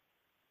sleep,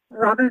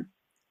 rub it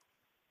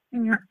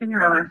in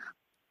your eyes.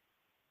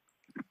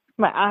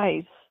 My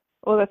eyes.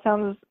 Oh, that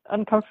sounds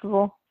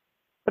uncomfortable.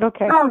 But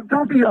okay. No,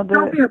 don't be a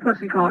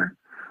pussy caller.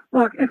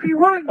 Look, if you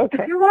want to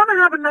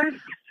have a nice,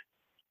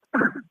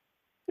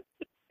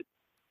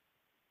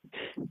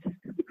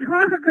 if you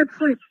want to have a good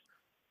sleep.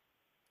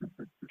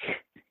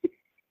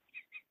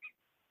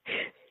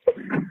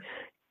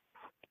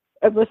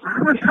 I'm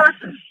listening.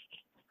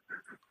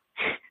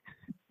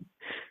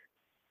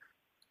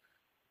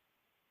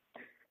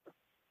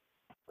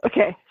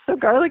 Okay, so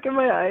garlic in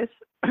my eyes.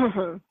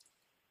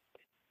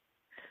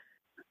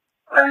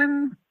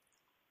 And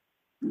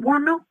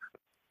warm milk.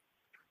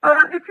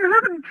 If you're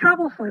having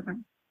trouble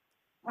sleeping,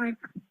 like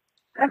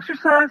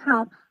exercise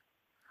helps.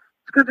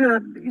 It's good to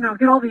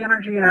get all the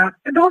energy out.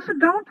 And also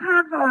don't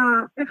have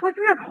if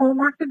you have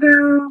homework to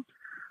do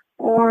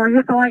or you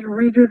have to like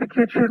redo the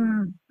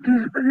kitchen,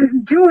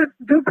 do it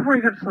before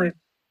you go to sleep.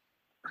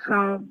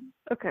 So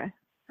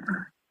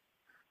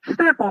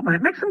stay up all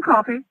night. Make some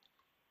coffee.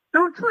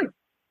 Don't sleep.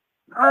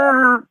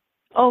 If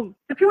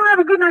you want to have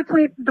a good night's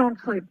sleep, don't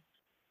sleep.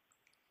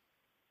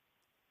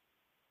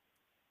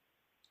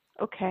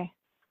 Okay.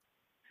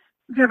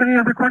 Do you have any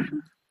other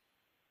questions?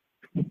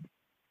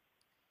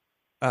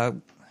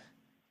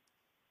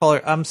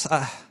 Caller,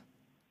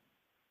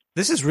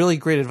 this is really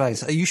great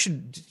advice.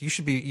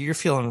 You're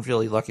feeling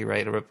really lucky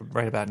right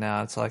about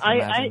now. It's like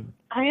I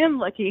am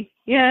lucky.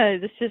 Yeah,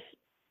 it's just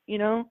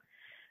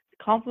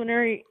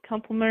complimentary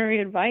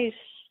advice.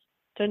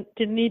 Didn't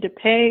need to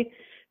pay.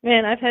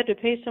 Man, I've had to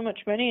pay so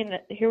much money, and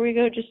here we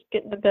go, just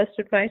getting the best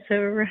advice I've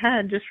ever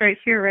had, just right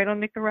here, right on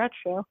Nick the Rat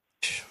Show.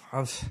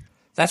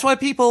 That's why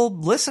people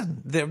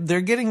listen.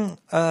 They're getting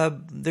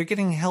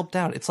helped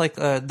out. It's like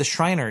the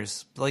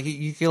Shriners. Like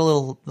you get a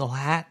little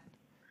hat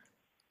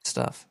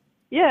stuff.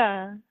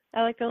 Yeah,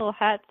 I like the little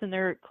hats and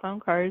their clown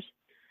cars.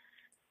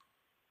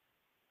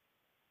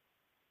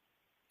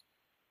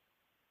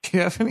 Do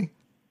you have any?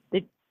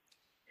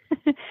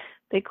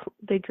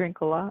 They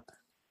drink a lot.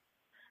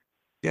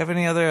 Do you have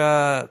any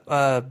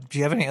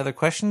other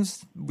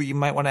questions you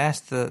might want to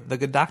ask the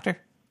good doctor?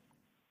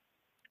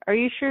 Are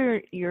you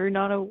sure you're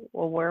not a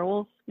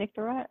werewolf, Nick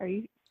the Rat? Are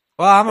you?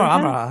 Well, I'm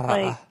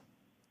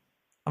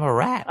a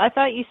rat. I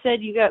thought you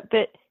said you got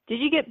bit. Did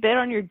you get bit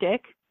on your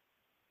dick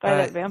by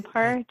that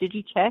vampire? Did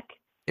you check?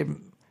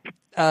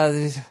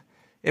 Yes,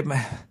 he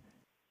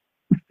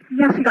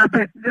got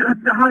bit.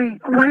 Honey,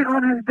 right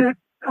on his dick.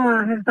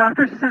 His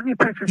doctor sent me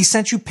pictures. He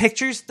sent you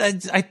pictures?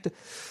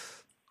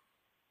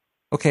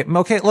 Okay.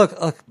 Look.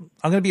 I'm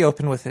gonna be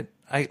open with it.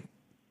 I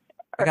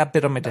got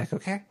bit on my dick.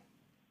 Okay.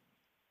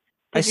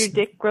 Does your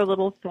dick grow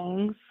little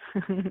things?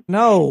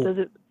 No. Does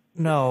it?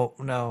 No.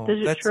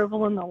 Does it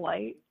shrivel in the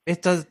light?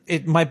 It does.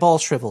 My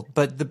balls shriveled,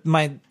 but the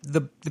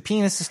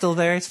penis is still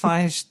there. It's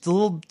fine. It's just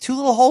two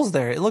little holes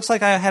there. It looks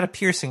like I had a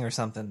piercing or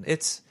something.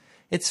 It's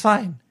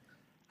fine.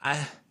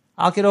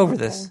 I'll get over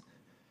this.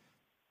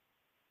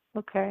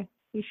 Okay.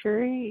 You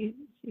sure? You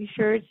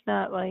sure it's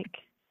not like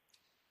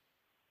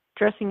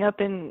dressing up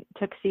in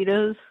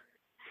tuxedos,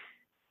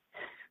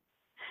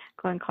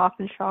 going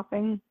coffin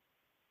shopping?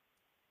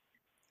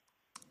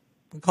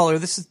 Caller,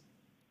 this is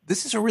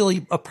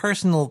a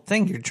personal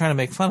thing you're trying to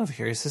make fun of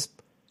here. Is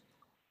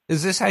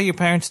this how your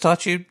parents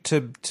taught you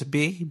to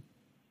be?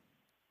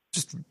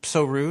 Just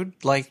so rude?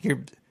 Like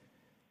you're...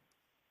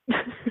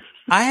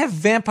 I have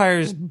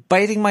vampires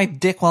biting my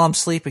dick while I'm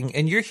sleeping,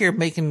 and you're here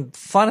making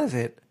fun of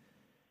it.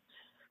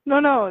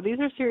 No, these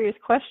are serious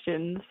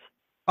questions.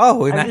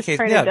 Oh, in that case,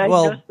 yeah.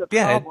 Well,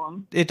 yeah,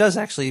 it does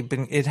actually.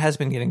 It has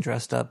been getting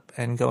dressed up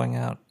and going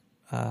out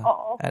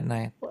at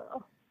night.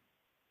 Well,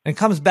 and it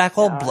comes back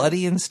all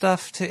bloody and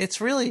stuff. It's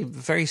really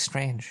very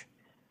strange.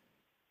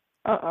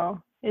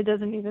 It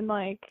doesn't even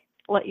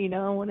let you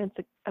know when it's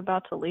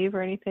about to leave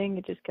or anything.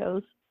 It just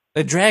goes.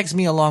 It drags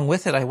me along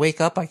with it. I wake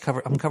up. I'm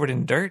covered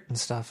in dirt and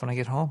stuff when I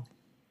get home.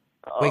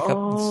 Wake up.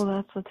 Oh,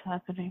 that's what's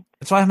happening.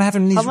 That's why I'm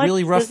having these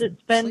really rough. How much does it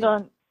spend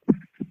on?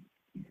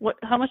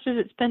 How much does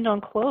it spend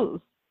on clothes?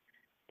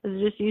 Does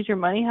it just use your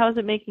money? How is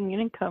it making an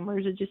income, or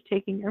is it just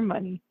taking your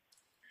money?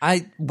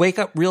 I wake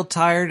up real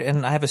tired,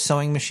 and I have a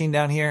sewing machine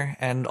down here,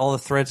 and all the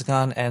thread's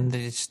gone, and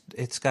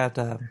it's got.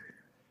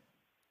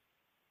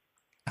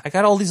 I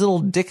got all these little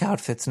dick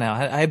outfits now.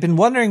 I've been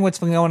wondering what's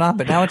been going on,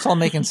 but now it's all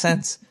making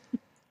sense.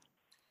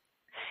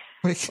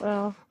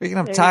 Waking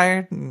up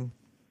tired. And...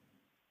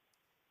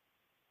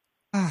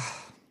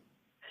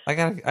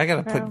 I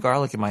gotta Okay. put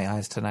garlic in my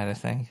eyes tonight, I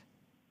think.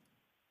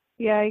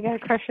 Yeah, you gotta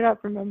crush it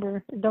up,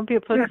 remember. Don't be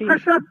a pussy. Yeah,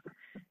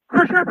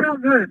 crush up real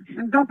good,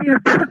 and don't be a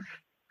pussy.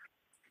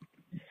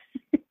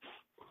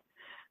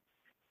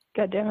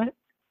 God damn it.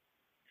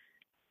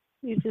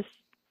 It's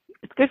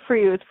good for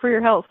you. It's for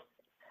your health.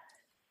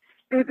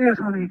 It is,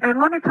 honey. And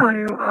let me tell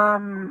you,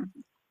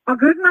 a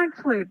good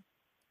night's sleep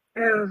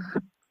is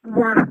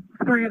worth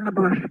 3 in the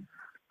bush.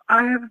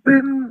 I have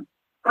been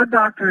a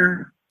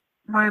doctor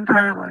my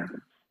entire life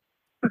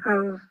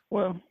because,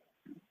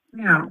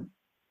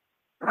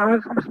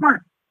 I'm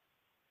smart.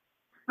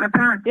 My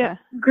parents,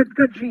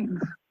 good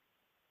genes.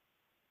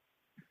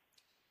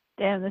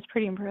 Damn, that's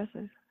pretty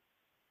impressive.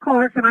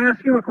 Caller, can I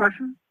ask you a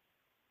question?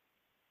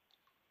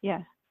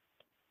 Yeah.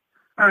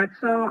 All right,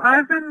 so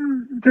I've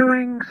been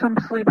doing some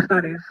sleep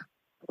studies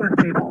with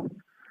people.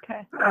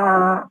 Okay.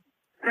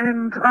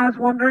 And I was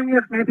wondering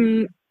if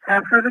maybe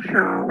after the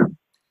show,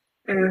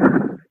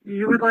 if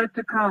you would like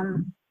to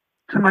come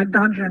to my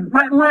dungeon,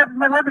 my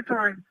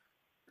laboratory,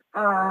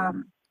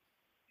 and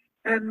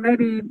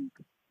maybe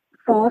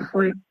fall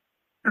asleep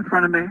in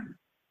front of me.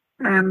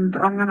 And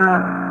I'm going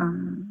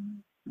to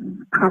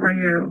cover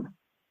you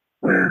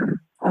with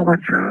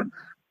electrodes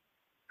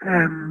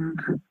and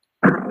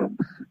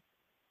probes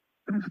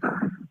and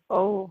stuff.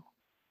 Oh.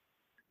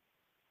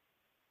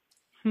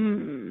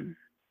 Is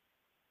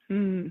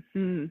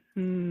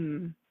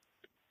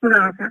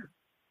that okay?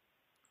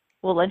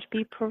 Will lunch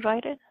be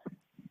provided?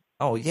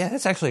 Oh yeah,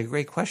 that's actually a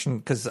great question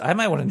because I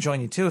might want to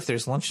join you too if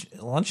there's lunch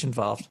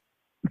involved.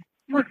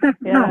 Look,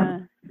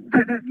 no,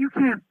 you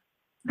can't.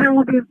 There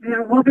will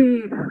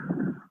be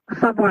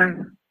Subway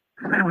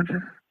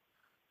sandwiches.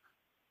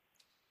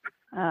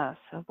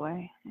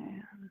 Subway.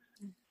 Yeah.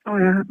 Oh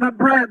yeah, the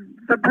bread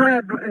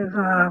is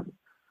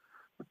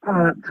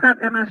it's got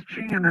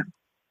MSG in it.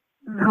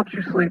 It helps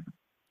you sleep.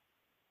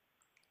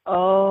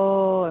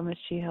 Oh,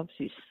 MSG helps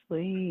you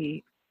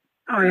sleep.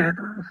 Oh yeah, it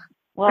does.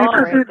 Well, Because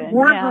all right it then.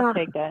 wards Yeah, I'll off-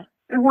 take that.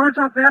 It wards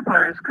off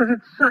vampires because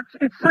it's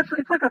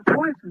like a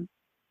poison.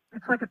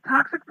 It's like a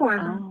toxic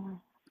poison.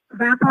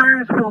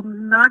 Vampires will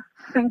not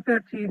sink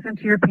their teeth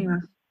into your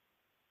penis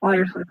while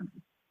you're sleeping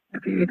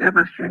if you eat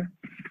MSG.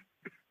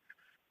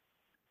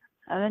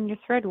 And then your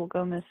thread will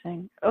go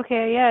missing.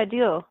 Okay, yeah,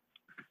 deal.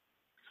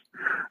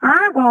 All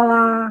right,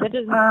 well, That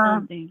doesn't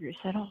sound dangerous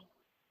at all.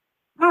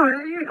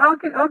 I'll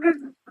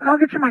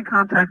get you my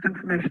contact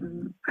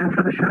information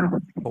after the show.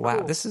 Oh,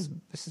 wow, this is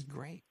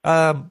great.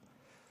 Yeah,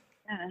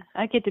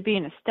 I get to be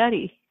in a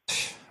study.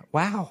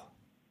 Wow,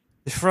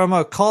 from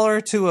a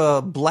caller to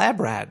a blab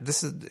rat.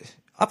 This is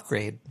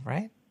upgrade,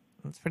 right?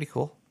 That's pretty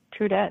cool.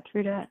 True that.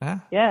 Yeah.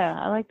 Yeah,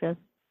 I like this.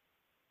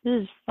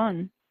 This is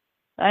fun.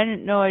 I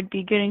didn't know I'd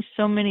be getting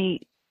so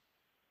many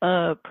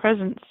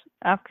presents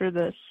after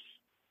this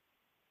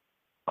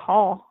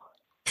call.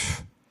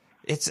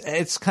 It's.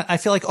 I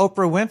feel like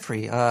Oprah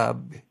Winfrey.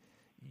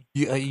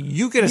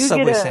 You get a You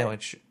Subway get a-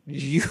 sandwich.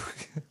 You.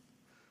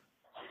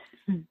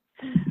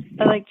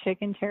 I like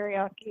chicken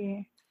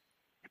teriyaki.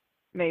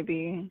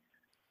 Maybe.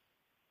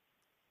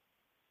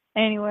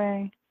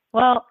 Anyway,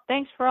 well,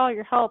 thanks for all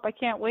your help. I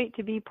can't wait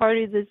to be part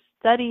of this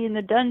study in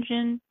the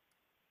dungeon.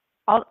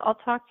 I'll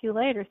talk to you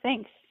later.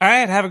 Thanks. All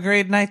right, have a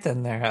great night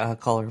then, there,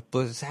 caller.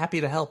 Was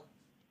happy to help.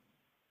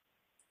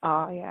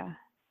 Oh yeah.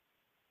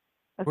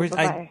 Okay, Where's-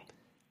 bye-bye.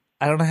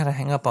 I don't know how to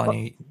hang up on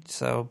you,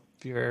 so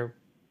if you're.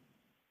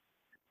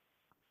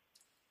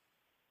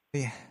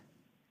 Yeah.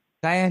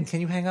 Diane,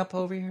 can you hang up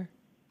over here?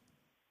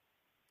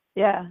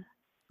 Yeah.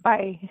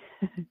 Bye.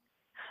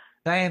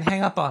 Diane,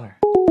 hang up on her.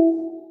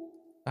 All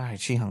right,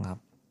 she hung up.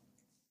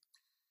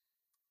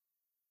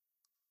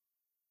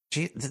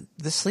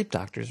 The sleep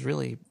doctor is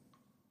really,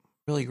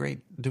 really great,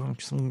 doing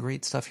some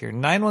great stuff here.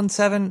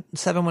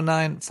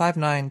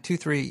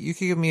 917-719-5923. You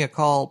can give me a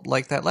call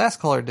like that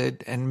last caller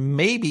did and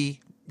maybe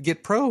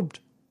get probed.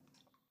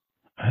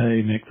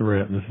 Hey, Nick the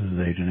Rat, this is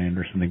Agent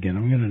Anderson again.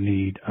 I'm going to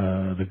need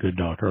the good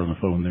doctor on the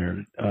phone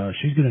there.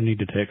 She's going to need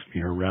to text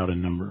me her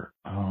routing number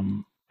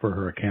for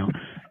her account.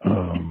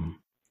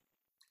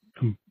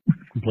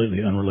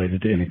 Completely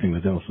unrelated to anything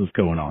that else is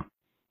going on.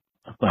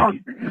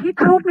 Thank you. He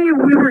told me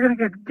we were going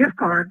to get gift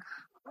cards.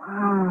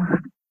 All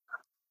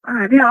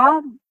right,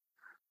 yeah,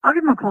 I'll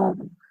give him a call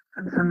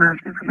and send that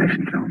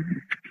information to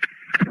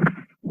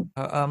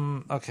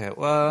him. Okay.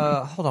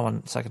 Well, hold on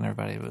one second,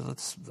 everybody.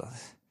 Let's.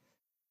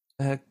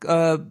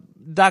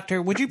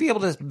 Doctor, would you be able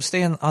to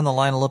stay on the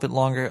line a little bit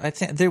longer? I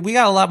think we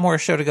got a lot more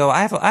show to go.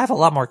 I have a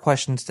lot more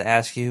questions to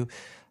ask you.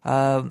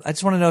 I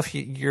just want to know if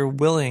you're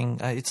willing.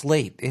 It's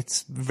late.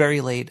 It's very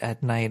late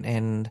at night,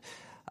 and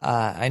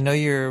I know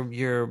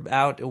you're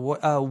out.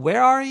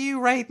 Where are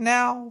you right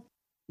now?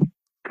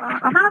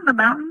 I'm out in the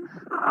mountains.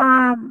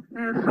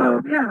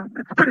 So yeah,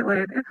 it's pretty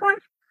late. It's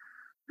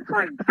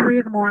like 3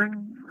 in the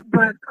morning,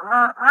 but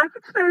I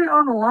could stay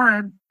on the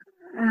line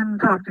and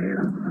talk to you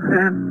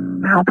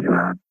and help you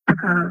out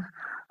because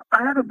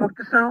I have a book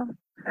to sell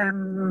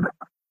and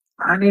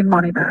I need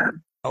money bad.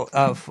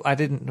 Oh, I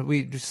didn't.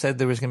 We just said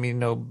there was going to be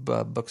no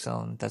book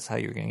selling. That's how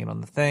you're going to get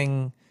on the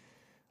thing.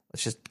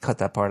 Let's just cut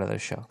that part of the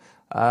show.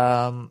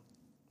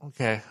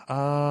 Okay.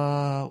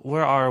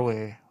 Where are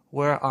we?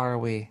 Where are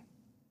we?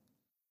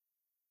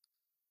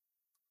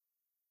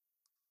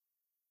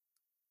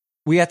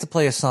 We have to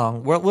play a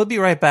song. We'll be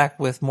right back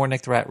with more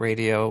Nick the Rat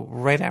Radio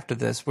right after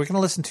this. We're going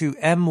to listen to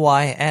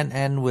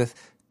MYNN with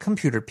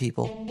Computer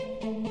People.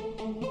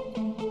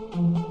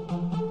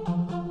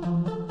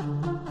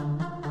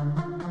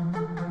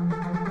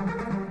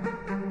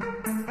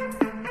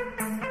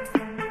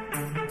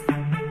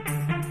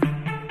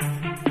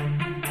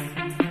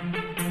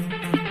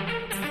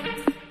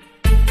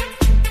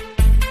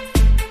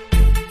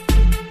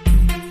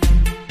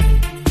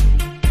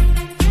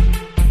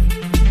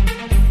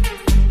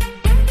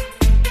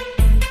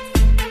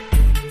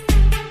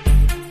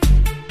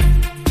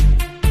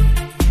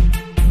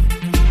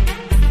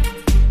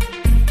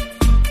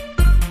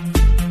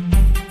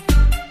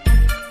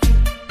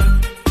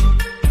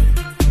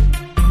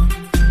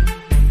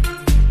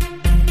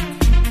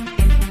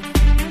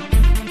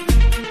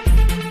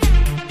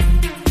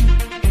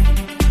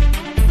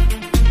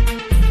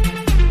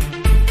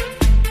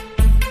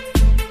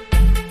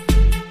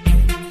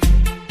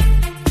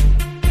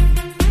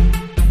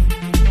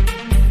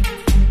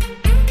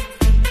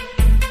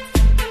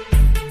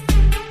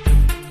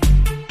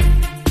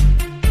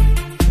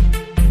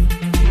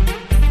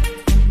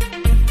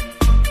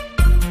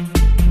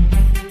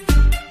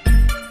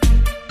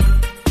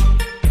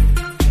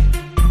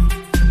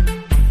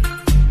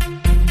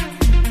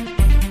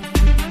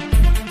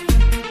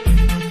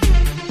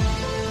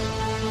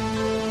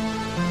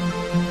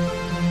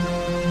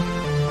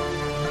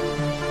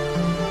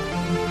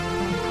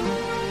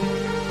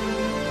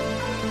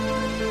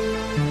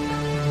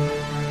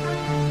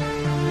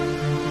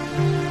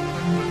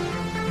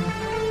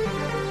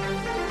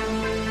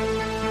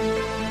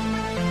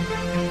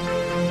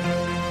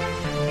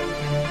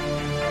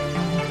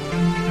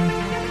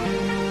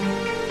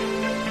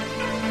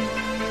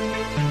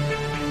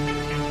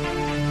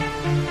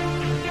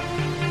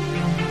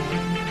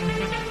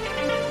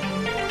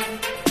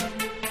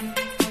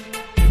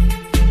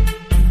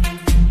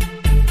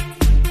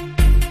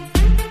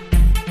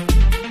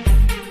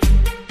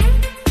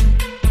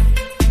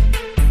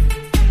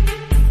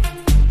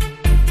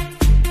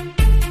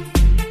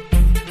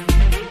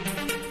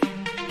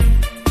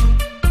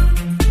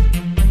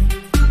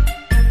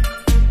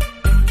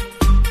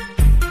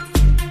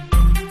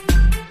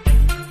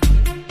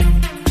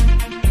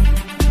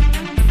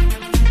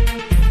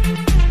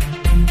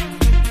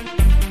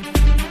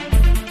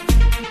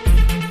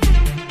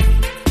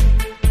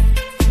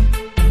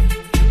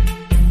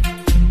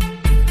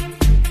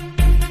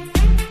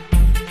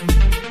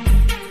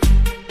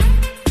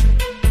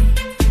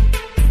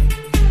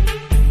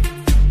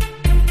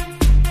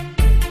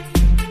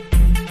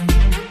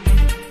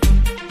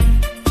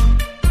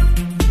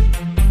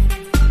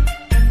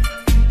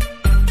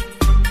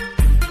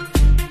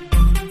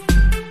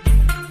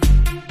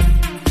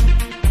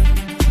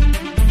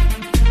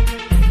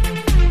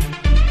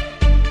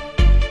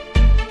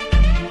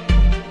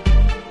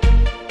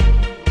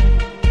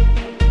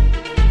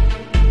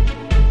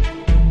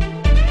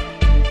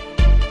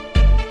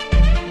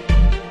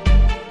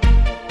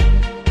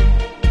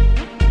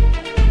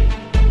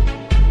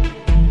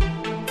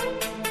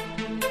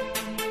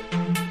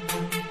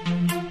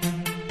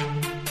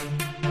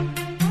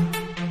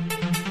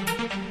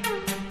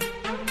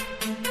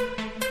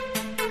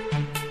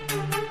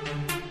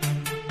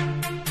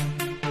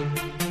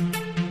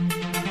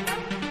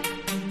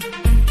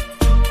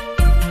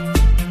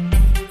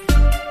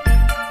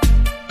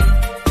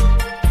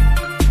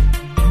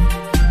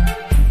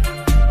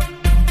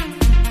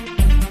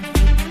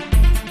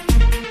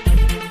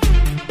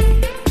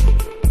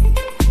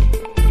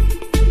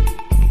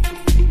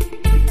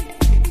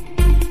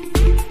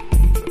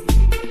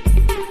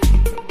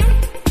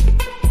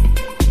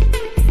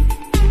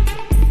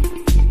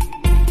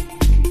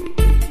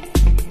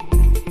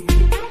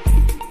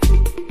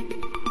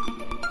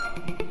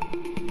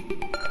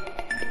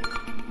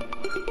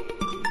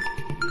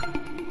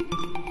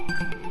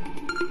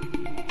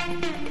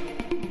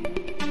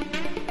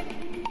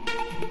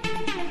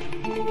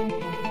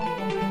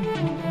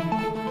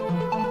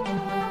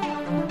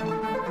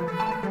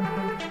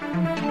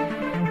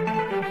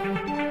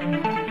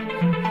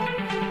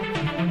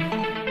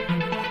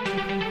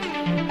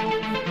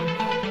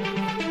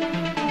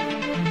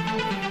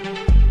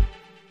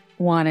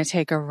 Want to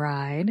take a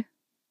ride?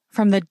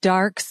 From the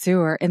dark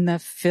sewer in the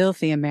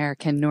filthy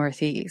American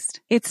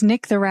Northeast, it's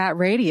Nick the Rat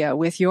Radio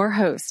with your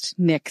host,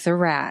 Nick the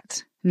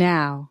Rat.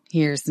 Now,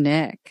 here's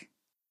Nick.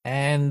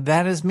 And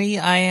that is me.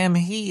 I am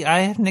he. I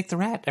am Nick the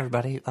Rat,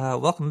 everybody.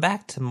 Welcome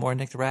back to more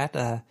Nick the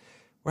Rat.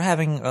 We're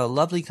having a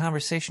lovely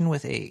conversation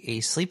with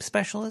a sleep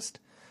specialist,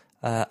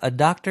 a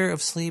doctor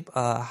of sleep,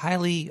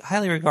 highly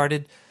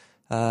regarded.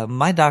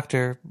 My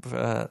doctor,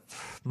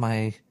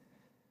 my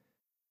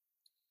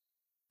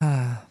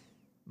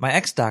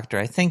ex-doctor,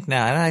 I think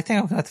now, and I think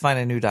I'm going to have to find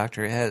a new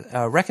doctor, has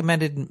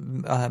recommended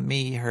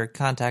me her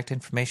contact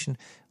information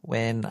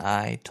when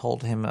I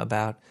told him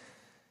about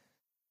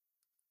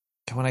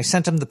when I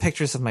sent him the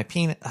pictures of my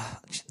penis.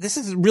 This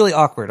is really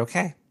awkward,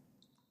 okay?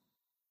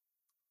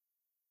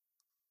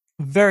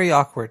 Very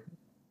awkward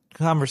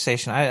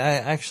conversation. I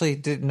actually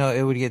didn't know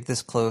it would get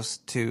this close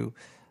to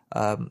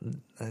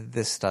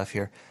this stuff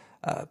here.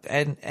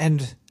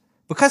 And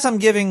because I'm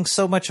giving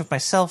so much of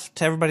myself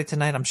to everybody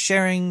tonight, I'm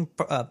sharing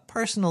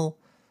personal,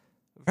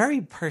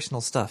 very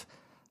personal stuff.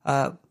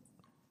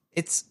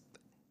 It's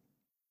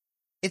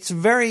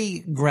very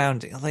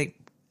grounding. Like,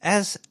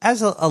 as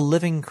a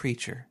living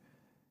creature,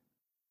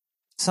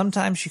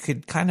 sometimes you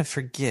could kind of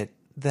forget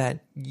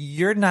that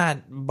you're not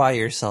by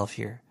yourself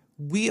here.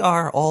 We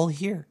are all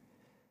here.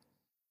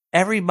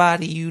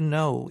 Everybody you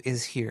know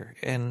is here.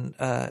 And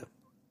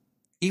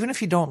even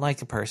if you don't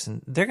like a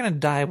person, they're going to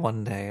die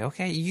one day,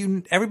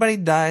 okay? Everybody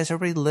dies,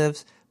 everybody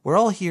lives. We're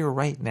all here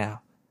right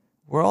now.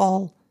 We're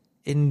all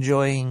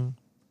enjoying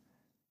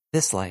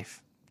this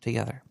life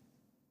together.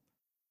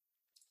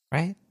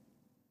 Right?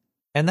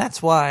 And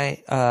that's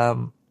why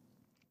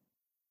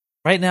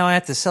right now I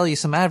have to sell you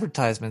some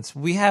advertisements.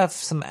 We have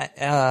some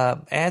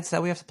ads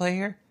that we have to play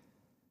here.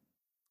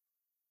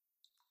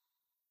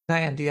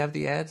 Diane, do you have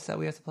the ads that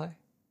we have to play?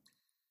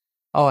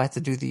 Oh, I have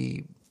to do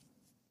the...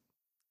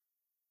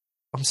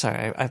 I'm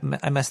sorry,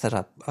 I messed that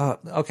up.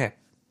 Okay.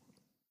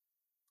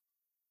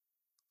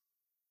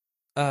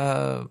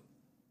 That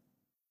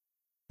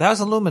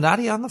was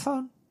Illuminati on the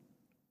phone?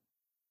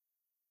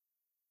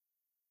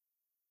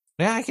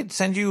 Yeah, I could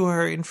send you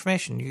her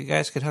information. You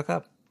guys could hook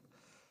up.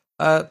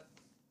 I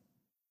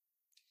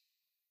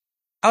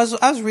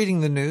was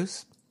reading the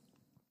news,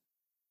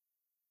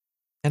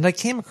 and I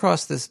came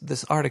across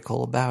this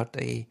article about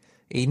a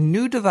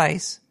new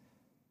device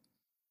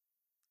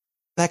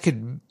that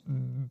could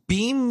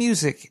beam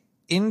music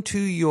into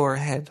your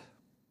head.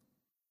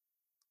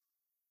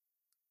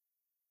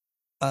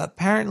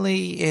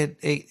 Apparently,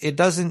 it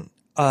doesn't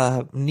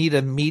need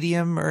a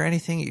medium or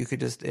anything. You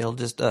could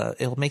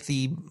it'll make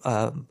the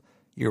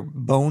your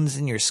bones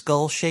in your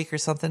skull shake or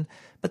something.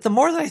 But the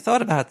more that I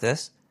thought about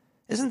this,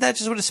 isn't that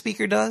just what a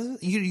speaker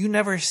does? You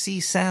never see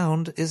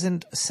sound.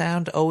 Isn't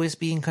sound always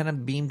being kind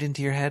of beamed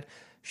into your head?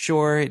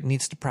 Sure, it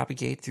needs to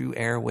propagate through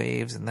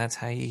airwaves, and that's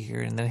how you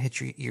hear it, and then hit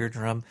your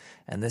eardrum,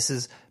 and this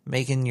is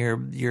making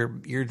your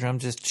eardrum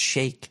just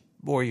shake,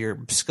 or your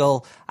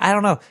skull. I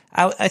don't know.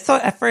 I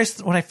thought at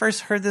first, when I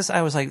first heard this,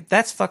 I was like,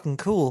 that's fucking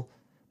cool.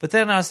 But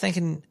then I was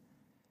thinking,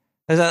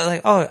 I was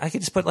like, oh, I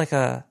could just put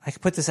I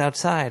could put this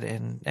outside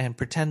and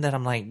pretend that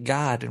I'm like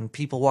God, and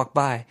people walk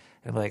by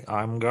and be like,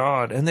 I'm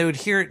God, and they would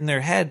hear it in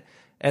their head,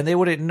 and they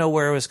wouldn't know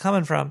where it was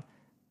coming from.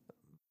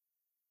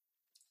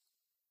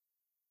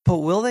 But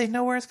will they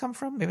know where it's come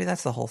from? Maybe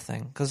that's the whole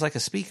thing. Because like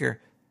a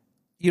speaker,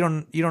 you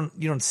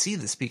don't see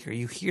the speaker,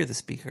 you hear the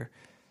speaker,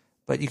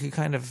 but you could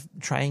kind of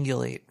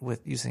triangulate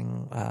with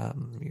using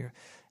your.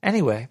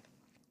 Anyway,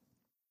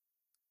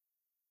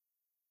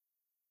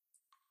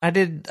 I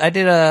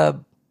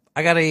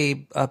got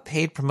a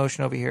paid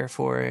promotion over here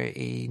for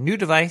a new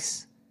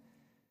device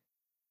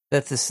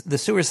that the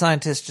sewer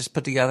scientist just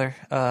put together,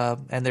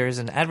 and there is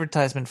an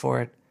advertisement for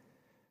it,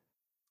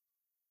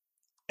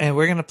 and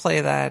we're gonna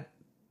play that.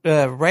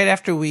 Right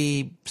after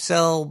we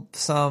sell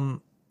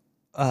some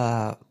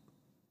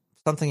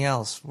something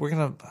else. We're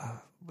gonna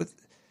with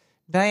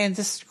Diane,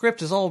 this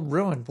script is all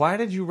ruined. Why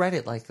did you write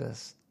it like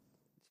this?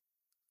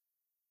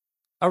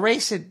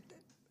 Erase it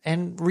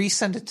and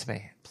resend it to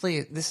me,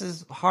 please. This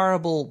is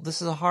horrible.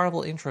 This is a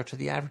horrible intro to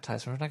the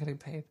advertisement. We're not going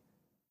to get paid.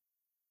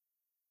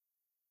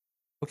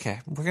 Okay,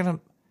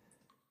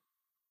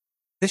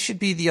 this should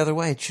be the other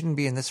way. It shouldn't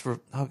be in this.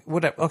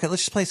 Whatever. Okay,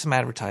 let's just play some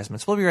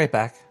advertisements. We'll be right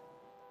back.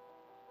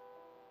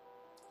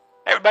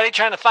 Everybody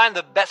trying to find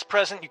the best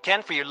present you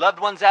can for your loved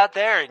ones out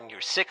there, and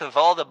you're sick of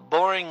all the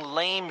boring,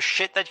 lame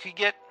shit that you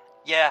get?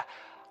 Yeah,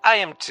 I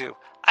am too.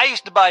 I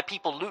used to buy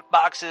people loot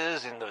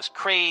boxes and those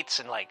crates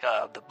and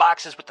the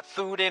boxes with the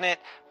food in it.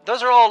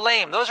 Those are all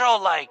lame. Those are all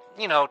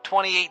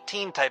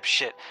 2018 type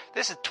shit.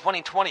 This is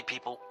 2020,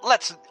 people.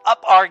 Let's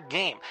up our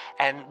game.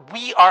 And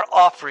we are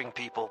offering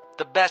people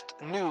the best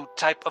new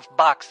type of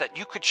box that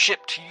you could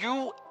ship to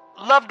you,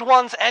 loved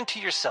ones, and to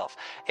yourself.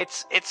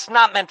 It's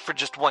not meant for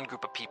just one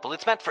group of people.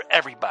 It's meant for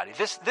everybody.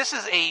 This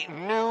is a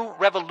new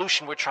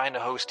revolution we're trying to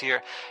host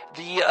here.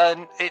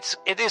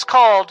 It is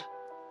called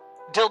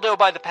Dildo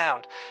by the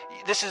Pound.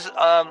 This is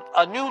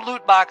a new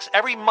loot box.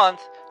 Every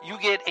month you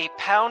get a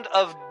pound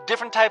of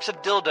different types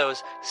of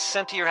dildos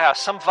sent to your house.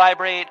 Some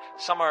vibrate,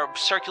 some are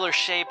circular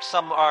shaped,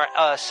 some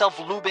are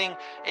self-lubing.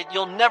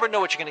 You'll never know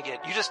what you're going to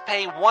get. You just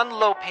pay one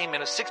low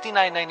payment of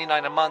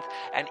 $69.99 a month,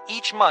 and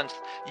each month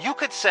you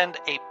could send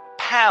a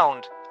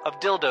pound of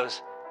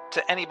dildos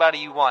to anybody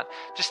you want.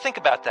 Just think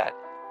about that.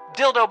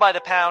 Dildo by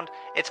the Pound.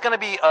 It's going to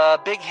be a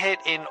big hit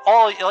in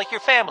all, your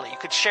family. You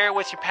could share it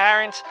with your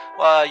parents,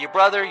 your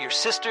brother, your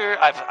sister.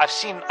 I've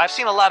seen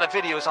a lot of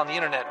videos on the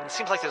internet, and it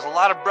seems like there's a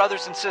lot of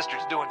brothers and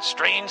sisters doing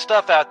strange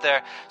stuff out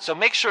there. So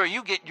make sure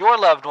you get your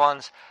loved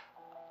ones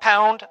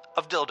pound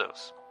of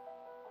dildos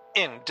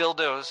in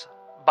Dildos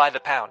by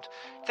the Pound.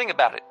 Think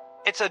about it.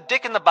 It's a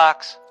dick in the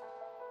box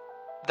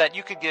that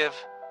you could give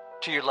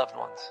to your loved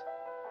ones.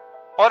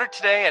 Order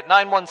today at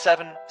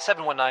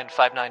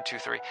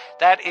 917-719-5923.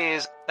 That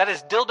is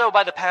dildo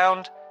by the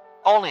pound,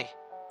 only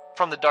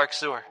from the Dark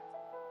Sewer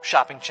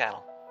shopping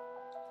channel.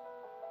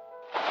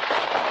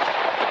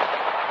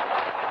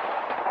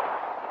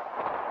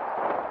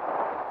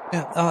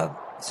 Yeah,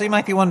 so you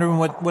might be wondering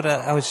what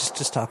I was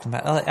just talking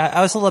about.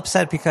 I was a little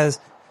upset because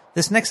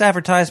this next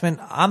advertisement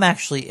I'm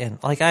actually in.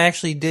 Like, I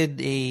actually did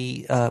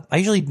I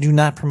usually do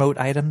not promote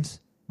items,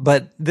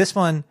 but this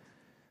one,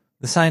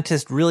 the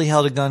scientist really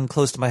held a gun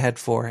close to my head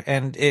for,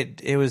 and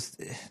it was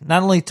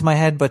not only to my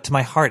head but to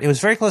my heart. It was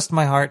very close to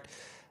my heart,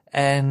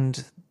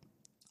 and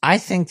I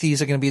think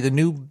these are going to be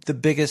the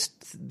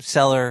biggest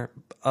seller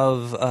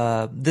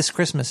of this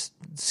Christmas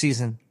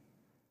season.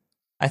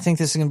 I think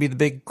this is going to be the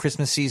big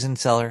Christmas season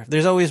seller.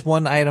 There's always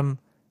one item.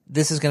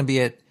 This is going to be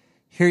it.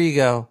 Here you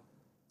go.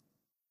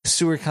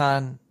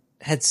 SewerCon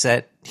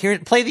headset. Here,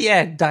 play the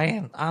ad,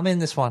 Diane. I'm in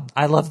this one.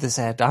 I love this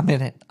ad. I'm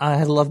in it.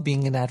 I love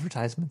being in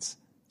advertisements.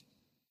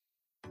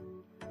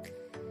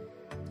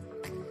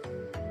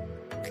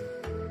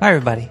 Hi,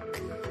 everybody.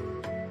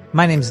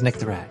 My name is Nick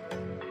the Rat.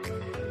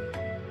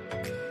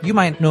 You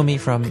might know me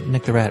from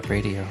Nick the Rat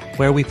Radio,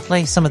 where we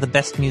play some of the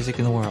best music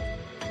in the world.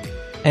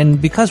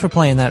 And because we're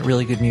playing that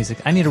really good music,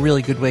 I need a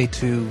really good way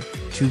to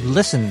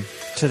listen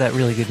to that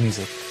really good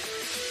music.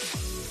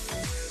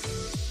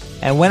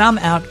 And when I'm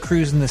out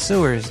cruising the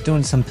sewers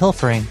doing some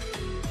pilfering,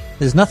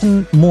 there's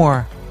nothing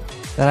more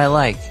that I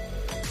like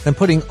than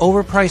putting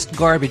overpriced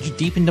garbage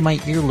deep into my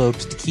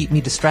earlobes to keep me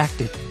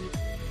distracted.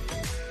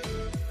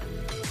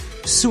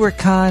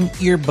 SewerCon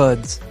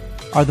earbuds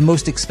are the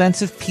most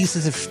expensive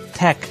pieces of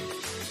tech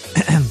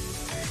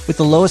with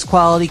the lowest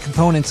quality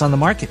components on the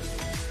market.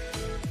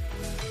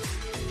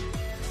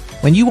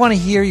 When you want to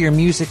hear your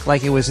music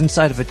like it was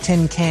inside of a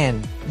tin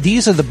can,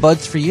 these are the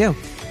buds for you.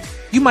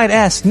 You might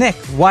ask, Nick,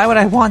 why would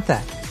I want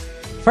that?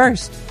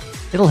 First,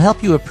 it'll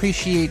help you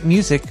appreciate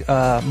music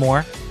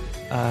more.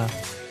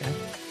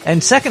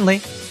 And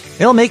secondly,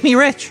 it'll make me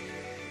rich.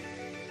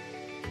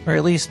 Or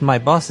at least my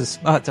bosses.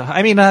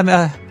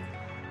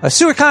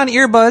 SewerCon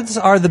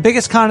earbuds are the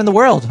biggest con in the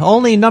world.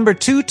 Only number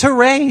 2 to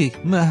Ray.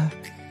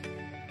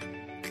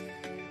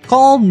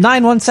 Call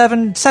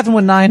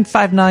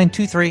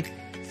 917-719-5923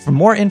 for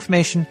more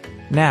information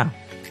now.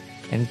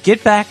 And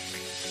get back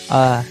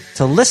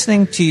to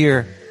listening to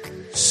your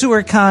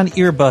SewerCon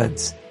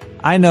earbuds.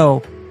 I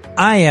know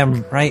I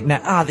am right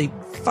now. They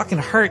fucking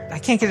hurt. I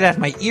can't get it out of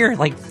my ear.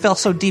 Like, fell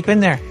so deep in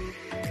there.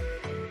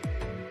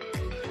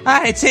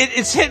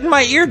 It's hitting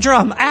my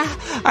eardrum.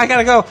 I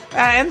gotta go.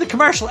 End the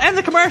commercial. Hey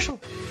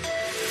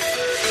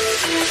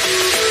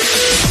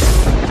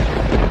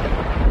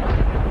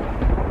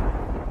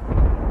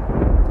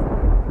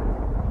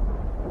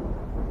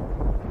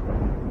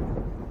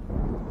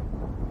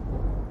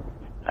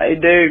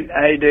dude,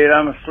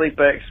 I'm a sleep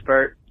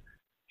expert.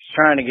 Just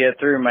trying to get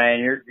through, man.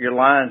 Your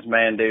lines,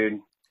 man, dude.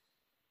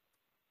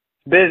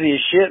 Busy as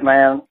shit,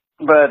 man.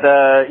 But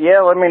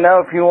yeah, let me know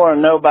if you want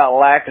to know about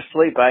lack of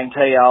sleep. I can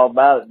tell you all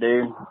about it,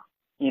 dude.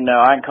 You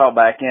know, I can call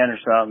back in or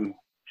something.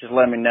 Just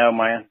let me know,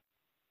 man.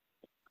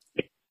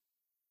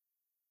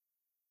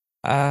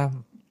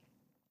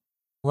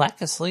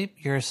 Lack of sleep?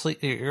 You're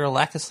a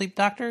lack of sleep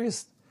doctor?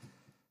 Is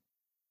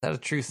that a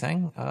true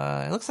thing?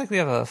 It looks like we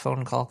have a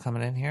phone call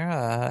coming in here.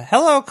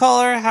 Hello,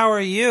 caller. How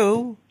are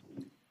you?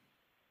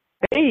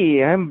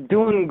 Hey, I'm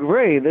doing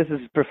great. This is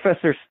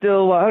Professor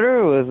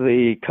Stillwater with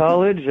the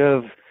College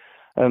of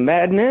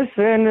Madness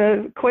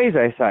and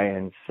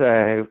Quasi-Science.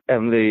 I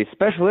am the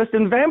specialist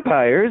in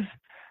vampires,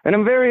 and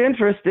I'm very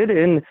interested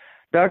in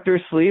Dr.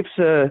 Sleep's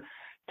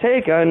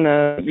take on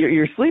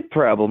your sleep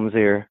problems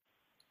here.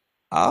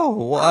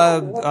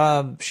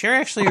 Sherry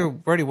actually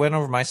already went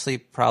over my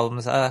sleep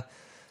problems.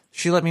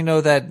 She let me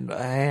know that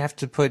I have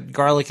to put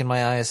garlic in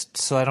my eyes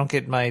so I don't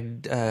get my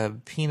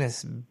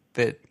penis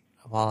bit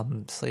while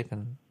I'm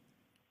sleeping.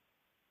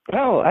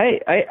 Oh,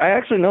 I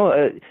actually know.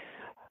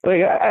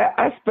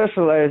 I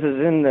specialize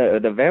in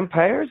the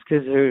vampires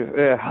because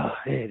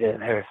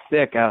they're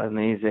thick out in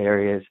these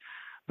areas.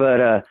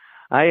 But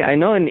I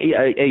know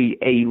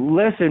a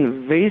less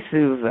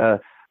invasive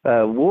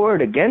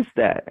ward against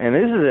that, and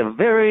this is a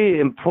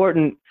very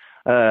important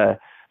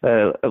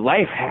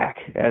life hack,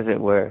 as it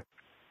were.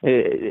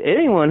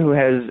 Anyone who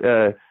has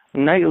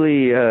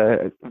nightly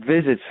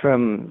visits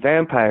from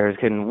vampires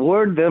can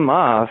ward them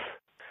off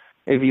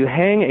if you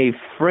hang a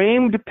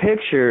framed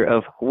picture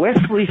of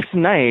Wesley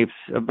Snipes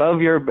above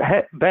your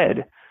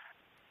bed.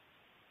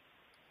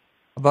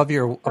 Above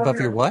your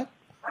what?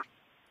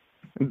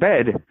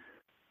 Bed.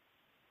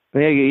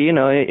 You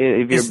know,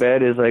 if your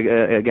bed is like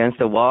against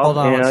a wall,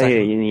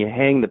 you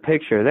hang the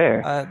picture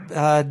there.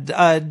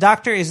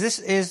 Doctor,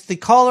 is the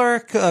caller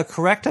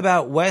correct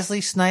about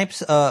Wesley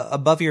Snipes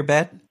above your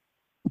bed?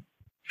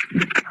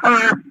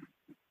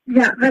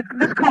 Yeah,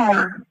 this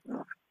caller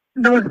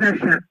knows their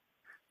shit.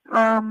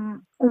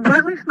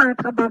 Wesley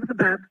Snipes above the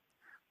bed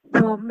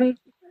will make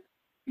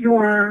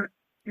your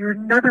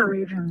nether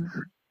regions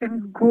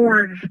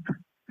engorged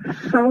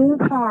so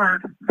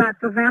hard that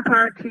the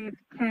vampire teeth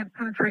can't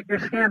penetrate your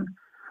skin,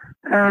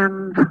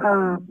 and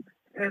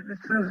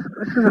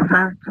This is a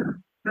fact.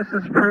 This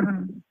is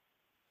proven.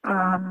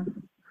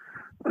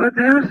 But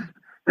there was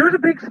a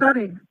big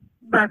study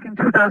back in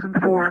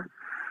 2004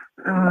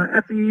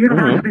 at the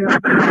University of.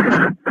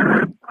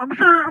 I'm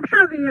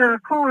sure the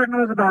caller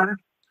knows about it.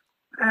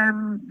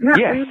 And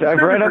yeah, Yes, I've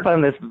read up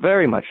on this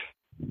very much.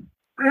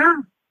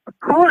 Yeah,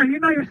 caller, you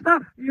know your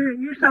stuff.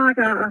 You sound like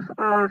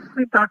a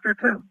sleep doctor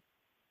too.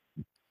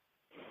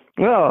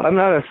 Well, I'm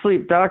not a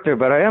sleep doctor,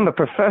 but I am a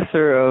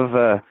professor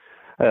of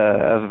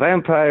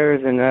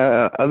vampires and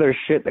other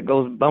shit that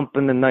goes bump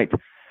in the night.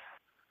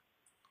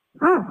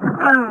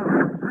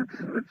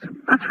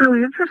 That's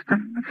really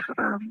interesting.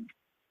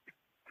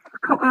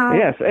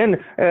 Yes, and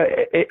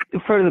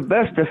for the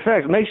best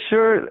effect, make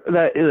sure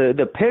that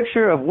the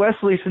picture of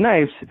Wesley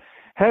Snipes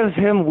has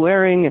him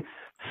wearing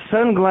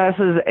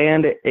sunglasses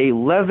and a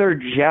leather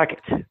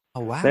jacket.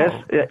 Oh wow!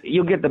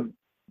 You'll get the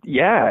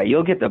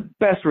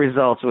best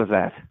results with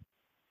that.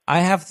 I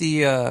have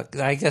the.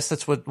 I guess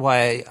that's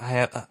why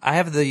I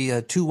have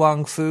the Tu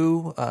Wong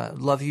Fu,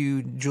 Love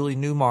You, Julie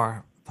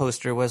Newmar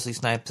poster, Wesley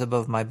Snipes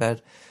above my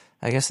bed.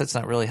 I guess that's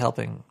not really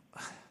helping.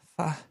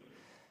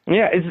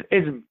 Yeah,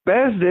 it's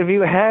best if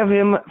you have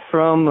him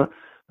from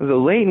the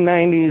late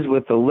 '90s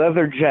with the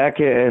leather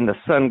jacket and the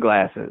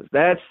sunglasses.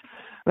 That's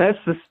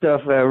the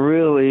stuff that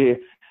really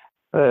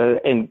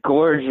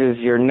engorges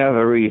your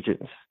nether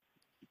regions.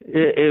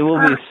 It will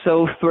be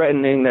so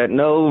threatening that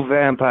no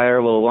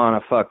vampire will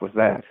want to fuck with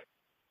that.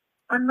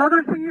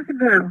 Another thing you can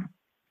do,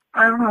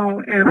 I don't know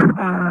if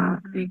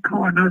the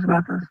caller knows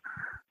about this,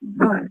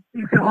 but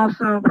you can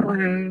also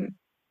play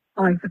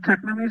like the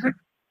techno music,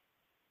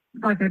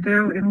 like they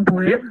do in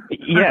Blade.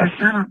 Yes.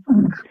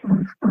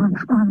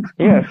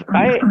 Yes.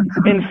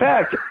 In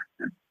fact,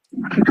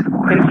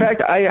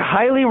 I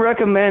highly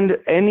recommend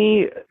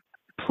any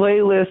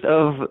playlist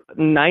of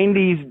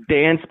 90s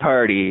dance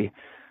party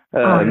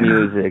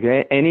music,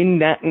 any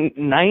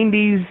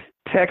 90s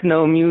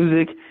techno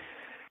music.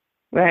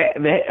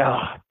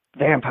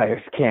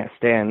 Vampires can't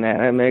stand that.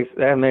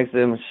 That makes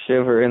them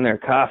shiver in their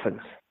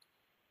coffins.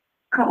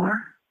 Caller,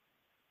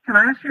 can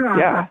I ask you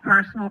a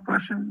personal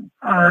question,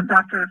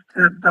 doctor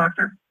to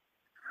doctor?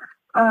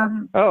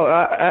 I'm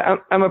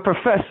a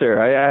professor.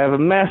 I have a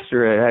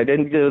masterate. I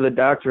didn't do the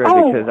doctorate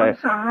because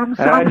I'm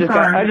sorry.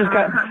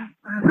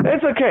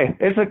 It's okay.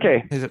 It's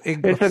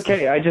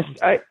okay.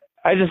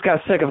 I just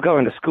got sick of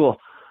going to school.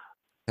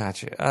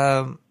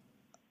 Gotcha.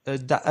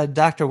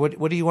 Doctor,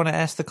 what do you want to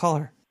ask the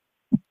caller?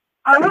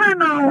 I want to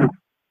know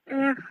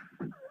if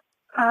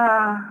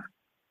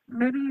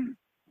maybe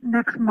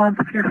next month,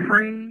 if you're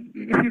free,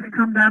 if you could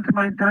come down to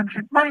my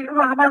dungeon, my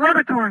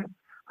laboratory.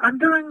 I'm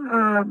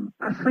doing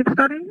a sleep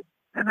study,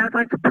 and I'd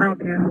like to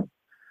probe you.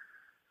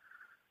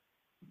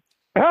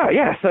 Oh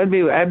yes, I'd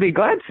be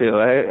glad to.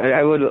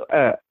 I would.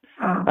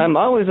 I'm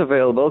always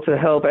available to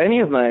help any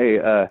of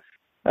my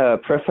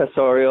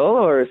professorial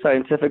or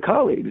scientific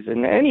colleagues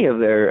in any of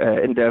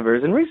their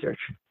endeavors and research.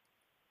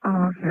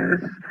 Okay.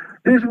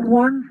 There's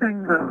one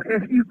thing though.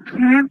 If you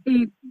can't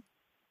eat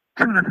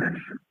tuna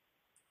fish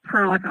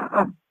for like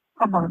a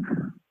month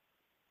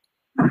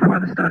before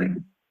the study,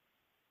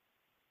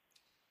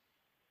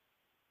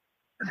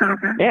 is that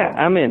okay? Yeah,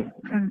 I'm in.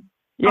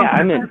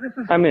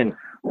 I'm in.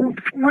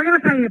 We're gonna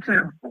pay you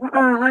too.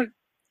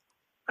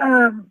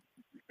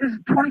 Is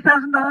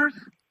 $20,000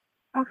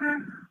 okay?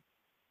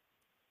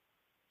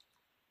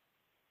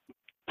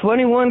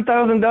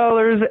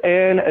 $21,000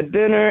 and a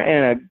dinner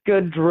and a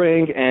good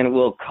drink, and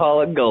we'll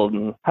call it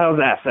golden. How's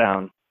that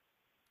sound?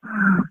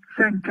 Oh,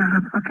 thank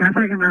God. Okay, I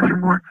think I'm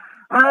asking more.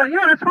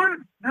 Yeah, that's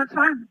fine. That's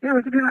fine. Yeah,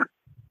 we can do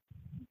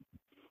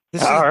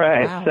that. All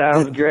right,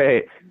 sounds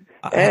great.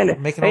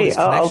 And hey,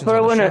 I'll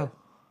throw in a.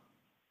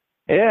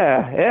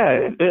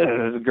 Yeah, this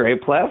is a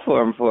great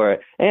platform for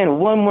it. And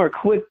one more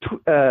quick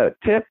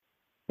tip.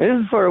 This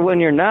is for when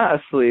you're not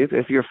asleep.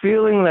 If you're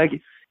feeling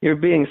like you're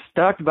being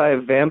stalked by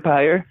a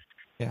vampire,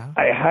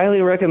 I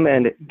highly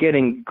recommend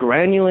getting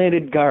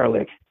granulated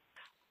garlic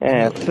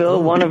and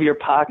fill one of your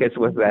pockets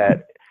with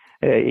that.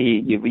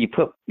 You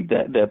put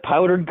the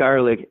powdered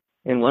garlic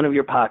in one of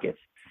your pockets,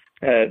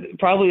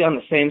 probably on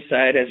the same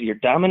side as your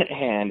dominant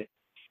hand.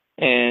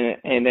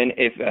 And then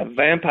if a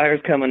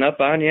vampire's coming up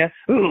on you,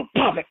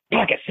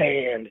 pocket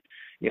sand.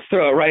 You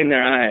throw it right in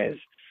their eyes.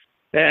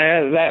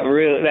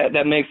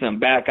 That makes them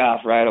back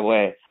off right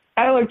away.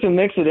 I like to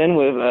mix it in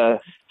with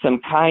some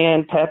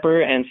cayenne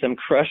pepper and some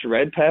crushed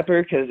red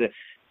pepper because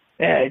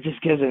it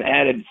just gives an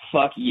added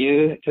fuck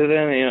you to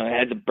them. You know, it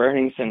adds a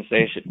burning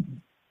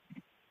sensation.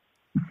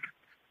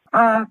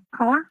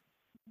 Caller?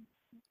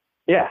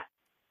 Yeah.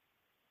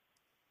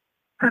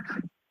 That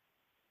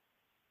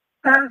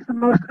is the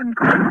most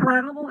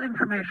incredible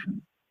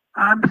information.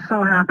 I'm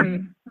so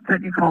happy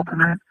that you called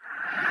tonight.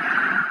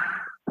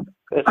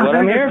 That's what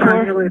I'm here for.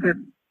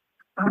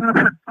 I'm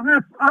gonna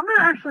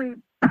actually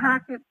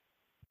pack it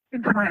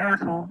into my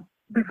asshole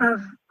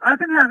because I've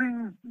been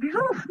having these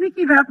little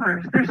sneaky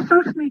vampires. They're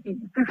so sneaky.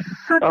 They're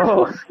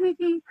so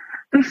sneaky.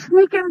 They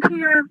sneak into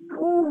you're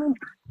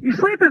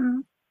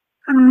sleeping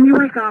and you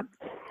wake up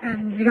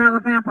and you got a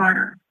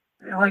vampire.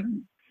 Like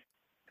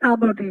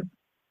elbow deep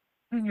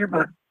in your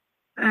butt.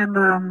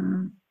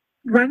 And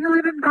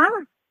granulated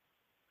garlic.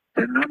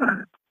 Didn't know about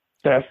it.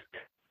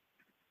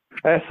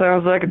 That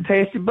sounds like a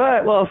tasty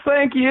bite. Well,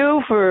 thank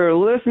you for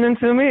listening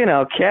to me, and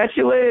I'll catch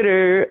you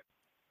later.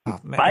 Oh,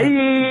 man.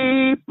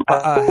 Bye.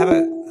 Have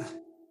a...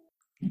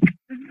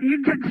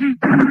 You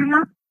hang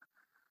up?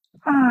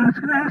 I was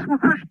going to ask one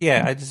question.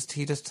 Yeah,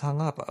 he just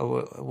hung up.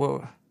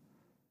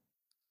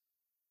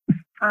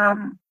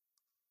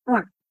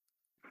 Look,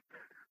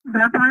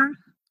 vampires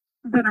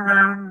have been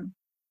around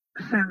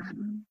since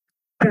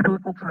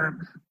biblical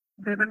times.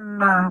 They've been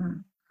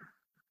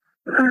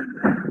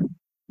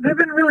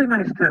really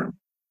nice too.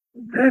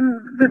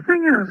 And the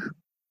thing is,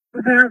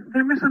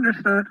 they're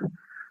misunderstood.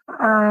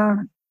 How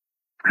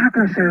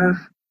can I say this?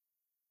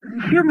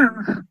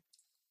 Humans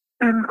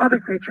and other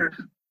creatures,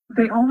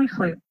 they only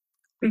sleep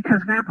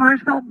because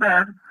vampires felt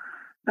bad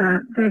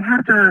that they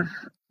have to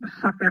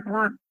suck their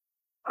blood.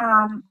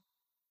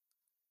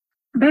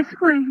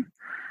 Basically,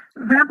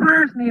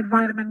 vampires need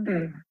vitamin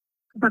D,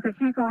 but they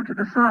can't go into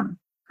the sun.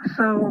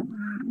 So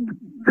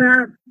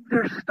they're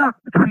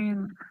stuck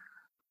between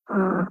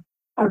a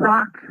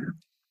rock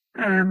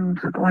and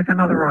like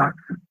another rock,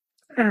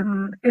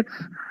 and it's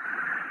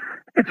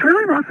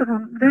really rough for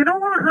them. They don't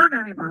want to hurt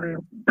anybody,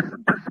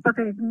 but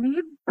they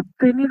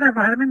need their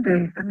vitamin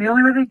D, and the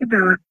only way they can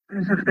do it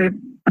is if they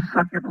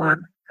suck your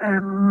blood.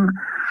 And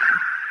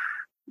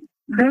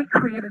they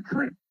created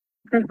sleep.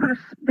 They put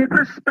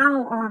a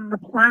spell on the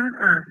planet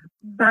Earth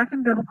back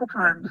in biblical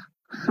times,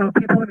 so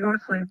people would go to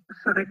sleep,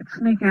 so they could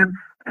sneak in,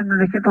 and then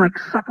they could like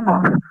suck them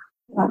off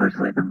while they're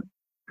sleeping.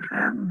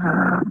 And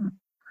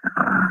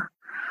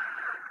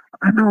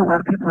I know a lot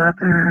of people out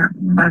there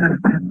might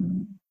have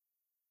been,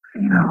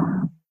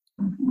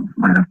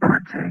 might have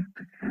partaked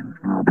in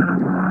a little bit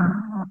of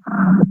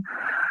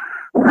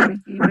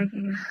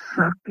wakey,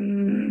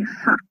 sucky.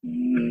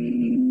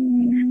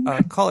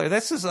 Caller,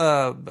 this is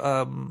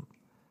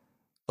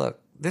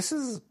look, this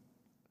is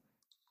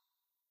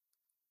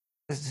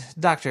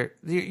Doctor.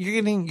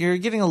 You're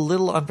getting a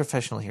little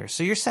unprofessional here.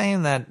 So you're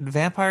saying that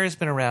vampires have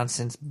been around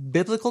since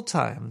biblical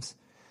times,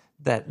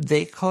 that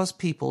they cause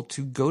people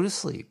to go to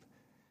sleep,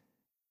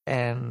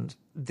 and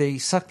they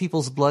suck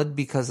people's blood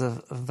because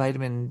of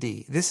vitamin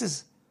D. This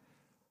is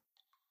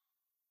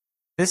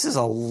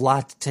a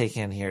lot to take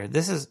in here.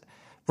 This is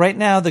right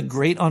now the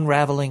great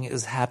unraveling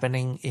is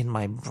happening in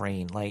my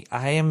brain. Like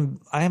I am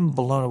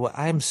blown away.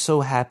 I am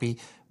so happy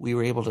we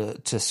were able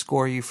to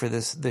score you for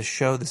this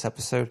show, this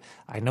episode.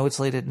 I know it's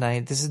late at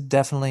night. This is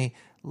definitely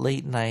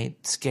late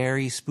night,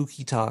 scary,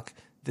 spooky talk.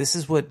 This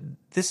is what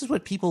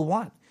people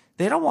want.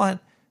 They don't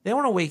want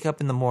to wake up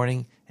in the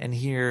morning and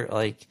hear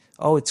like,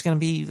 oh, it's going to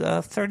be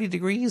 30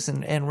 degrees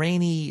and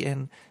rainy,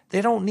 and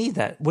they don't need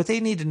that. What they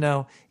need to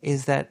know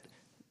is that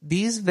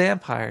these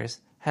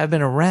vampires have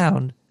been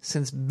around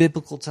since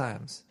biblical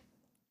times,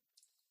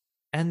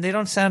 and they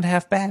don't sound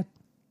half bad.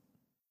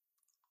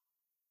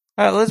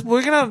 All right,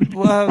 we're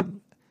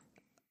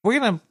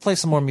gonna play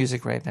some more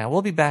music right now.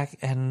 We'll be back,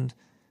 and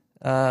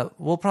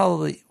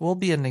we'll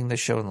be ending the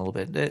show in a little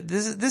bit.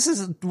 This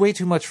is way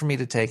too much for me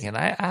to take in.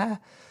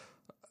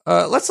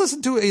 Let's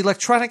listen to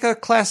Electronica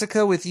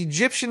Classica with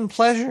Egyptian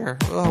Pleasure.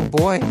 Oh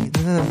boy.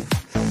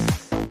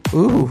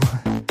 Ooh.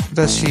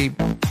 Does she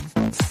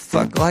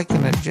fuck like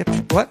an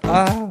Egyptian? What?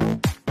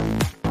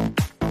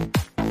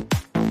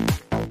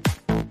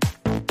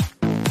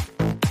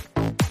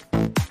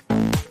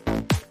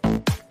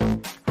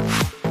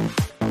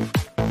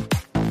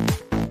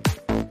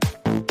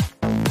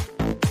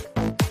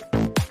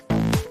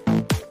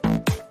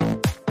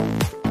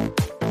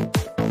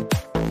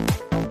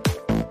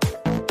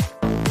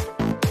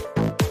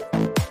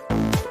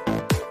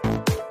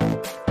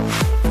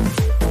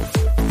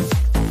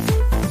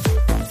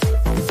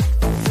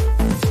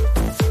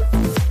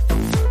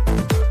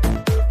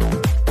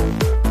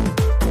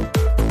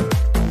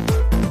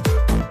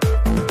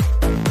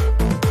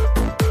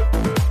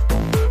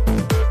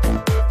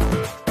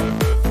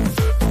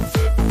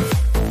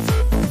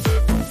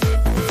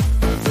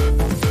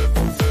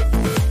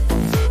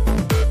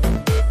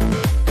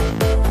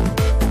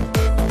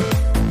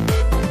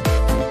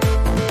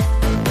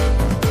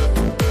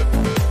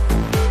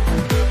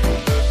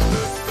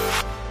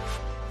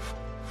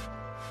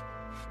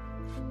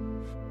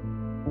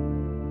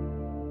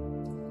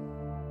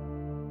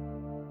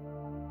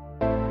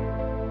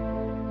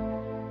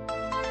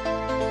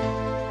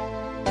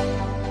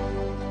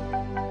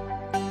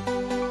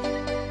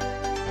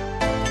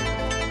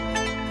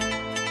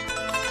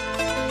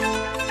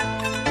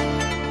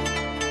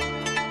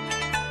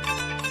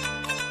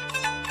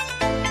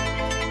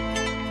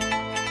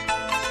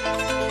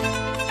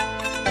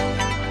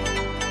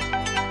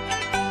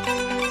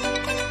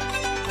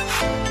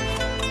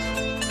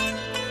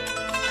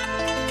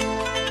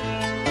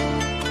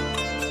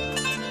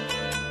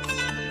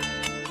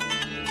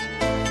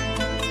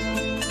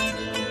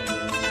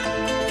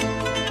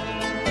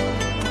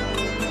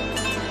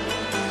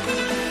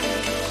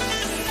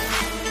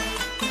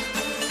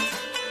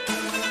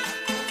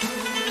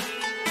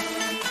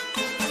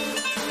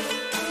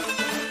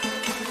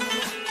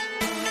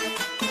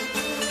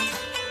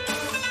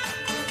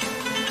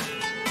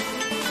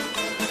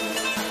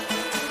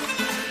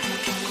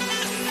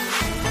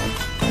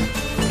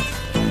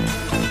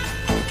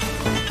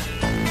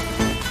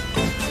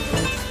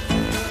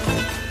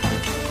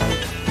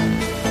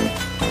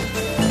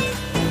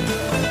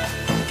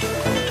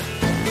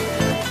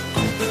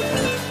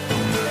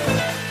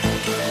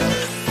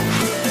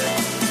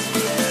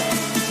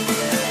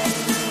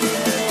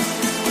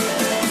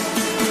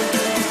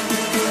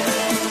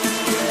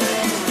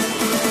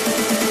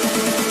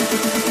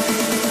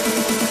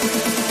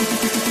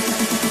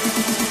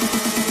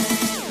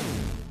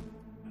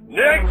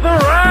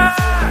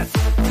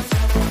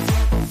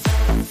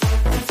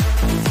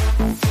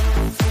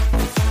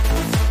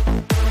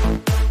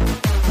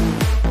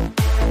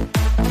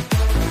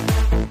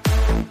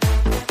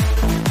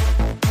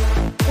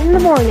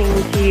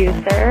 morning to you,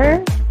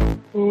 sir.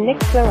 Nick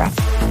the Rat.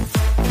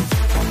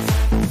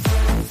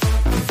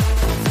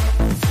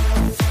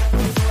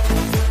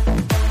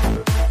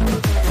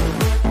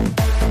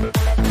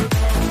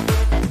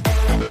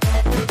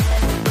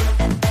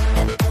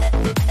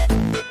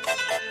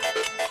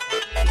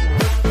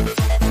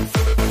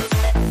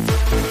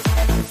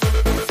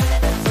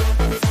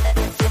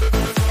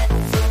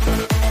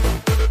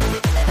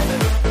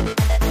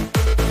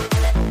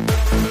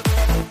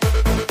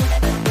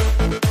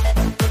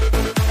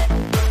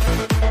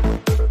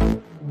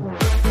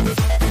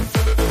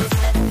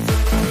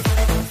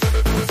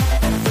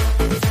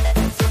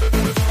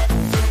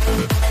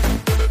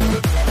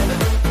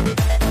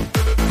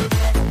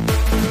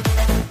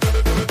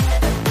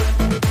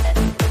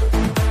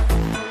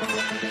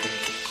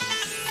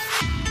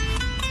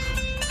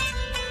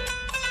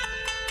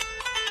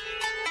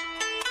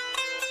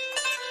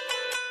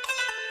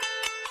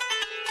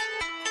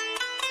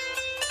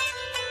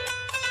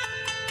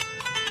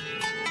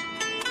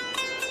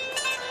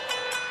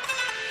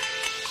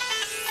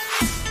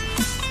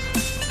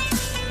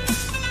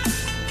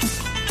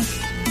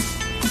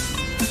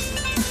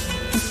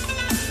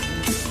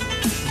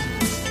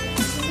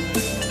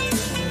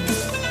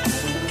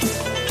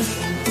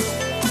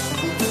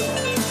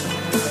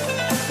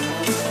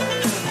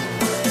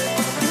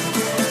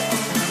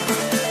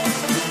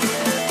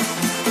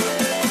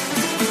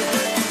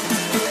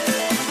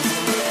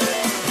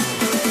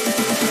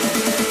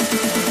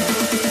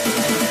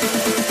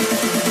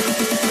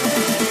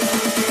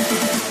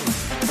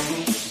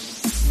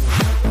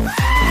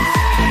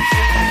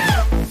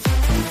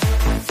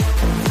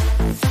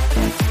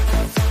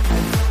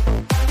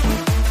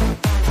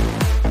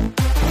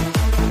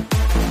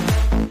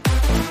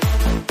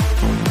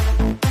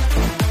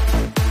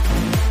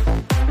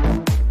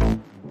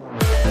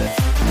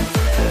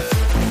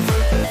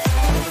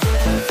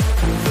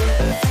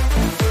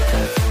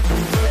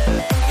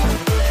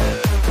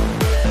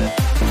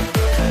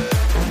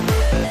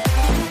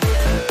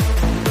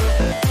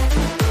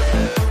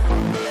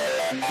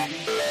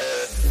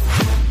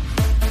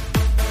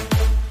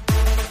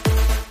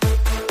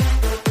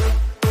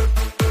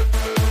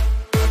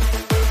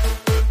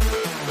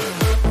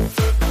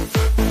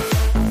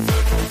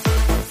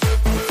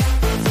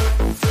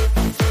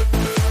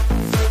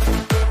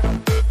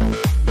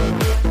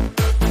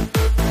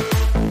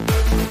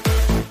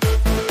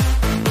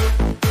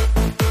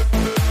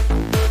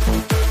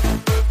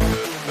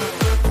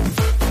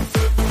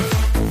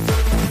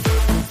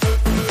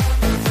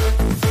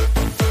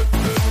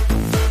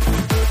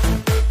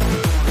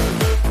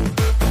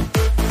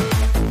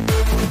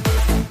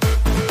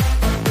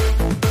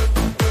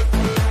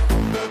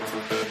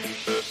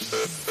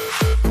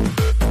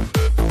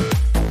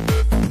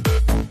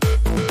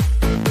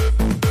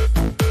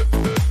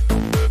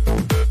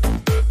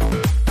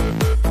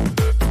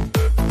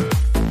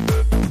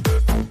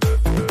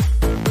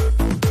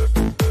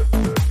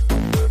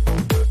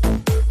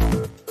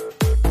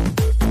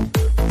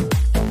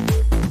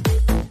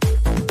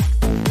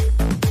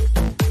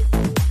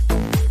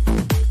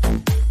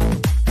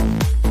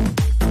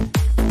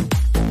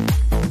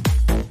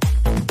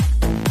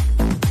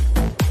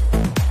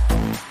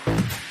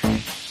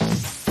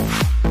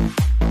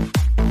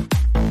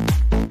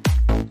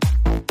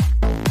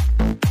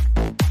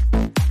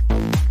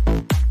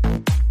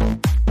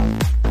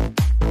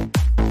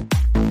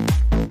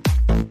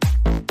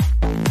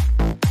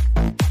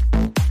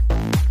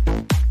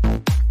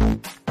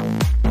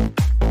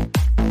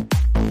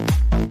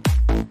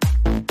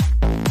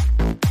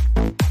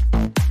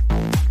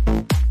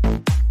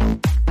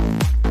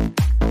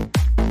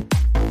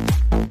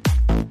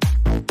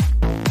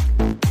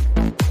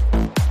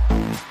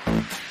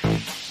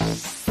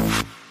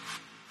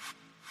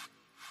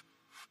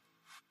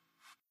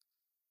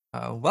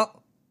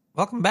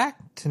 Welcome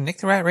back to Nick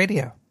the Rat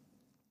Radio.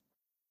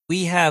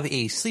 We have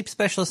a sleep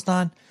specialist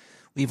on.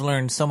 We've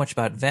learned so much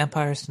about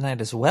vampires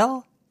tonight as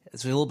well.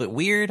 It's a little bit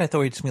weird. I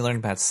thought we'd just be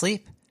learning about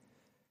sleep.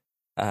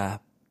 I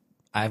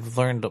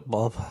learned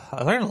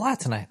a lot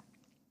tonight.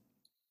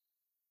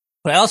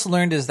 What I also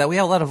learned is that we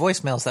have a lot of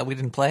voicemails that we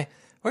didn't play.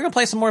 We're going to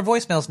play some more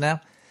voicemails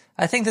now.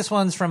 I think this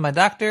one's from my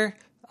doctor.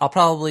 I'll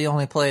probably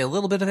only play a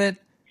little bit of it.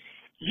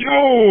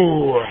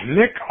 Yo,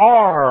 Nick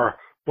R.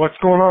 What's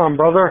going on,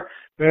 brother?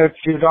 That's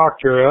your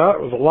doctor. That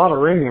was a lot of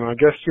ringing. I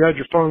guess you had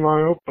your phone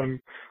line open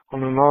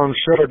on a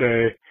non-show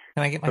day.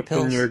 Can I get my but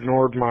pills? Then you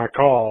ignored my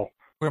call.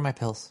 Where are my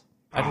pills?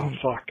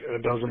 Fuck.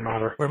 It doesn't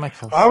matter. Where are my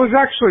pills? I was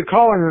actually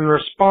calling in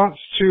response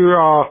to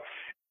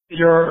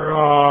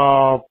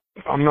your,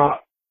 I'm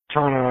not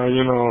trying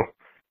to,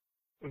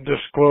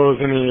 disclose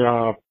any,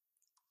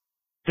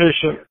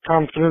 patient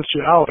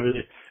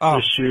confidentiality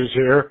issues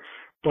here,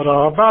 but,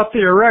 about the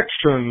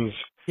erections.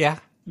 Yeah.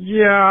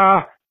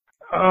 Yeah.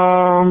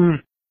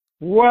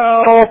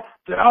 Well,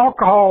 the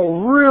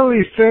alcohol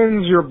really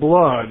thins your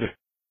blood.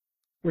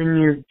 When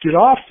you get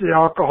off the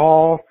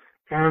alcohol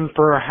and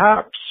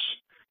perhaps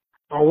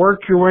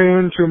work your way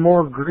into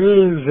more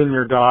greens in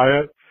your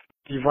diet,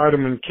 the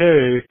vitamin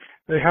K,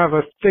 they have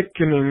a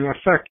thickening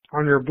effect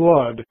on your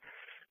blood.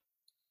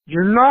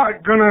 You're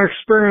not going to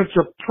experience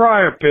a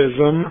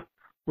priapism,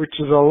 which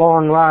is a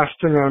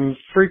long-lasting and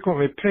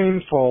frequently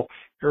painful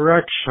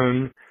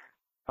erection.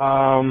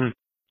 Our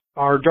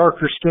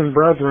darker-skinned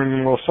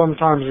brethren will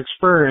sometimes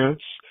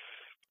experience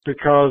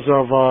because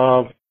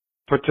of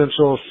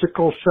potential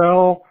sickle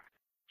cell,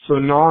 so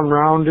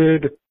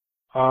non-rounded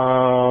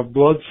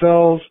blood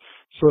cells,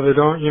 so they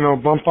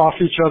don't, bump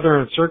off each other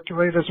and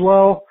circulate as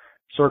well.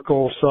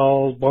 Circle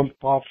cells bump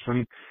off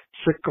and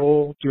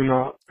sickle do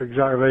not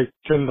exactly, they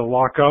tend to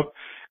lock up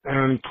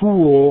and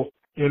pool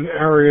in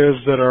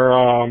areas that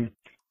are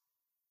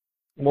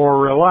more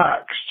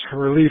relaxed,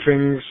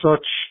 relieving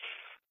such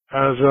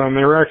as an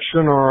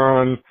erection or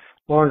on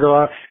longer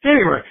life.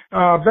 Anyway,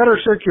 better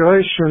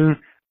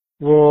circulation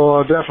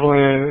will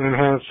definitely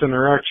enhance an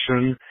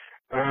erection.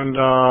 And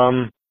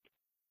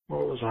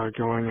what was I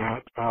going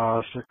at?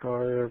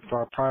 Sickle,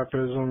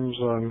 priapisms,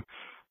 and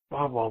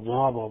blah, blah,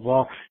 blah, blah,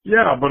 blah.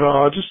 Yeah, but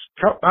just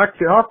cut back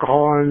the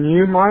alcohol and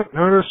you might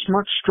notice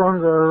much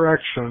stronger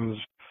erections.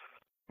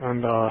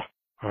 And I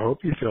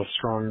hope you feel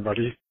strong,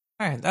 buddy.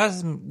 All right, that was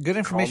some good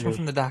information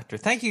from the doctor.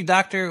 Thank you,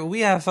 doctor.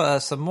 We have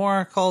some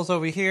more calls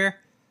over here.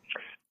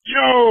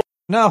 Yo!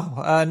 No.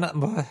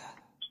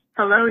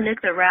 Hello,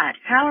 Nick the Rat.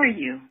 How are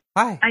you?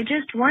 Hi. I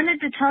just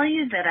wanted to tell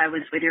you that I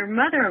was with your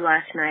mother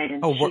last night,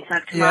 and she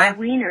sucked my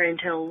wiener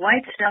until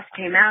white stuff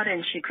came out,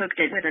 and she cooked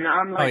it with an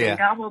omelet and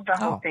gobbled the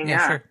whole thing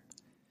up. Sure.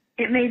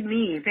 It made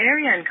me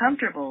very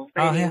uncomfortable.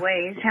 But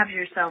anyways, have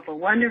yourself a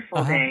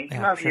wonderful day.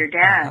 Yeah, Love sure. your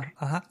dad.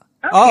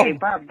 Okay,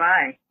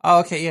 bye. Oh,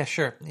 okay, yeah,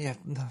 sure. Yeah.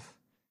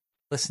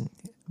 Listen,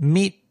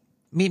 meet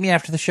me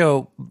after the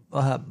show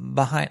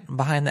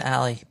behind the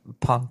alley,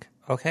 punk.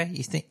 Okay?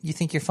 You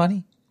think you're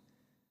funny?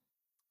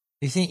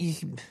 You think you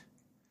can...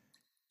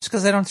 Just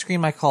because I don't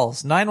screen my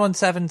calls.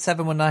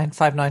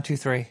 917-719-5923.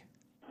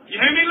 You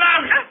hear me,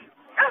 Larry?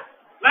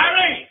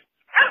 Larry!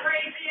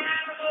 Crazy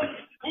animal!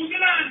 Who's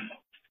it on?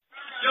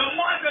 Your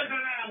mother's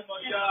an animal,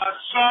 you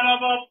son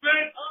of a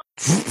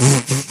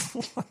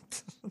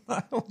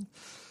bitch!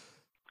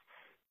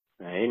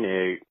 Hey,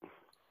 Nick.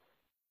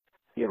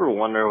 You ever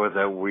wonder what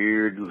that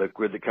weird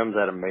liquid that comes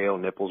out of male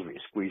nipples when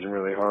you squeeze them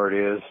really hard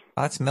is?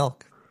 Oh, that's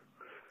milk.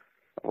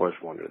 I always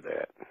wondered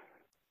that.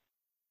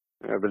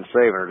 I've been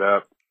saving it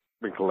up.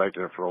 Been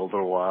collecting it for a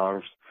little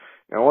while.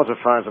 Once I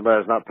find somebody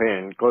that's not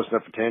paying close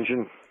enough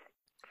attention,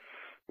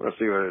 we'll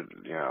see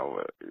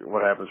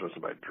what happens when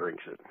somebody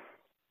drinks it.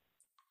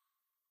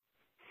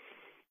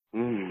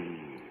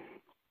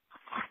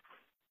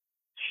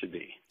 Should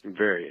be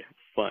very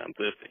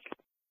scientific.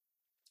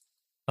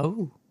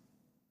 Oh.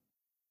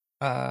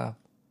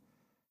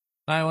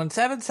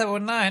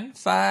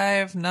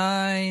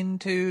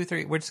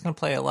 917-719-5923. We're just going to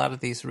play a lot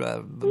of these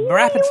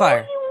rapid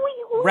fire.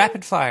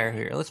 Rapid fire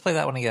here. Let's play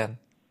that one again.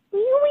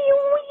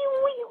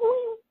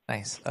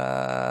 Nice.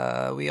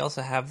 We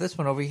also have this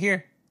one over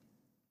here.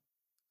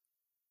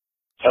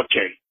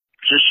 Okay.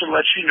 Just to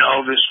let you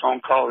know, this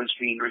phone call is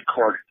being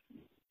recorded.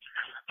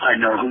 I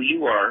know who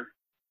you are,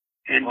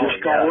 and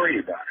just don't worry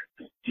about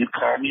it. You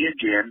call me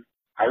again,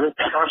 I will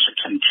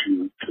prosecute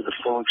you to the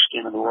full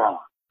extent of the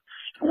law.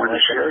 And when the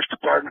sheriff's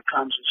department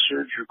comes and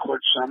serves your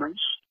court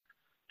summons,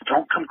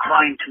 don't come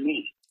crying to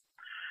me.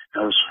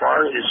 Now, as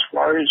far as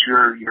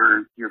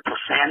your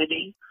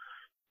profanity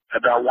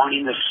about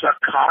wanting to suck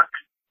cock,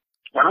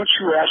 why don't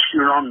you ask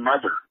your own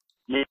mother?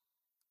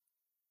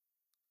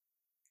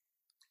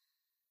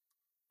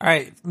 All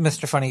right,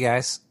 Mr. Funny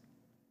Guys.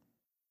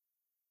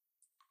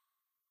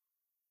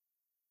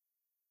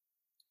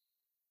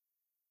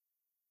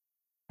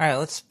 All right,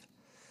 let's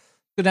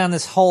go down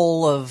this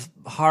hole of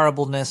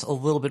horribleness a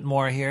little bit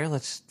more here.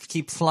 Let's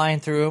keep flying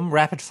through them.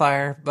 Rapid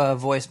fire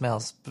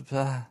voicemails.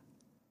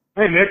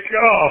 Hey, Nick.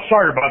 Oh,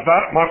 sorry about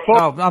that. My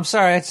fault. Oh, I'm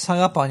sorry. I just hung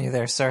up on you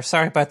there, sir.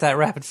 Sorry about that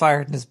rapid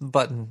fire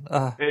button.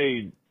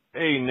 Hey,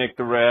 Nick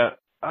the Rat.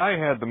 I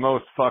had the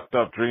most fucked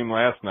up dream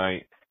last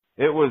night.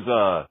 It was,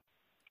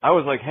 I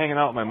was like hanging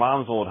out at my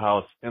mom's old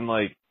house, and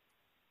like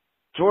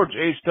George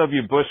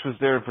H.W. Bush was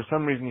there, and for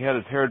some reason he had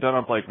his hair done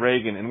up like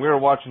Reagan, and we were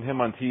watching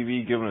him on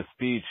TV giving a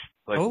speech.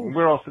 Like, we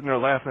were all sitting there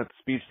laughing at the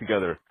speech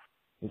together.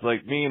 It's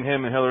like me and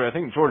him and Hillary. I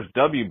think George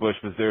W.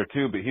 Bush was there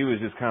too, but he was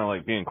just kind of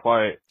like being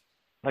quiet.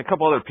 Like a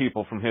couple other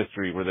people from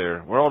history were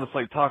there. We're all just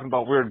like talking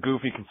about weird,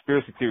 goofy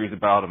conspiracy theories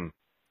about him,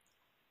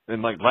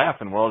 and like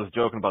laughing. We're all just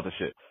joking about the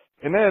shit.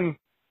 And then,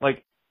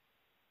 like,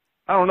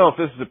 I don't know if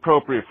this is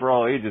appropriate for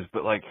all ages,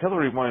 but like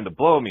Hillary wanted to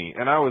blow me,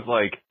 and I was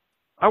like,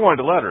 I wanted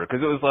to let her,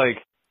 because it was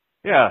like,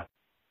 yeah,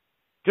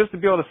 just to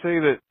be able to say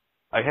that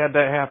I had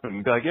that happen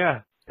and be like,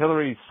 yeah,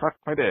 Hillary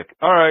sucked my dick.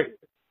 All right,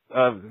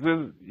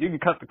 you can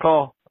cut the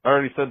call. I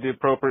already said the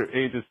appropriate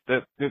ages.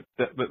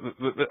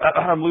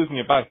 I'm losing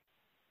you. Bye.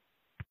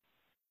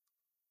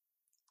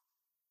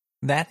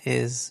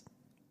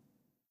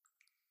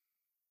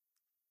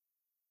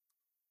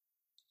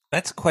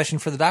 That's a question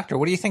for the doctor.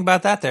 What do you think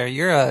about that? There,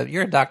 you're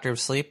a doctor of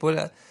sleep.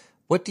 What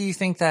do you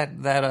think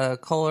that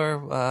caller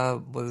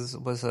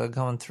was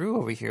going through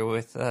over here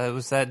with?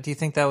 Do you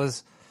think that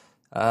was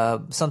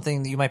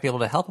something that you might be able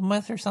to help him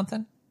with or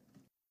something?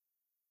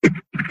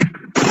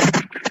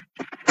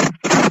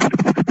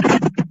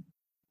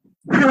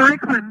 Hillary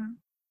Clinton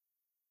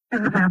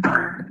is a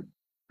vampire,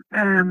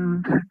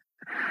 and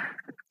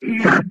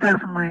you should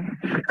definitely.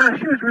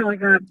 She was really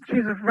good.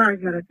 She's very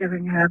good at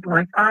giving head.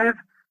 Like I've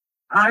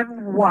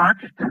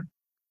watched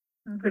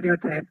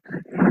videotaped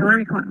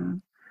Hillary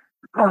Clinton.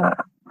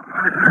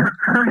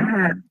 Her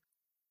head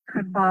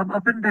could bob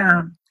up and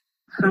down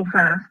so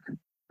fast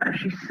that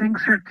she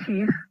sinks her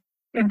teeth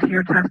into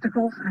your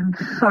testicles and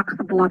sucks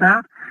the blood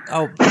out.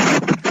 Oh.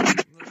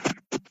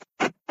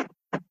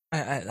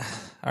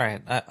 All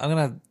right. I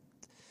don't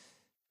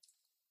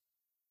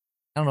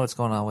know what's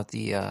going on with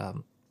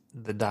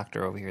the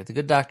doctor over here. The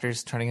good doctor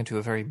is turning into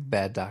a very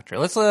bad doctor.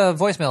 Let's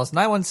voicemail. It's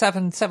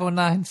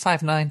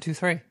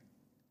 917-719-5923.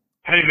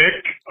 Hey,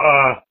 Nick.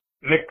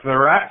 Nick the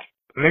Rat.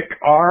 Nick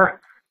R.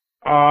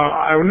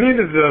 I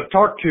needed to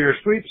talk to your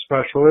sleep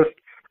specialist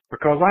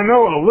because I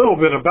know a little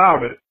bit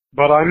about it,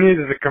 but I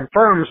needed to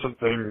confirm some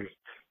things.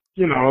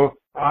 You know,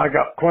 I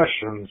got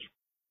questions.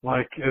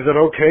 Like, is it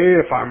okay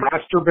if I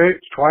masturbate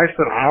twice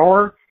an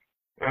hour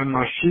and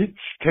my sheets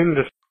tend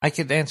to... I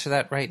could answer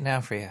that right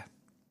now for you.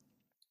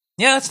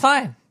 Yeah, that's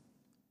fine.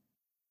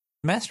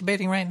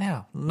 Masturbating right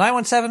now.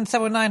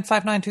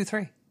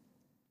 917-719-5923.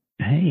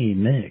 Hey,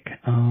 Nick.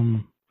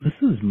 This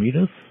is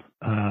Metis.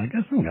 I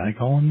got some guy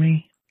calling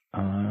me.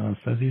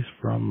 Says he's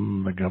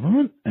from the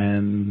government,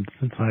 and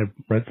since I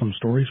read some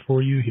stories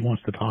for you, he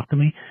wants to talk to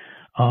me.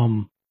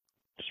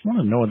 Just want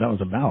to know what that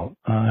was about.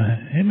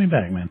 Hit me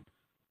back, man.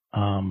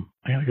 I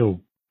gotta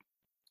go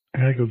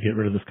get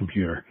rid of this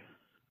computer.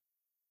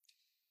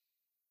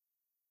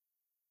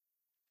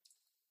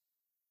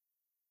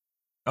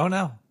 Oh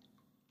no.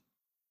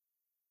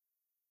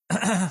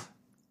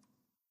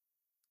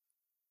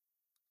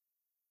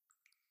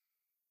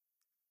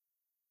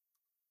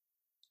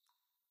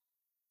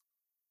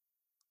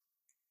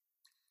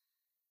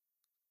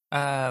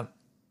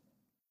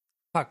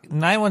 Fuck.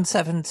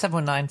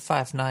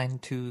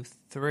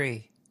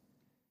 917-719-5923.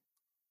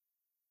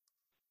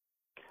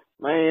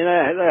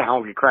 Man, that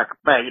honky cracker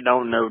faggot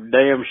don't know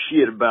damn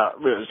shit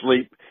about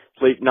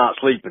not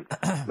sleeping.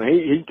 Man,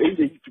 he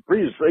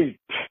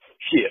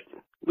shit.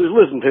 Just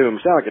listen to him.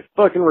 Sound like a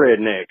fucking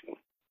redneck.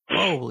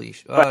 Holy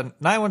sh...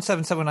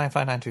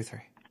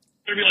 917-719-5923.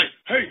 They'd be like,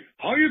 hey,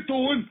 how you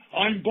doing?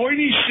 I'm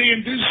Bernie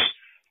Sanders,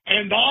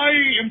 and I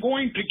am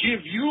going to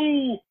give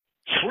you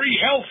free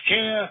health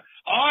care.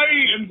 I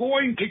am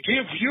going to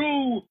give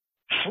you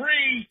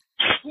free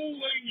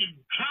schooling and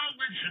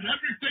college and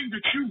everything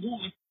that you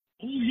want.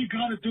 All you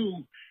gotta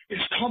do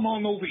is come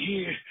on over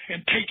here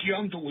and take your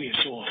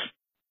underwears off.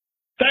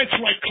 That's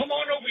right. Come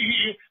on over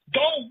here.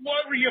 Don't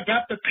worry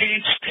about the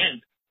pants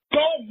tent.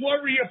 Don't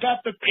worry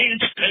about the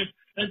pants tent.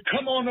 And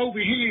come on over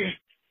here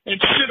and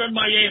sit on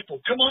my apple.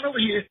 Come on over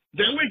here.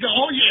 There we go.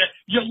 Oh, yeah.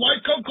 You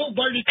like Uncle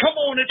Bernie? Come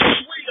on. It's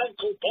sweet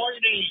Uncle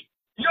Bernie.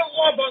 You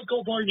love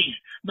Uncle Bernie.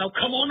 Now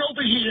come on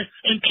over here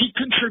and keep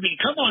contributing.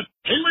 Come on.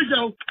 Here we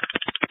go.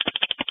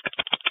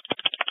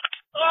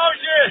 Oh,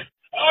 yeah.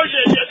 Oh,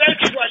 yeah,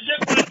 that's right.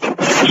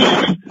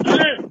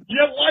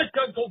 You like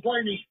Uncle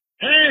Bernie.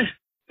 Hey,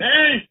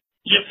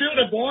 you feel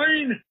the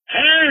boing?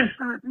 Hey,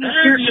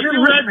 you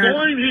feel that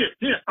boing?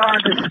 Here. Oh,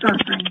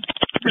 disgusting.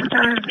 This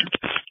guy's...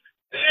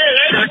 Yeah,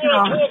 that's what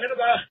I'm talking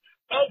about.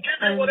 I'll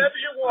give you whatever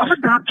you want. I'm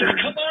a doctor. Just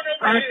come on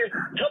over here.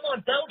 Come on,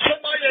 bounce on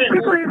my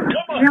ankle. Please,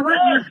 Come on. you let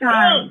this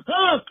guy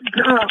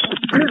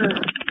do this.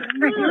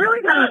 Nick, you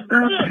really gotta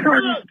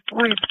shorten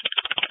sleep.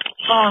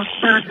 Oh,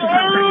 that's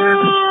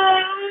disgusting.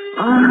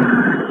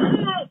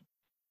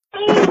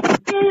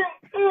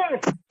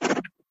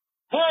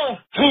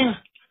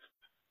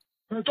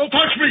 Don't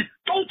touch me!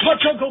 Don't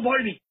touch Uncle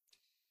Bernie!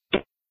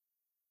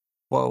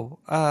 Whoa.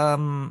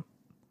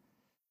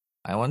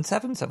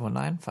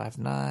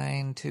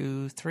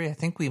 917-719-5923. I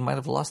think we might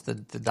have lost the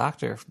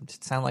doctor.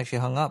 It sounded like she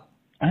hung up.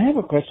 I have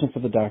a question for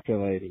the doctor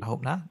lady. I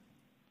hope not.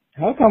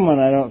 How come when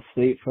I don't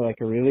sleep for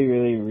like a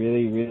really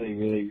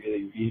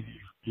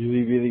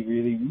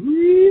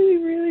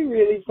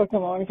fucking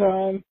long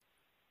time,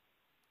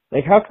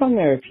 like how come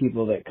there are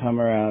people that come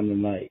around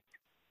and like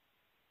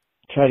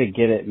try to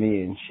get at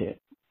me and shit?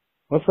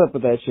 What's up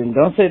with that shit? And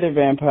don't say they're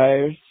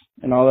vampires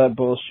and all that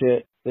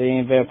bullshit. They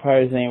ain't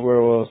vampires, they ain't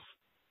werewolves.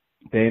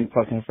 They ain't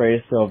fucking afraid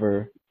of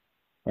silver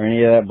or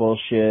any of that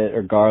bullshit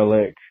or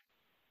garlic.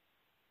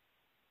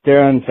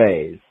 They're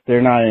unfazed.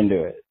 They're not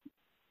into it.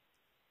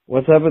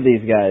 What's up with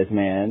these guys,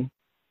 man?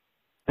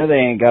 No, they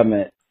ain't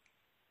government.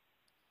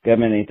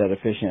 Government ain't that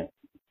efficient.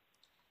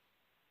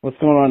 What's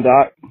going on,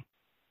 Doc?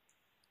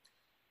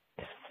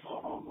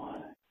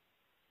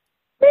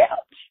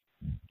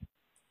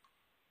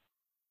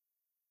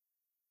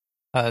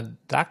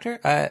 Doctor,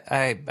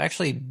 I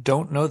actually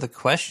don't know the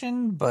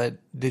question, but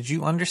did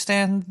you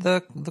understand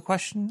the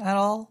question at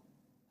all?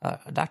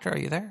 Doctor, are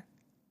you there?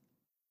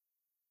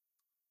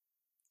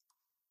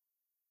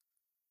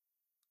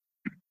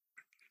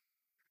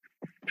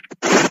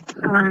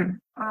 Sorry.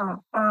 I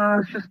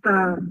was just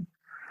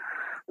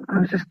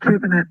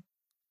tubing it.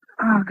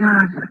 Oh,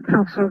 God. It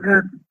felt so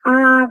good.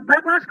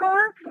 That last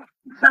caller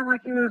sounded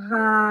like he was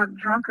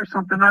drunk or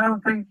something. I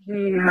don't think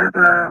he had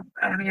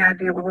any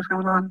idea what was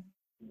going on.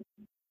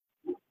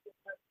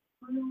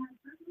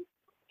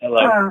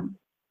 Hello.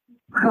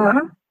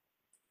 Hello?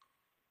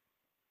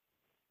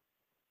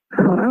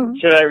 Hello?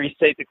 Should I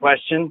restate the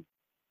question?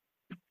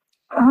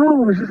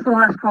 Oh, is this the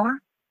last caller?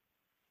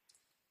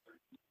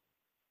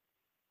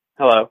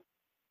 Hello.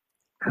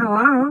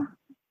 Hello?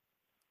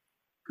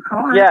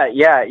 Caller?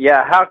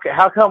 Yeah.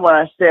 How come when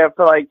I stay up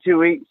for like 2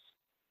 weeks,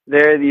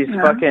 there are these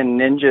fucking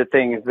ninja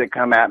things that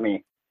come at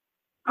me?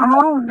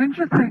 Oh,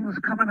 ninja things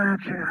coming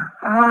at you.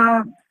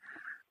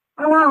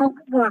 Well,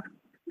 look,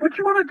 what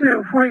you want to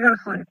do before you go to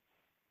sleep,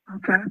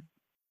 okay?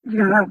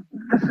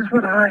 This is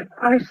what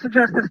I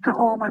suggest this to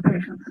all my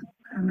patients,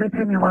 and they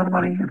pay me a lot of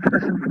money for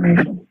this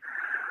information.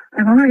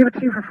 And I'm going to give it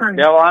to you for free.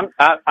 Yeah, well,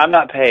 I'm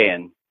not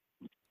paying.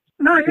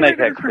 No, you're Make going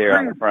to that get this clear for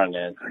on free. the front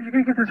end. You're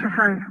going to get this for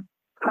free.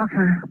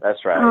 Okay.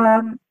 That's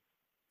right.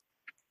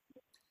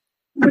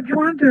 What you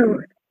want to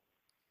do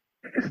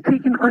is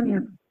take an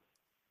onion,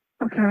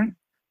 okay,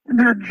 and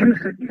now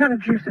juice it. You got to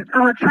juice it.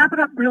 Chop it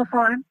up real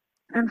fine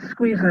and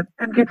squeeze it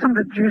and get some of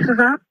the juices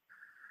out.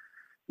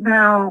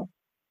 Now,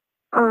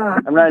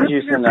 I'm not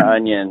juicing the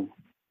onion.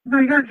 No,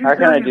 you got to juice How the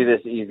can I onion. do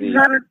this easy? You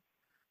got to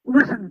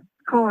listen,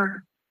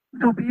 caller.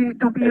 Don't be a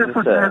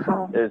fucking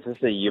asshole. Is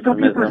this a Don't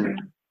be a euphemism? pussy.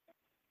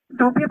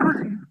 Don't be a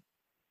pussy.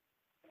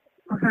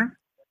 Okay?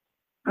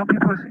 Don't be a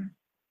pussy.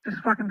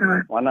 Just fucking do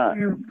it. Why not?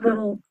 You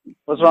little.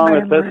 What's wrong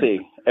with man, pussy?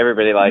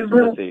 Everybody likes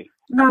pussy.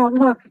 No,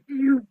 look,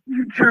 you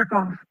jerk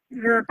off.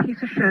 You're a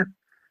piece of shit,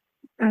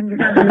 and you're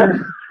gonna do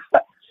this.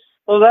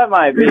 Well, that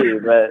might be,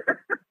 but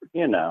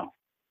you know,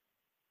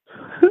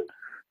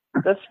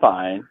 that's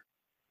fine.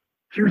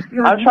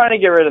 I'm trying to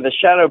get rid of the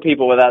shadow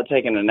people without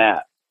taking a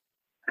nap.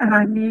 And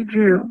I need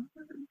you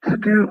to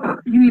do.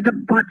 You need to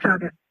butt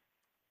chug it.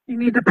 You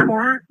need to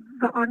pour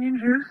the onion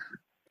juice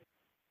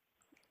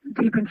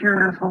deep into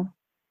your asshole.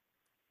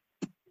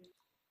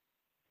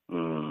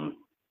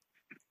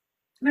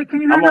 Nick,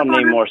 can you I'm gonna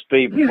need more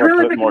speed before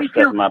I put more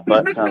stuff in my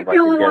butt. Sounds like a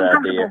good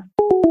idea.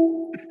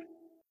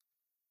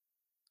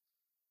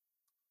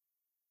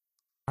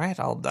 All right,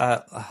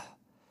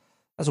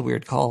 that's a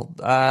weird call.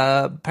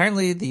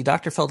 Apparently, the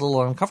doctor felt a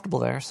little uncomfortable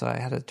there, so I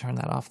had to turn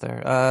that off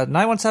there.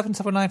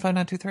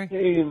 917-719-5923.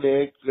 Hey,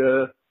 Nick.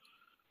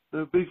 I'm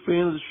a big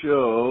fan of the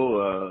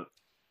show.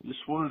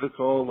 Just wanted to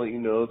call and let you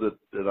know that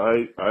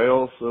I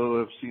also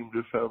have seemed to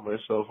have found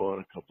myself on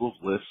a couple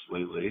of lists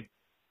lately.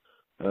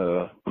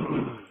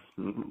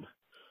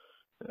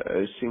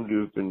 I seem to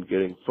have been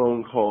getting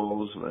phone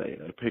calls, and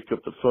I pick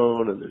up the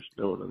phone, and there's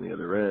no one on the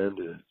other end,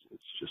 and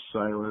it's just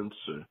silence.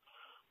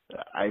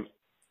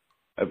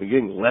 I've been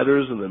getting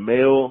letters in the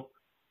mail,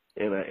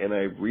 and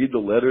I read the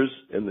letters,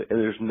 and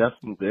there's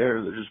nothing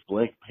there. They're just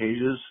blank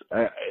pages.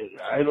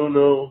 I don't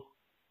know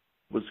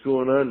what's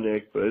going on,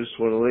 Nick, but I just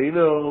want to let you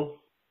know.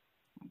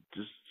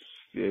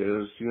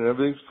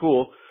 Everything's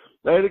cool.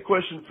 I had a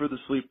question for the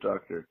sleep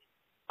doctor.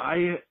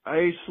 I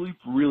sleep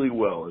really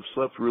well. I've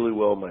slept really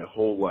well my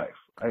whole life.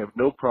 I have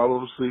no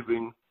problem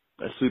sleeping.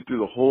 I sleep through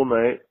the whole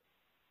night.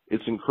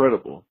 It's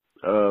incredible.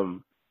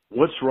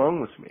 What's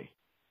wrong with me?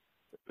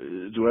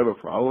 Do I have a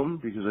problem?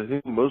 Because I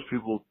think most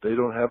people, they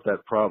don't have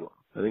that problem.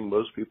 I think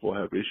most people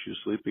have issues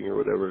sleeping or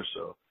whatever,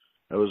 so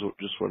I was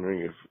just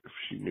wondering if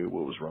she knew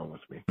what was wrong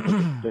with me. Okay,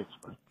 thanks,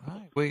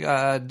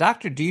 man.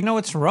 Doctor, do you know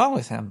what's wrong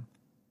with him?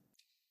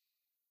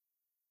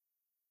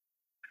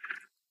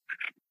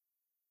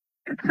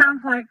 It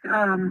sounds like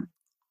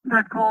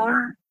that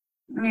caller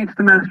needs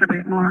to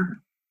masturbate more.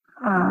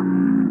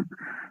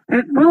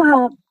 It will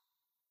help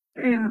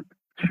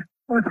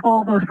with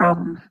all those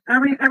problems.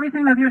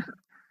 Everything that you're.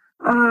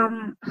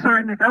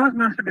 Sorry, Nick. I was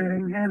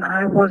masturbating and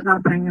I was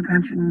not paying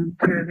attention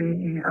to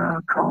the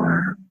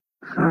caller.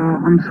 So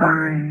I'm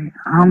sorry.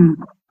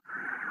 I'm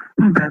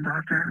a bad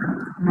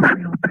doctor. I'm a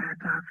real bad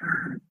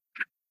doctor.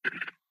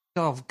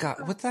 Oh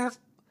God, what that?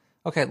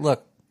 Okay,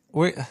 look.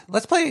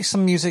 Let's play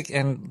some music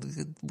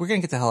and we're gonna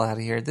get the hell out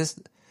of here. This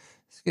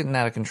is getting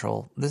out of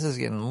control. This is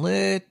getting a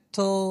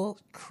little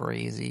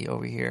crazy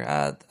over here.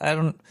 I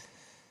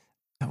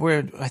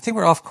think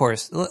we're off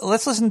course.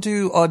 Let's listen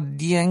to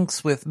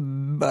Audience with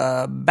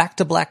Back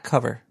to Black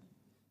cover.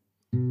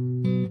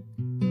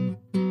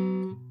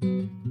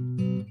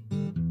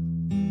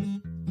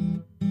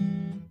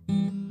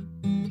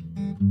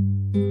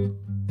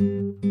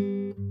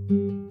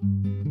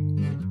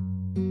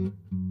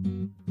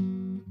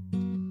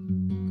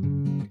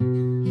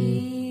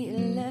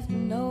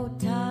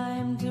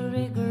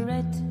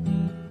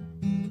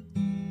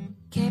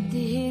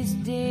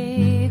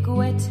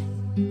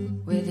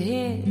 With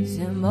his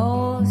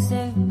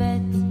emotive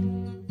bet,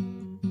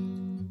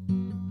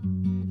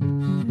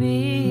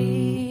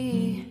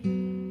 me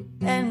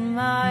and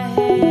my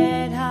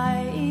head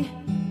high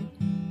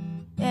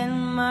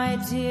and my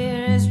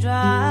tears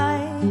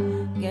dry,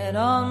 get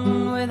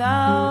on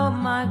without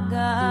my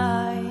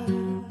guy.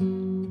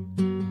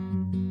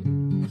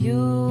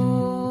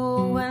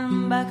 You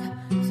went back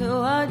to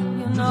what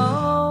you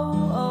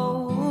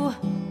know,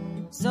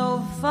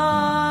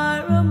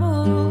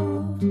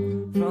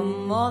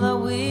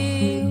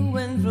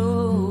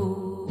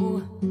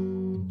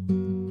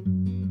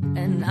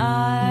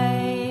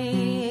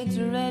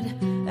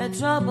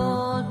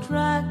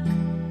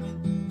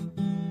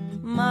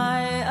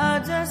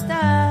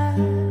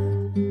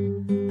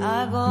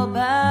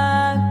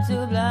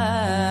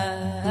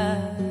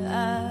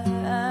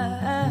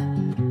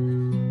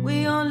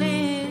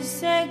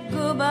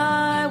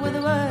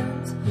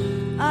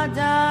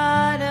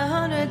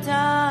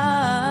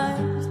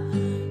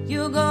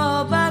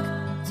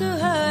 to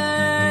her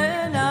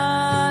and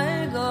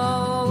I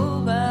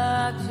go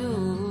back to.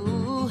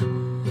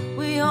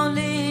 We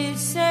only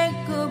say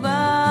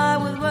goodbye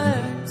with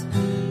words.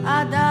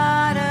 I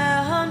died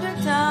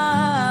 100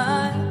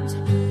 times.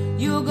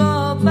 You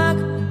go back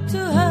to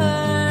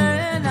her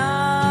and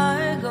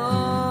I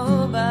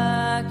go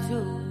back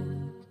to.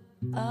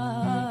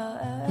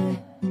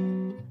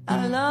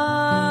 I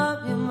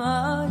love you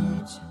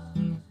much.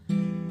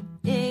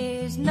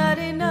 It's not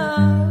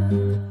enough.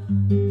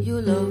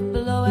 You love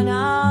below and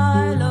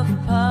I love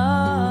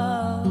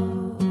above.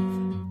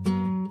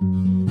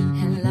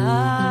 And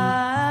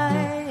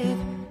life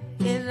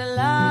is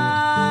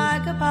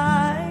like a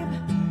pipe,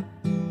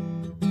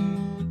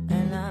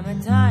 and I'm a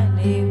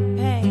tiny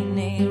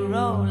penny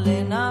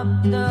rolling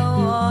up the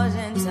walls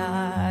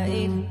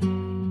inside.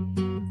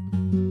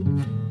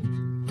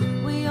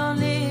 We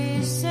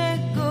only say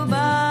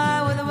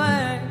goodbye with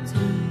words.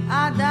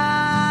 I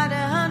died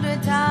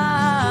 100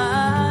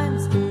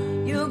 times.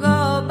 You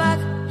go back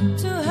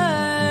to her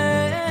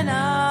and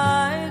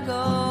I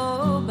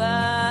go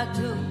back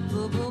to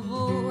boo boo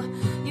boo.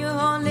 You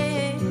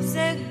only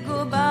say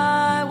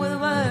goodbye with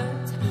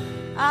words.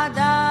 I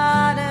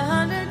died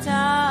 100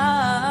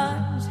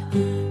 times.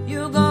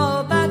 You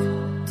go back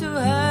to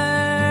her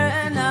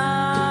and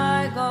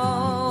I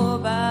go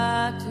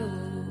back to.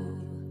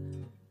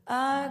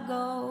 I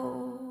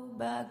go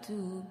back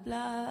to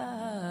Blau.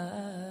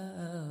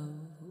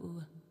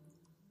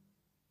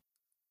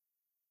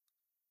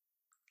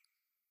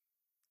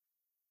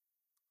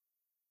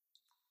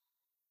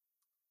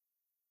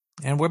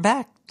 And we're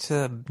back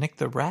to Nick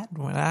the Rat.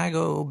 When I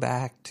go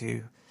back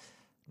to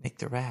Nick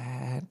the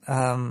Rat.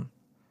 All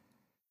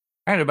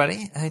right,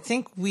 everybody. I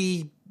think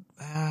we...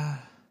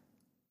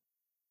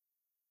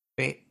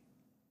 wait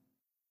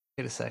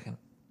a second.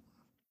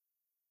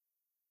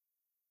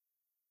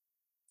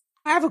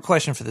 I have a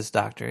question for this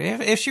doctor.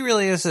 If she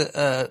really is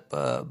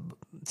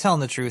telling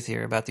the truth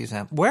here about these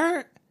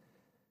vampires,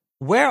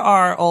 where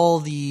are all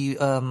the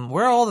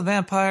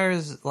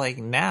vampires like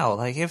now?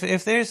 Like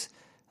if there's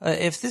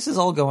if this is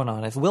all going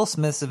on, if Will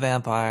Smith's a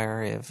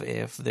vampire,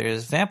 if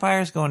there's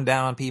vampires going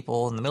down on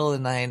people in the middle of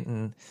the night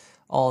and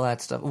all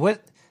that stuff, why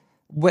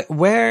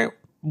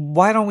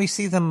don't we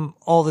see them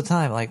all the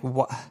time? Like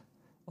what?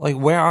 Like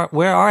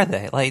where are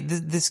they? Like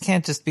this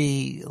can't just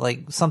be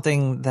like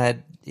something that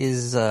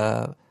is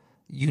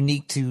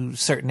unique to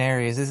certain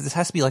areas. This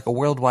has to be like a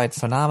worldwide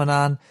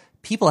phenomenon.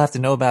 People have to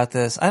know about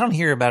this. I don't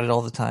hear about it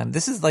all the time.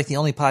 This is like the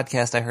only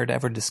podcast I heard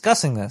ever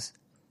discussing this.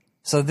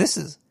 So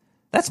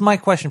that's my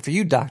question for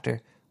you,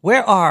 Doctor.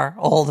 Where are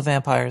all the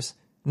vampires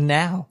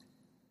now?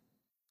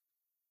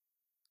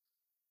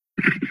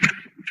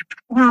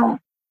 Well,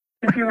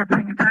 if you were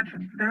paying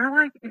attention, they're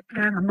like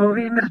in the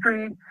movie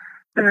industry,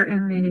 they're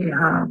in the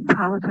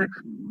politics,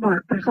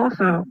 but there's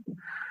also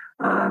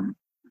part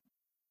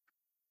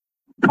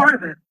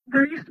of it.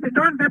 There used to be,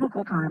 during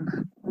biblical times,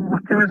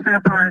 there was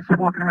vampires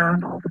walking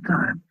around all the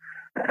time,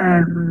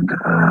 and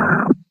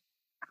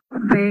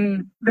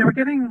they were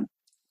getting,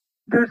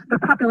 the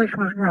population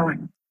was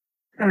growing,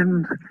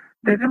 and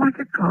they didn't want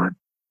to get caught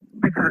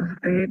because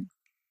they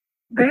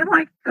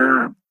like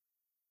to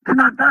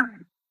not die,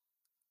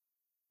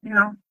 you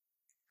know.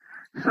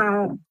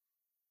 So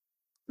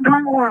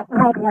during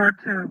World War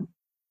II,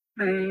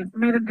 they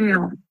made a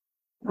deal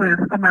with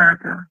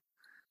America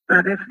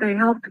that if they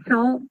helped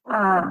kill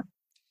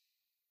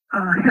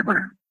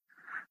Hitler,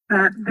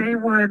 that they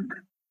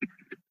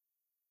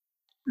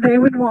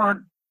would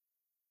want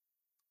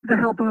the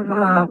help of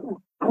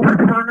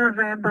Wernher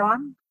von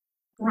Braun.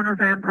 Wernher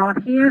von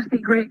Braun. He is the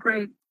great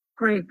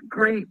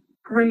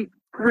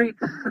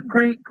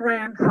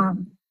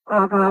grandson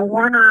of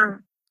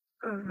Werner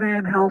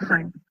Van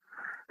Helsing,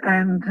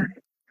 and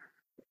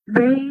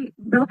they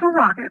built a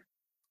rocket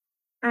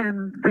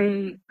and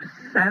they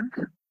sent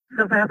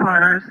the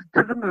vampires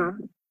to the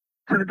moon,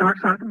 to the dark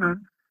side of the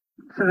moon,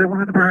 so they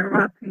wanted to worry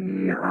about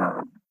the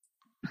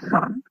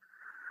sun.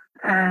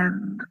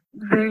 And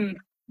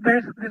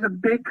there's a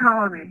big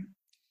colony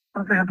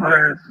of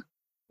vampires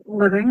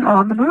living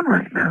on the moon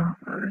right now.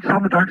 It's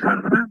on the dark side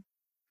of the moon.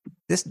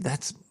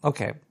 That's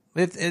okay.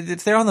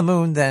 If they're on the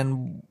moon,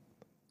 then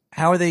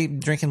how are they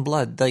drinking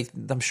blood? Like,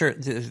 I'm sure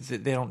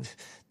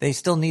they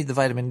still need the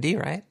vitamin D,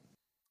 right?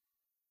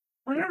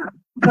 Well, yeah,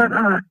 but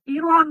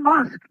Elon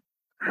Musk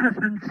has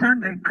been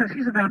sending, because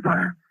he's a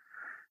vampire.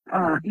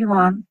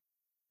 Elon,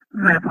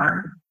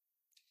 vampire,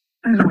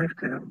 his wife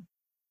too.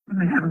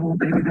 And they have a little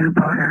baby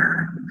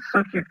vampire.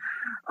 So cute.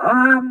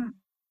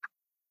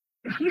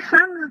 He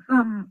sends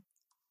them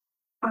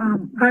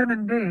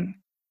vitamin D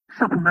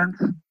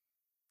supplements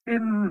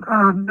in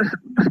the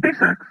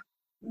SpaceX.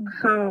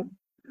 So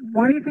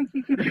why do you think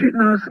he keeps shooting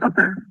those up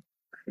there?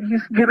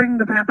 He's giving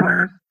the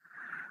vampires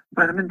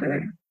vitamin D.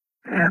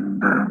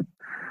 And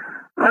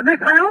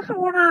Nick, I also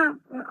want to,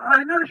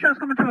 I know the show's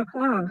coming to a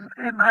close,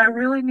 and I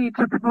really need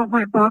to promote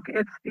my book.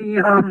 It's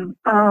the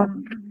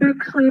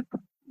Big Sleep,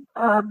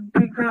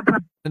 Big Vampire.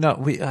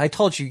 No, I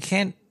told you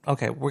can't.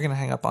 Okay, we're going to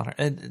hang up on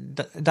her.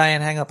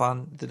 Diane, hang up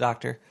on the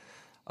doctor.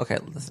 Okay,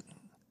 listen.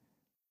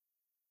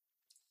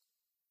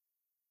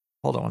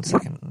 Hold on one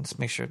second. Let's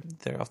make sure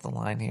they're off the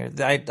line here.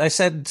 I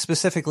said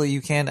specifically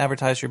you can't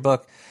advertise your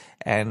book,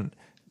 and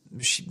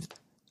she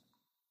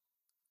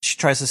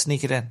tries to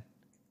sneak it in.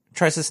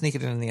 Tries to sneak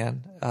it in the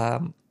end.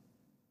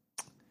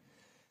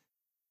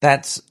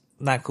 That's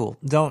not cool.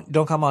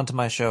 Don't come onto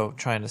my show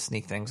trying to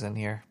sneak things in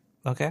here.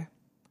 Okay?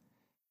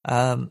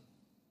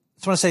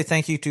 Just want to say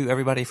thank you to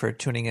everybody for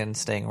tuning in,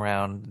 staying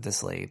around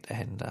this late,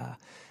 and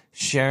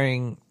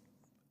sharing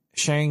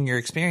your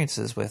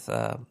experiences with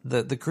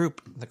the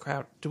group, the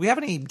crowd. Do we have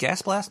any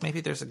gas blast?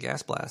 Maybe there's a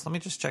gas blast. Let me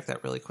just check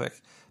that really quick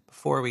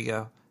before we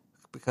go,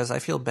 because I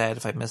feel bad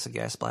if I miss a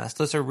gas blast.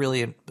 Those are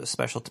really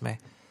special to me.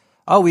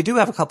 Oh, we do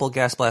have a couple of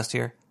gas blasts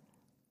here.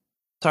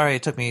 Sorry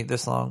it took me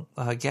this long.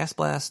 Gas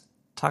blast,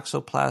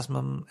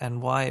 toxoplasmum,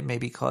 and why it may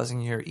be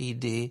causing your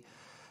ED.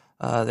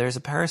 There's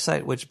a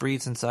parasite which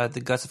breeds inside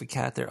the guts of a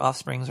cat. Their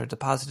offsprings are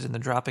deposited in the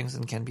droppings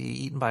and can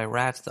be eaten by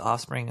rats. The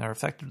offspring are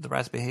affected with the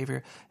rat's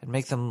behavior and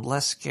make them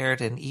less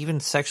scared and even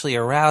sexually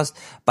aroused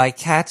by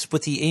cats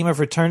with the aim of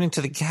returning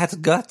to the cat's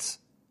guts.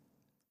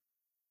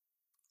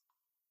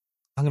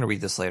 I'm going to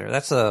read this later.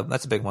 That's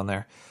a big one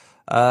there.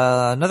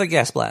 Another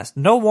gas blast.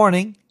 No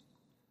warning.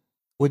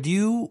 Would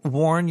you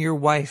warn your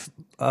wife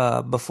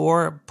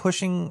before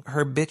pushing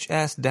her bitch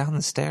ass down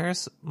the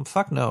stairs?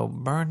 Fuck no.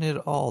 Burn it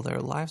all. Their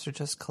lives are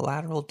just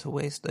collateral to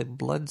waste a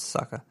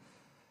bloodsucker.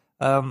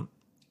 No,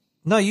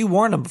 you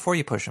warn them before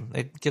you push them.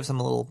 It gives them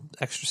a little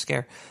extra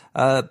scare.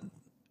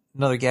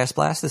 Another gas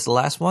blast. This is the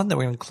last one. Then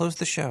we're going to close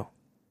the show.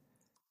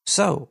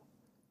 So,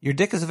 your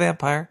dick is a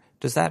vampire.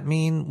 Does that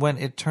mean when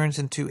it turns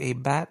into a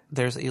bat,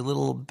 there's a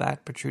little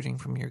bat protruding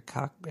from your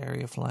cock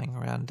area, flying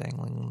around,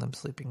 dangling limp,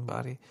 sleeping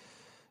body?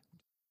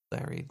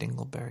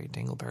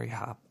 Dingleberry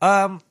hop.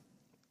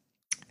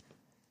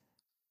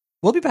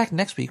 We'll be back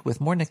next week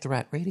with more Nick the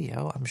Rat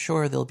Radio. I'm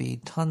sure there'll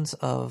be tons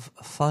of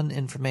fun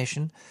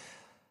information.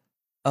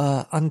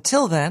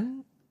 Until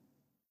then,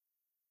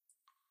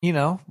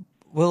 we'll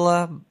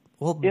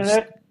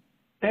yeah,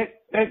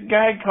 that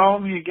guy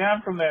called me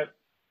again from that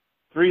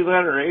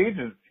 3-letter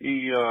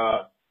agency.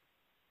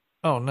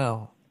 Oh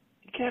no.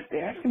 He kept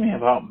asking me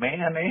about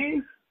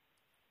mayonnaise.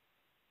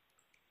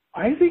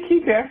 Why does he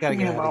keep asking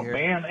me about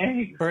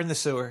mayonnaise? Burn the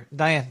sewer.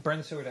 Diane, burn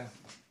the sewer down.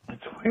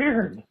 It's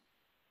weird.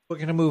 We're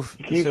going to move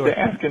He keeps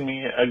asking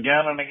me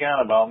again and again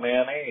about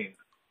mayonnaise.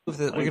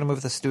 We're going to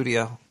move the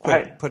studio.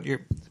 Quick,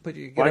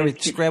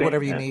 just grab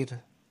whatever you need.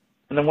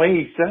 And the way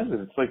he says it,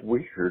 it's like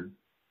weird.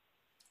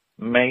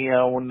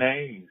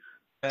 Mayonnaise.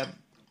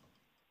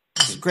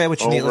 Just grab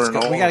what you need. Let's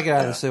go. We got to get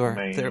out of the sewer.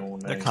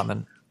 They're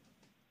coming.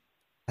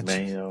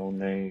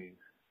 Mayonnaise.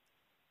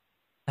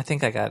 I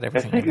think I got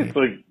everything. I think it's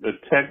like a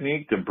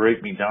technique to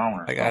break me down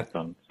or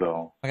something.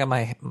 So I got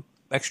my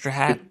extra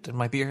hat and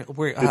my beer.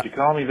 Did you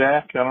call me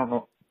back? I don't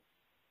know.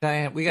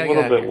 Diane, we got to get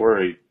out of here. I'm a little bit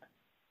worried.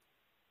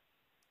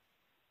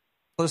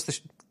 Close the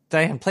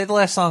Diane, play the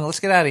last song. Let's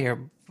get out of here.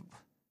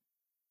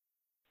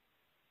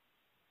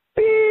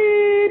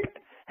 Beep.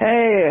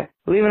 Hey,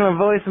 leaving a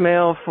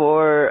voicemail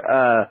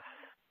for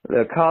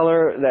the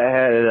caller that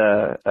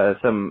had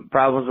some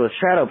problems with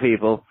shadow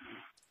people.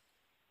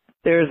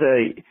 There's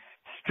a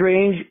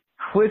strange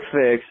quick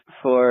fix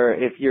for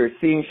if you're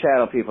seeing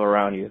shadow people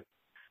around you.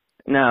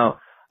 Now,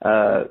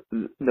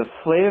 the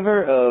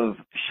flavor of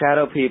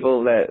shadow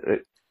people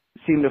that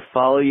seem to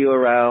follow you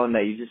around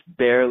that you just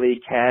barely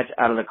catch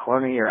out of the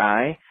corner of your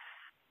eye,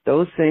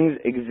 those things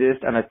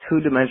exist on a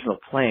 2-dimensional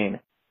plane.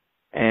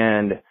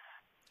 And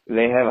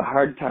they have a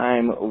hard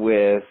time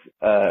with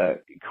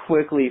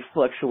quickly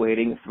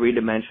fluctuating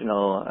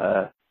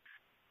 3-dimensional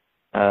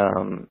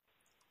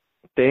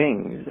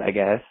things, I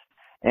guess.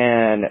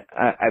 And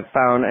I've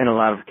found in a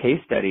lot of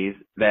case studies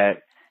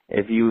that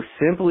if you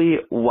simply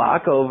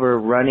walk over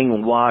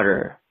running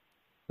water,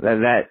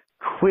 that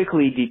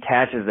quickly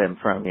detaches them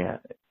from you.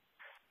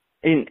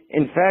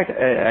 In fact,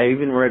 I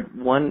even read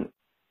one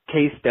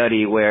case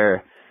study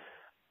where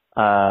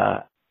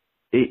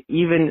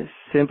even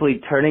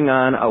simply turning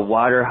on a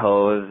water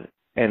hose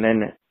and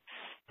then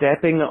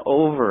stepping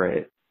over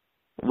it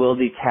will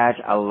detach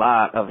a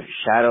lot of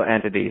shadow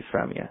entities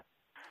from you.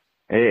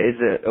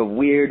 It's a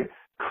weird,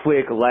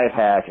 quick life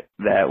hack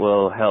that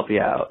will help you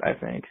out, I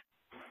think.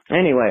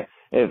 Anyway,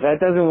 if that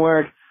doesn't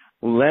work,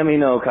 let me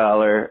know,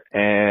 caller,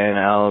 and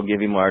I'll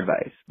give you more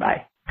advice.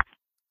 Bye.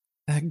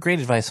 Great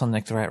advice on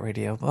Nick the Rat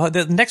Radio.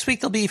 Next week,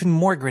 there'll be even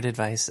more great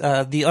advice.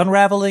 The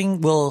unraveling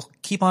will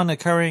keep on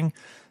occurring.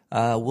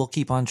 We'll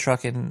keep on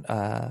trucking.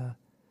 I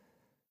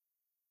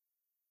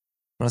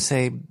want to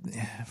say,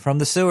 from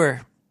the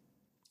sewer,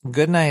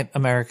 good night,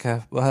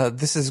 America.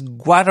 This is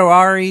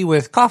Guadarari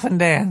with Coffin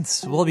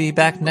Dance. We'll be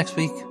back next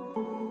week.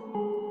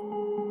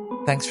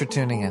 Thanks for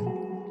tuning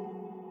in.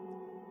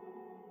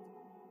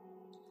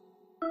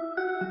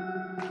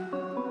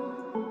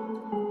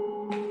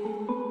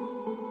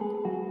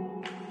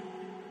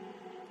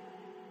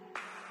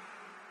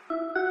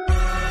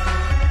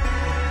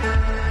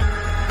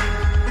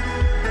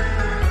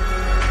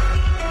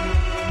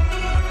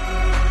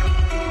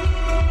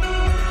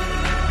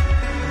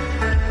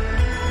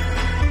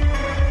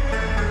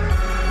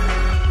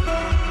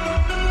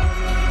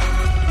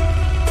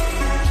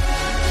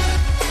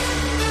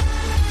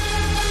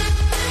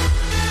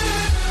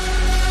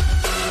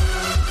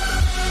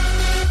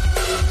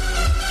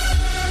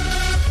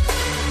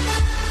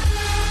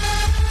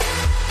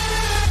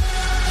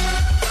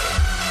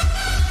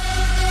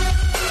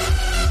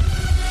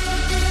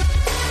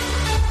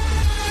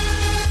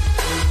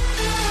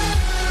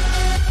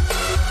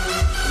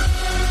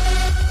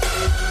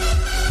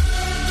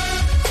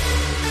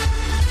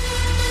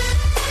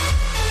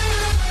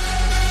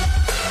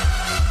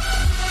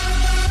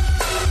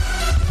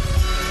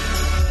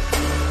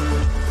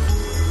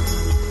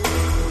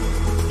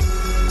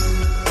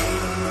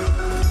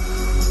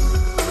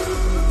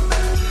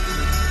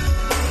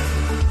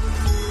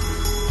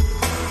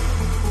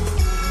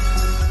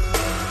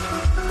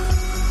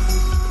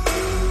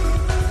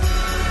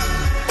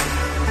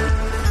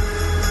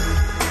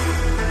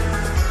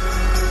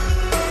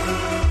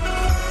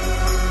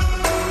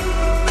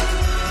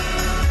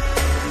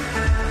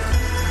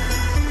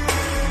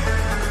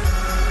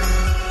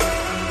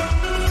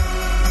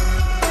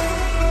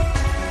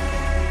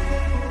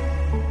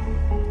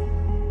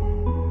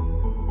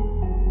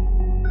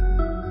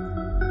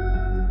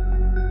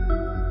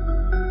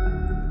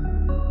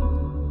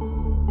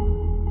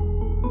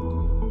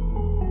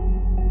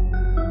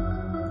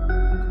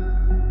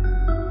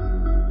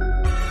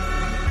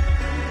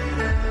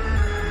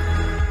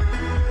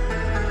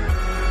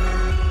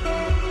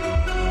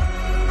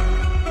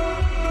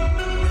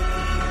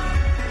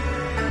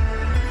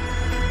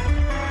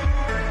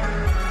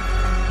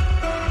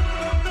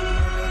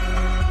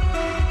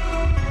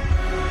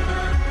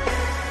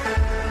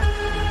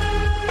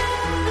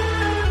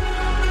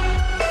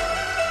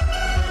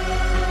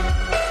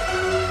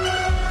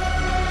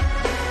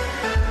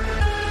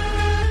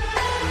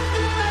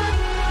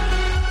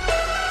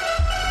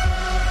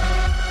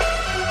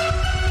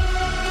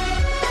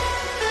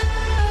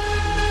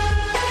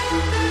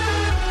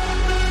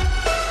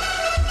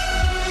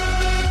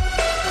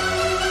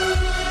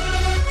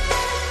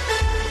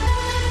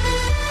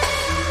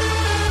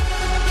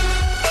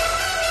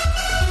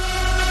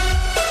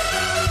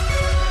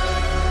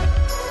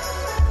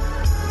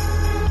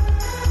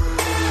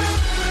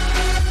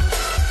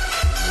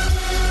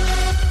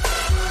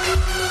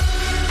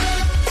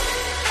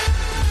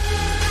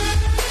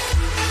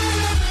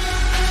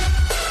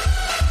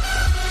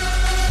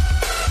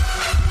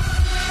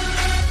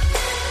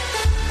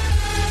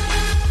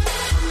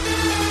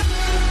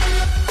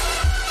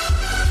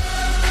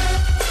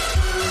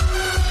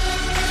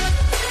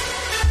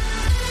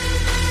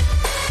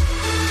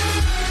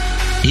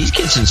 he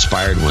gets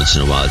inspired once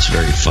in a while. It's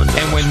very fun.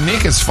 And when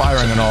Nick is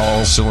firing on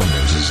all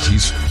cylinders,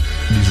 he's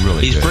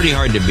really good. Pretty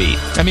hard to beat.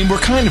 I mean, we're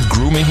kind of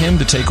grooming him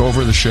to take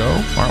over the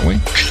show, aren't we?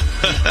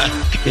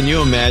 Can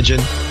you imagine?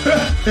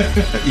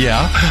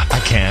 Yeah,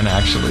 I can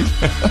actually.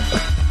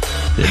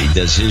 That he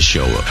does his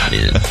show up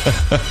in.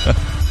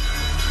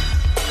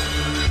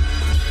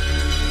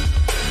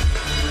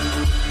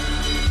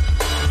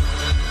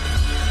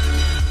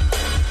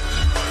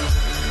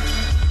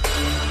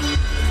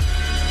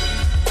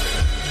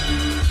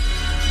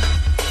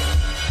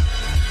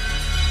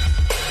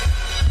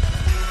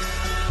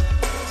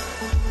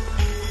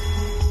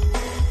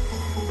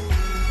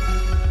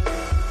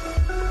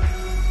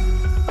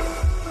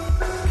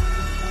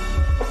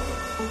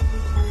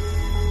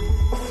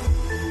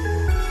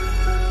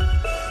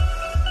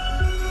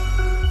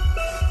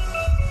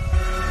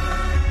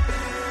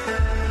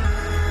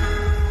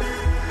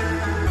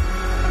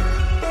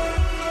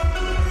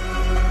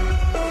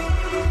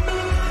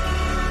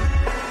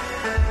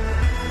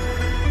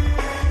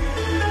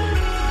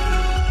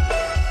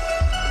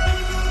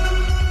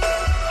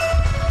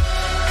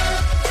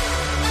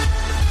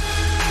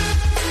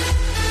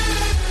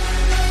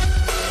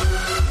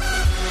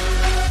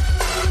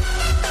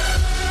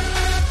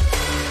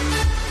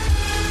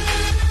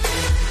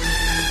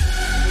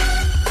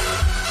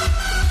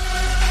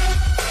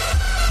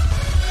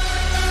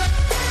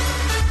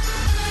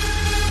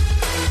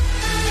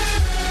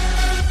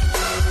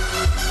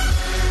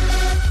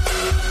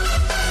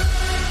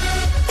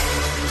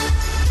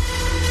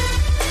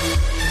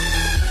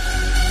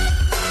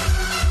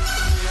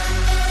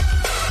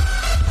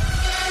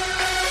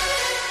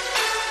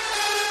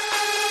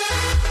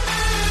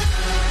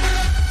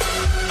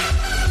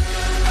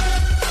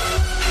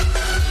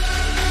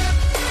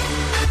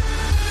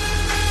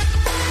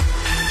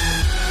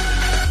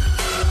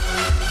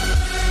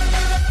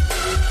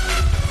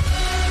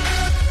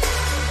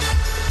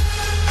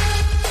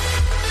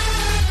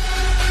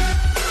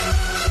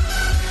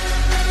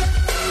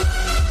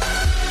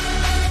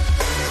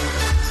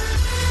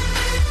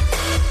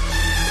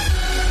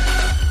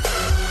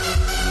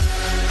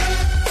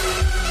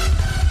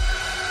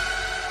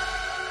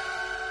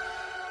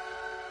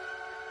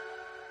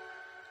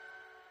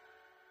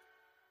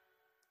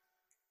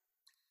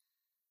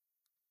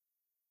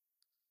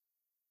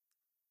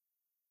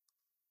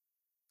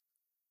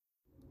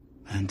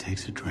 Man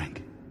takes a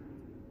drink.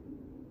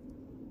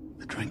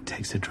 The drink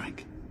takes a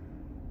drink.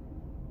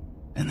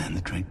 And then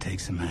the drink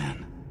takes a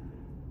man.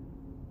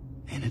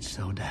 Ain't it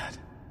so, Dad?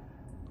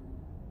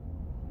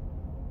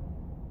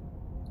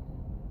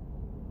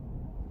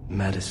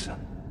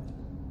 Medicine.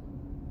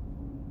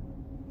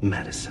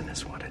 Medicine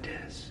is what it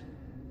is.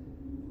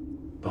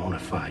 Bona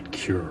fide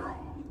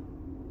cure-all.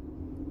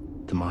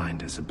 The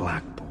mind is a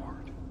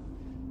blackboard.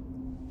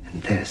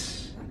 And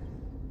this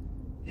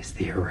is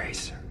the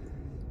eraser.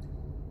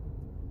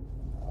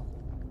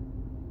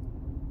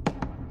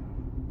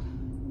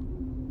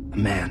 A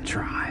man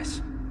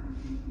tries.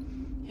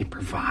 He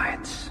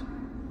provides.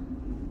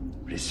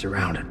 But he's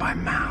surrounded by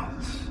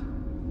mouths.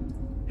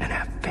 And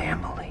a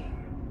family.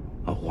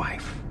 A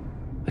wife.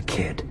 A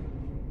kid.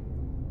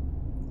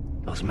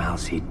 Those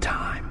mouths eat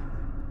time.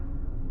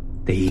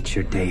 They eat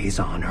your days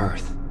on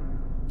Earth.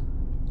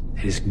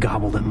 They just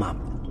gobble them up.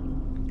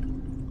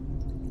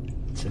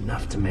 It's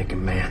enough to make a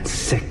man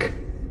sick.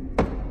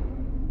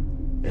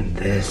 And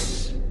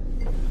this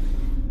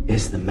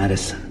is the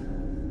medicine.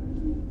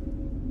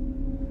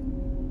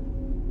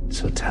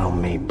 So tell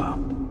me, bub,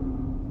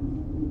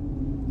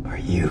 are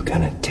you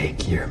gonna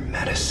take your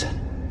medicine?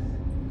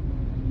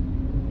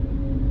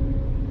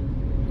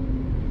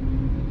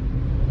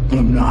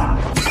 I'm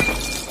not.